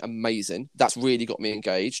is fucking amazing. That's really got me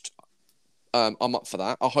engaged. I'm up for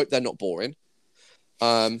that. I hope they're not boring.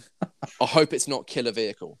 I hope it's not Killer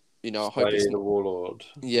Vehicle. I hope it's not Warlord.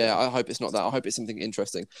 Yeah, I hope it's not that. I hope it's something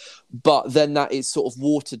interesting. But then that is sort of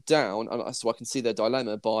watered down, and so I can see their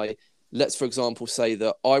dilemma by let's, for example, say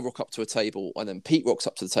that I rock up to a table and then Pete rocks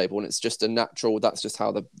up to the table, and it's just a natural. That's just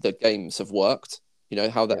how the games have worked. You know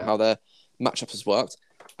how their matchup has worked.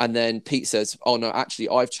 And then Pete says, "Oh no, actually,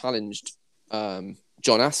 I've challenged John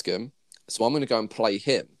Askham, so I'm going to go and play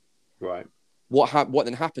him." Right. What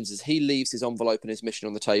then happens is he leaves his envelope and his mission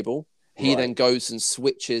on the table. He then goes and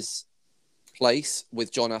switches place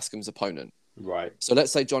with John Askham's opponent. Right. So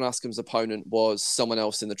let's say John Askham's opponent was someone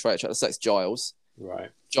else in the trade chat. Let's say it's Giles.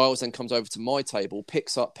 Right. Giles then comes over to my table,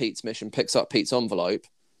 picks up Pete's mission, picks up Pete's envelope,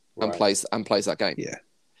 and plays that game. Yeah.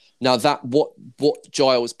 Now that what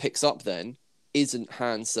Giles picks up then isn't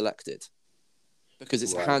hand selected, because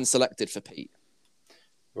it's hand selected for Pete.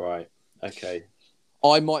 Right. Okay.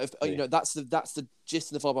 I might have, that's the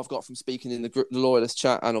gist and the vibe I've got from speaking in the loyalist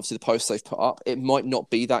chat and obviously the posts they've put up. It might not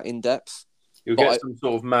be that in depth. You'll get some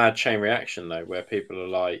sort of mad chain reaction though, where people are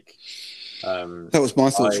like, that was my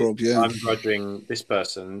thoughts, Rob. Yeah, I'm grudging this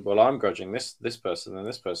person. Well, I'm grudging this person, and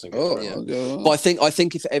this person. But I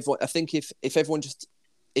think if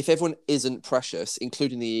everyone isn't precious,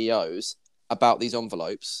 including the EOs, about these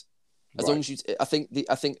envelopes, as long as you, I think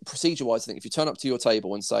procedure-wise, I think if you turn up to your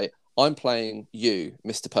table and say, "I'm playing you,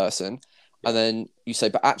 Mr. Person," and then you say,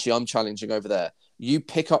 "But actually, I'm challenging over there," you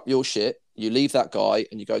pick up your shit, you leave that guy,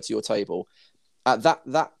 and you go to your table.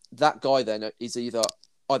 That guy then is either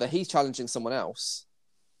he's challenging someone else,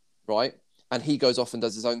 right, and he goes off and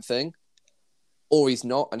does his own thing, or he's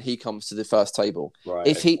not, and he comes to the first table. Right.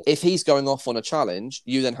 If he's going off on a challenge,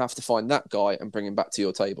 you then have to find that guy and bring him back to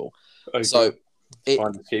your table. Okay. So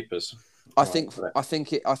find the keepers. I think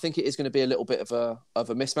it is going to be a little bit of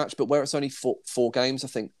a mismatch, but where it's only four games, I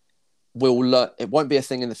think we'll learn. It won't be a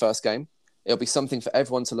thing in the first game. It'll be something for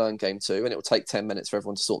everyone to learn game 2, and it will take 10 minutes for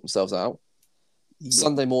everyone to sort themselves out. Yeah.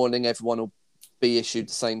 Sunday morning, everyone will be issued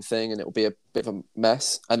the same thing, and it will be a bit of a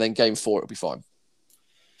mess. And then game 4, it'll be fine.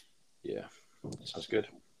 Yeah, sounds good.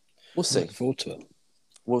 We'll see. Looking forward to it.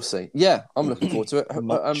 We'll see. Yeah, I'm looking forward to it.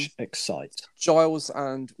 Much excited. Giles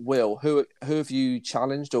and Will, who have you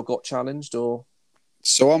challenged or got challenged or?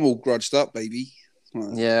 So I'm all grudged up, baby.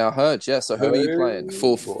 Yeah, I heard. Yeah. So who are you playing?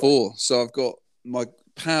 4-4. So I've got my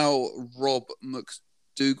pal Rob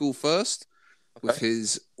McDougall first, with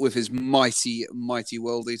his mighty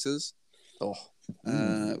World Eaters,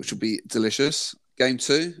 which will be delicious. Game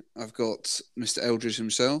 2, I've got Mr. Eldridge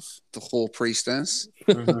himself, the Whore Priestess.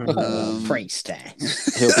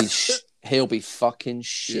 Priestess. He'll be fucking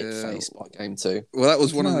shit-faced by game 2. Well, that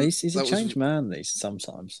was one of the... He's a changed man, these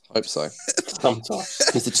sometimes. Hope so.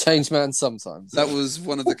 Sometimes. He's a changed man sometimes. That was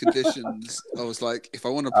one of the conditions. I was like, if I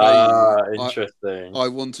want to play... interesting. I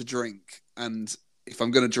want to drink, and if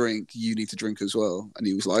I'm going to drink, you need to drink as well. And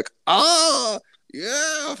he was like,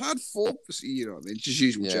 yeah, I've had 4... You know what I mean? Just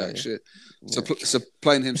usual jack shit. So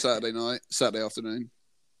playing him Saturday afternoon.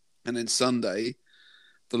 And then Sunday,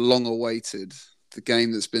 the long-awaited... The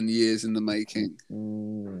game that's been years in the making.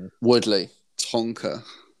 Woodley. Tonka.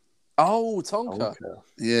 Oh, Tonka.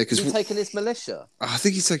 Yeah, because he's taking his militia. I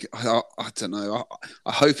think he's taking. I don't know.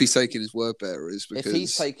 I hope he's taking his word bearers, because if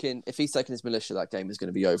he's taking his militia, that game is going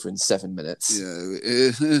to be over in 7 minutes. Yeah,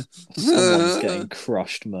 someone's getting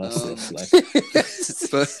crushed mercilessly.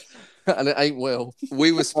 And it ain't Will.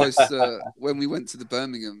 We were supposed to, when we went to the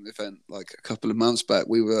Birmingham event like a couple of months back,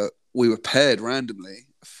 we were paired randomly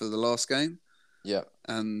for the last game. Yeah.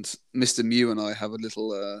 And Mr. Mew and I have a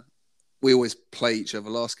little we always play each other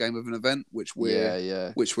last game of an event which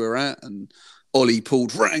we're at, and Ollie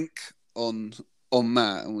pulled rank on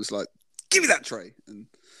Matt and was like, "Give me that tray."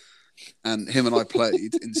 And him and I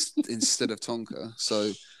played instead of Tonka.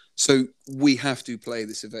 So we have to play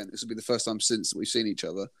this event. This will be the first time since we've seen each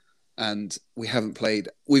other, and we haven't played.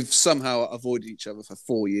 We've somehow avoided each other for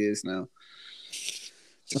 4 years now.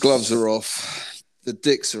 The gloves are off. The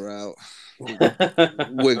dicks are out.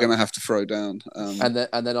 We're going to have to throw down. And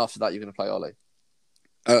then after that, you're going to play Ollie?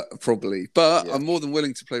 Probably. But I'm more than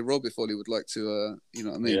willing to play Rob if Ollie would like to, you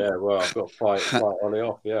know what I mean? Yeah, well, I've got to fight Ollie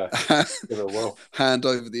off, yeah. Hand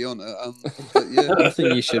over the honour. But yeah. I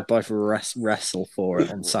think you should both wrestle for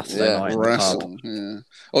it on Saturday night. Wrestle, yeah.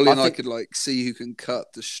 Ollie and I could see who can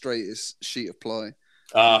cut the straightest sheet of ply.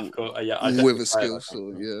 Of course. Yeah, with a skill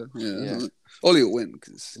sword, yeah. Ollie will win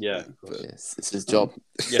because it's his job.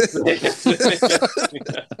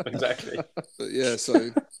 Exactly. But yeah,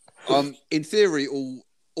 so in theory,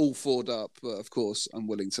 all forward up, but of course, I'm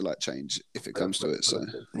willing to change if it comes to it. So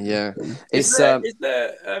yeah, is there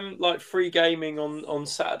like free gaming on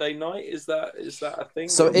Saturday night? Is that a thing?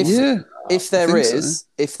 So if there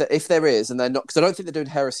is, and they're not, because I don't think they're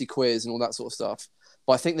doing heresy quiz and all that sort of stuff.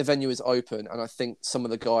 But I think the venue is open, and I think some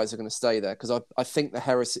of the guys are going to stay there because I think the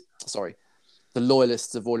heresy. Sorry. the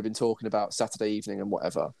loyalists have already been talking about Saturday evening and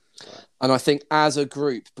whatever. Right. And I think as a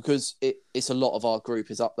group, because it's a lot of our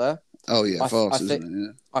group is up there. Oh yeah, fast, isn't it?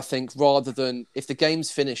 Yeah. I think rather than if the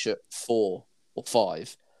games finish at 4 or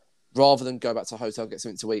 5, rather than go back to a hotel, get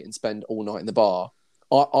something to eat, and spend all night in the bar,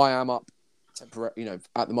 I am up at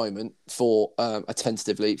the moment for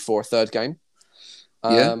tentatively for a third game.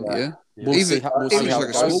 Yeah. We'll see how like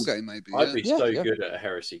a small game, maybe. I'd be so good at a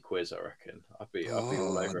heresy quiz. I reckon I'd be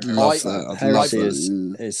all over it. Love that. Heresy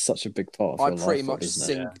is such a big part of your life. I pretty much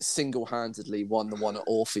single-handedly won the one at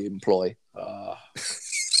Orpheum Ploy.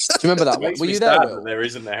 Do you remember that? Were you there? That there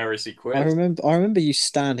isn't a heresy quiz. I remember you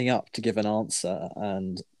standing up to give an answer,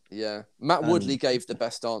 and Matt Woodley gave the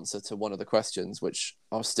best answer to one of the questions, which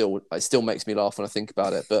it still makes me laugh when I think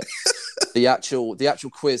about it. But the actual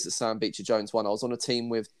quiz that Sam Beecher-Jones won, I was on a team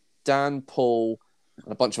with Dan, Paul,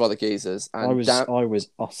 and a bunch of other geezers. And I was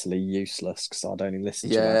utterly useless because I'd only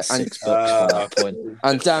listened to about 6 books by that point.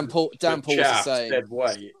 And Dan Paul was the same. Dead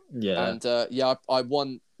weight. Yeah, and I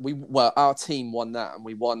won. Our team won that, and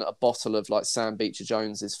we won a bottle of like Sam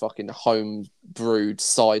Beecher-Jones's fucking home brewed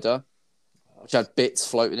cider, which had bits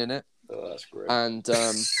floating in it. Oh, that's great. And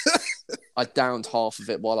I downed half of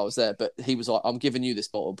it while I was there, but he was like, "I'm giving you this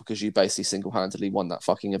bottle because you basically single-handedly won that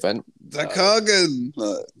fucking event." That Cargan.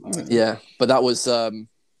 Yeah, but that was that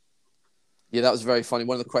was very funny.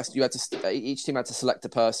 One of the questions you had to each team had to select a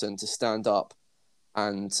person to stand up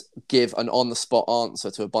and give an on-the-spot answer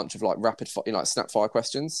to a bunch of like snap fire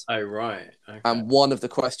questions. Oh right. Okay. And one of the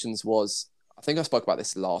questions was, I think I spoke about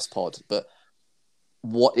this last pod, but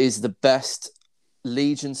what is the best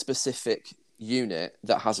Legion-specific unit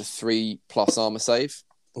that has a 3+ armor save?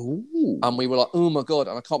 Ooh. And we were like, oh my god!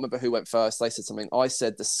 And I can't remember who went first. They said something. I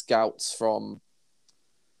said the scouts from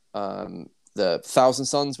the Thousand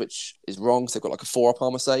Suns, which is wrong because they've got like a 4+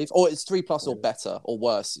 armor save, or it's 3+ or better or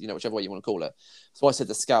worse, whichever way you want to call it. So I said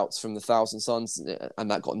the scouts from the Thousand Suns,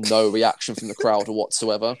 and that got no reaction from the crowd or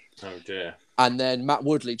whatsoever. Oh dear! And then Matt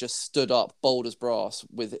Woodley just stood up, bold as brass,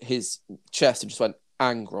 with his chest and just went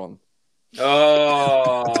Angron.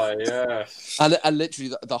 Oh yes! And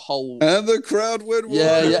literally the whole the crowd went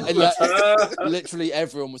wild. Literally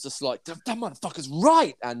everyone was just like, that motherfucker's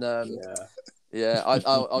right. And I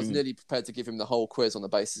was nearly prepared to give him the whole quiz on the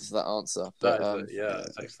basis of that answer. But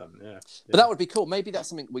that's excellent. Yeah. But that would be cool. Maybe that's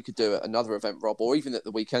something we could do at another event, Rob, or even at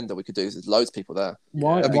the weekend that we could do. There's loads of people there.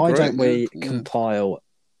 Why don't we compile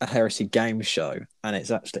a heresy game show, and it's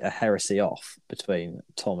actually a heresy off between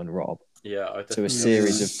Tom and Rob? Yeah, to a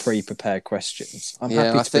series of pre-prepared questions. I'm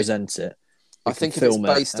happy to present it. I think if it's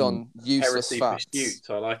based on useless facts. Pursuit,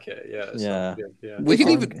 I like it. Yeah. We can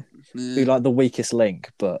even be like the weakest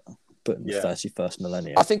link, but in the 31st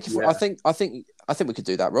millennium. I think we could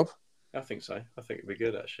do that, Rob. I think so. I think it'd be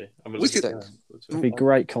good actually. It'd be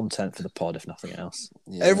great content for the pod, if nothing else.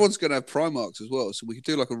 Yeah. Everyone's going to have Primarchs as well, so we could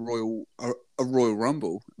do like a Royal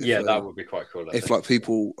Rumble. That would be quite cool. If like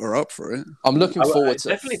people are up for it, I'm looking forward to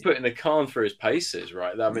definitely putting the Khan through his paces,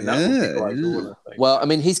 right? I mean, that would be quite cool. I think. Well, I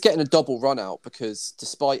mean, he's getting a double run out because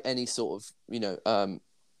despite any sort of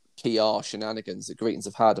PR shenanigans that Greetings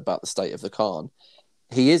have had about the state of the Khan,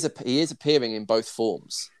 he is appearing in both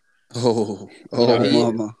forms.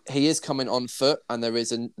 He is coming on foot, and there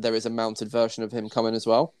is a mounted version of him coming as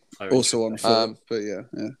well. Also on foot, but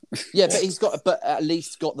but at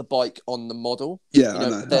least got the bike on the model. Yeah, I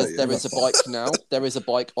know. There is a bike now. There is a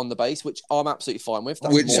bike on the base, which I'm absolutely fine with.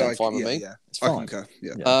 That's more than fine with me. Yeah, it's fine. I concur.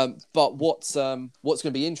 Yeah. But what's going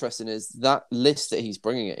to be interesting is that list that he's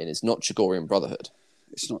bringing it in is not Chagorian Brotherhood.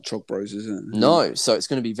 It's not Chog Bros, is it? No, so it's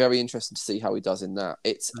going to be very interesting to see how he does in that.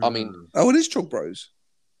 It is Chog Bros.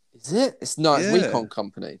 Is it? It's Recon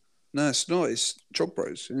Company. No, it's not. It's Chog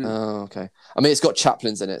Bros. Yeah. Oh, okay. I mean, it's got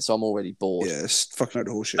chaplains in it, so I'm already bored. Yeah, it's fucking out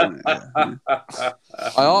of horseshit, isn't it? Yeah.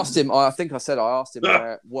 I asked him. I think I said I asked him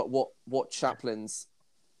what chaplains.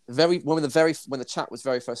 When the chat was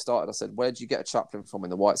very first started, I said, "Where did you get a chaplain from in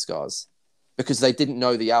the White Scars?" Because they didn't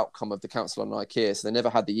know the outcome of the Council on Nicaea, so they never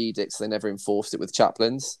had the edicts. So they never enforced it with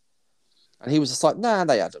chaplains. And he was just like, "Nah,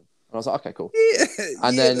 they had them." And I was like, okay, cool.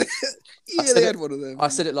 Then they had one of them. I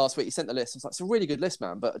said it last week. He sent the list. I was like, it's a really good list,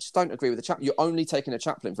 man, but I just don't agree with the chaplain. You're only taking a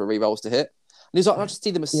chaplain for rerolls to hit. And he's like, I just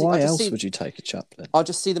see them as... Why else would you take a chaplain? I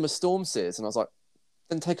just see them as storm seers. And I was like,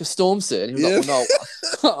 then take a storm seer. And he was like, well,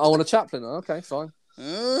 no, I want a chaplain. Okay, fine.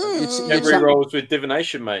 Every rolls with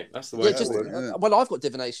divination, mate. That's the way to work. Well, I've got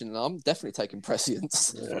divination and I'm definitely taking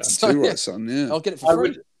prescience. Son, yeah. I'll get it for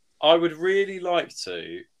free. I would really like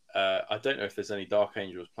to... I don't know if there's any Dark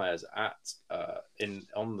Angels players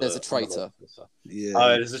There's a traitor.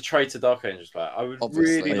 There's a traitor Dark Angels player. I would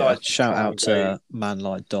really like to shout out to man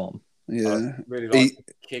like Dom. Yeah, really like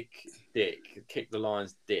to dick. Kick the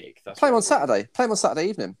Lions' dick. That's Play him what on Saturday. Play him on Saturday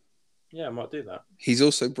evening. Yeah, I might do that. He's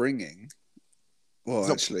also bringing. Well,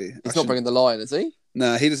 He's not bringing the Lion, is he?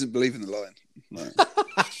 No, he doesn't believe in the Lion. No.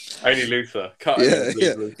 Only Luther. Yeah.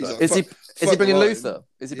 Luther. He's like, Is he bringing Lion. Luther?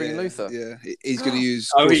 Is he bringing Luther? Yeah, he's going to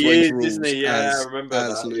use Oh, he Courseway's is, rules isn't he? Yeah, I remember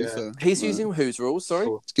as that, Luther. He's using whose rules? Sorry.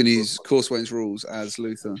 He's going to use Courseway's rules as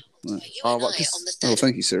Luther. Right. Oh,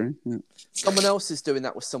 Thank you, Siri. Yeah. Someone else is doing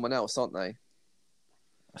that with someone else, aren't they?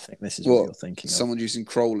 I think this is what you're thinking of. Someone using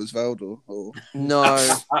Kroll as Valdor, or No,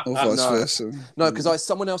 or vice versa. no, because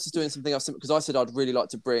someone else is doing something else. Because I said I'd really like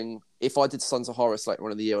to bring, if I did Sons of Horus later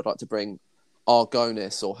on in the year, I'd like to bring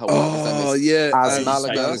Argonis or however his name is. Yeah, as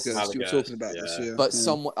Malaga. You were talking about this, yeah. But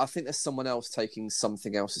I think there's someone else taking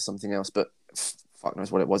something else or something else, but fuck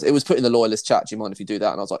knows what it was. It was put in the loyalist chat. Do you mind if you do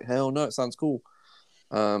that? And I was like, hell no, it sounds cool.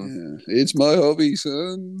 It's my hobby,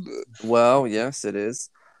 son. Well, yes, it is.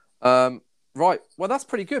 Right. Well, that's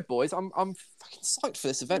pretty good, boys. I'm fucking psyched for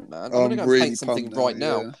this event, man. I'm going to go really paint something right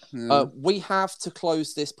now. Yeah. We have to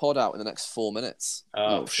close this pod out in the next 4 minutes.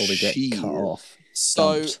 Before we get cut off.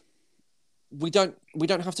 So we don't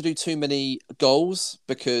have to do too many goals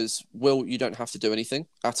because you don't have to do anything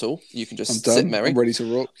at all. You can just sit merry. I'm ready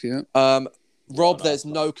to rock. Yeah. Rob, there's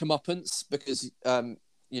no comeuppance because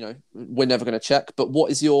we're never going to check. But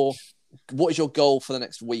what is your goal for the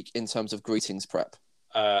next week in terms of greetings prep?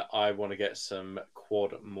 I want to get some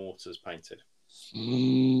quad mortars painted.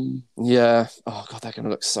 Yeah. Oh god, they're going to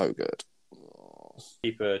look so good.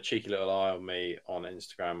 Keep a cheeky little eye on me on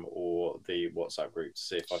Instagram or the WhatsApp group to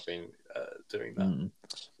see if I've been doing that.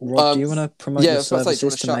 Rob, do you want to promote your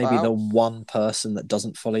services to maybe the one person that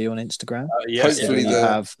doesn't follow you on Instagram? Hopefully, you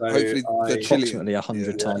have approximately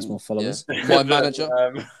 100 times more followers. Yeah. My manager.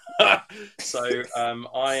 I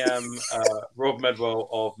am Rob Medwell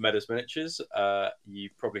of Meadows Miniatures. You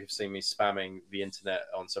probably have seen me spamming the internet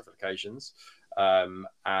on several occasions.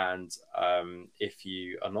 If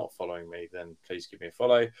you are not following me, then please give me a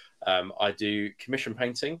follow. I do commission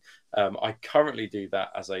painting. I currently do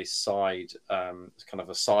that as a side, kind of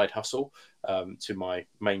a side hustle to my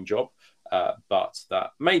main job, but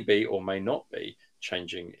that may be or may not be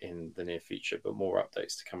changing in the near future, but more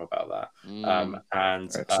updates to come about that.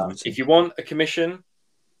 If you want a commission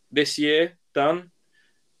this year done,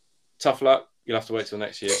 tough luck. You'll have to wait till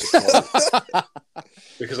next year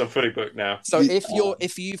because I'm fully booked now. So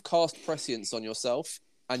if you've cast prescience on yourself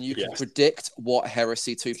and you can predict what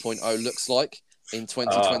Heresy 2.0 looks like in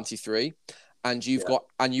 2023, and you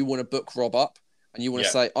want to book Rob up, and you want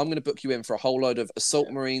to say, I'm going to book you in for a whole load of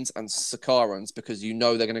Assault Marines and Sakarans because you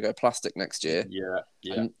know they're going to go plastic next year. Yeah.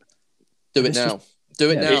 Do it now.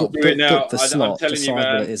 Do it now. Do it now. Book the slot, I'm telling decide you,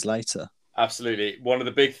 man, what it is later. Absolutely. One of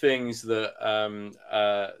the big things that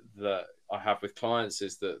that I have with clients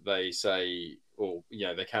is that they say, or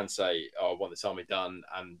they can say, "Oh, I want this army done,"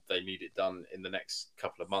 and they need it done in the next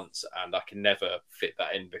couple of months, and I can never fit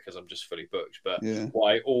that in because I'm just fully booked. But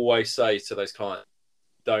what I always say to those clients,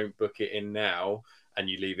 don't book it in now, and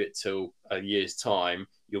you leave it till a year's time.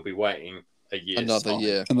 You'll be waiting a year. Another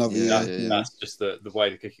year. That's just the way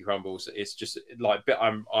the cookie crumbles. It's just like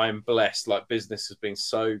I'm blessed. Like business has been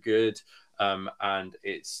so good. And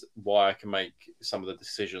it's why I can make some of the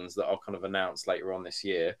decisions that I'll kind of announce later on this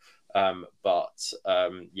year.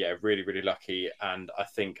 Really, really lucky. And I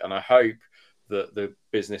think, and I hope that the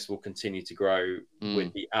business will continue to grow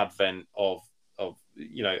with the advent of a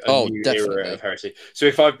new era of Heresy. So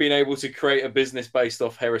if I've been able to create a business based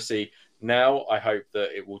off Heresy now, I hope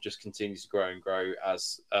that it will just continue to grow and grow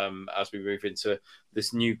as we move into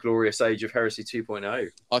this new glorious age of Heresy 2.0.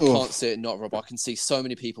 I can't see it not, Rob. I can see so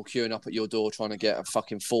many people queuing up at your door trying to get a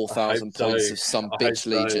fucking 4,000 points of some bitch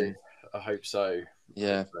legion. I hope so.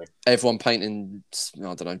 Yeah, everyone painting, I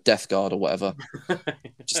don't know, Death Guard or whatever.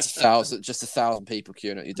 just a thousand people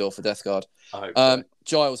queuing at your door for Death Guard. I hope so.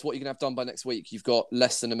 Giles, what are you gonna have done by next week? You've got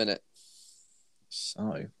less than a minute.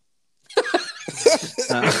 So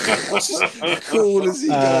cool as he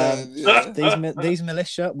can. These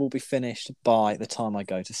militia will be finished by the time I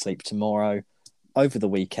go to sleep tomorrow. Over the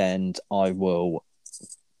weekend, I will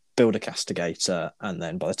build a castigator, and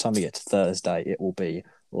then by the time we get to Thursday, it will be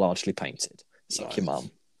largely painted. Like your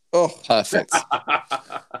mum. Oh, perfect.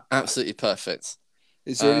 Absolutely perfect.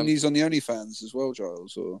 Is there any news on the OnlyFans as well,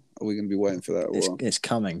 Giles, or are we going to be waiting for that? It's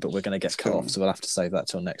coming, but we're going to get cut off, so we'll have to save that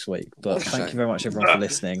till next week. But thank you very much, everyone, for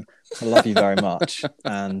listening. I love you very much,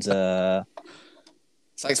 and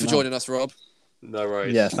thanks for joining us, Rob. No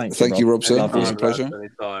worries. Yeah, thank you, Rob. Sir, it was a pleasure.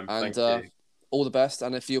 And all the best.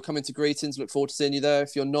 And if you're coming to Greetings, look forward to seeing you there.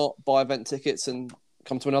 If you're not, buy event tickets and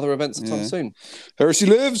come to another event sometime soon. Heresy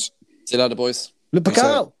lives. See you later, boys. Le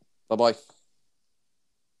Bye-bye.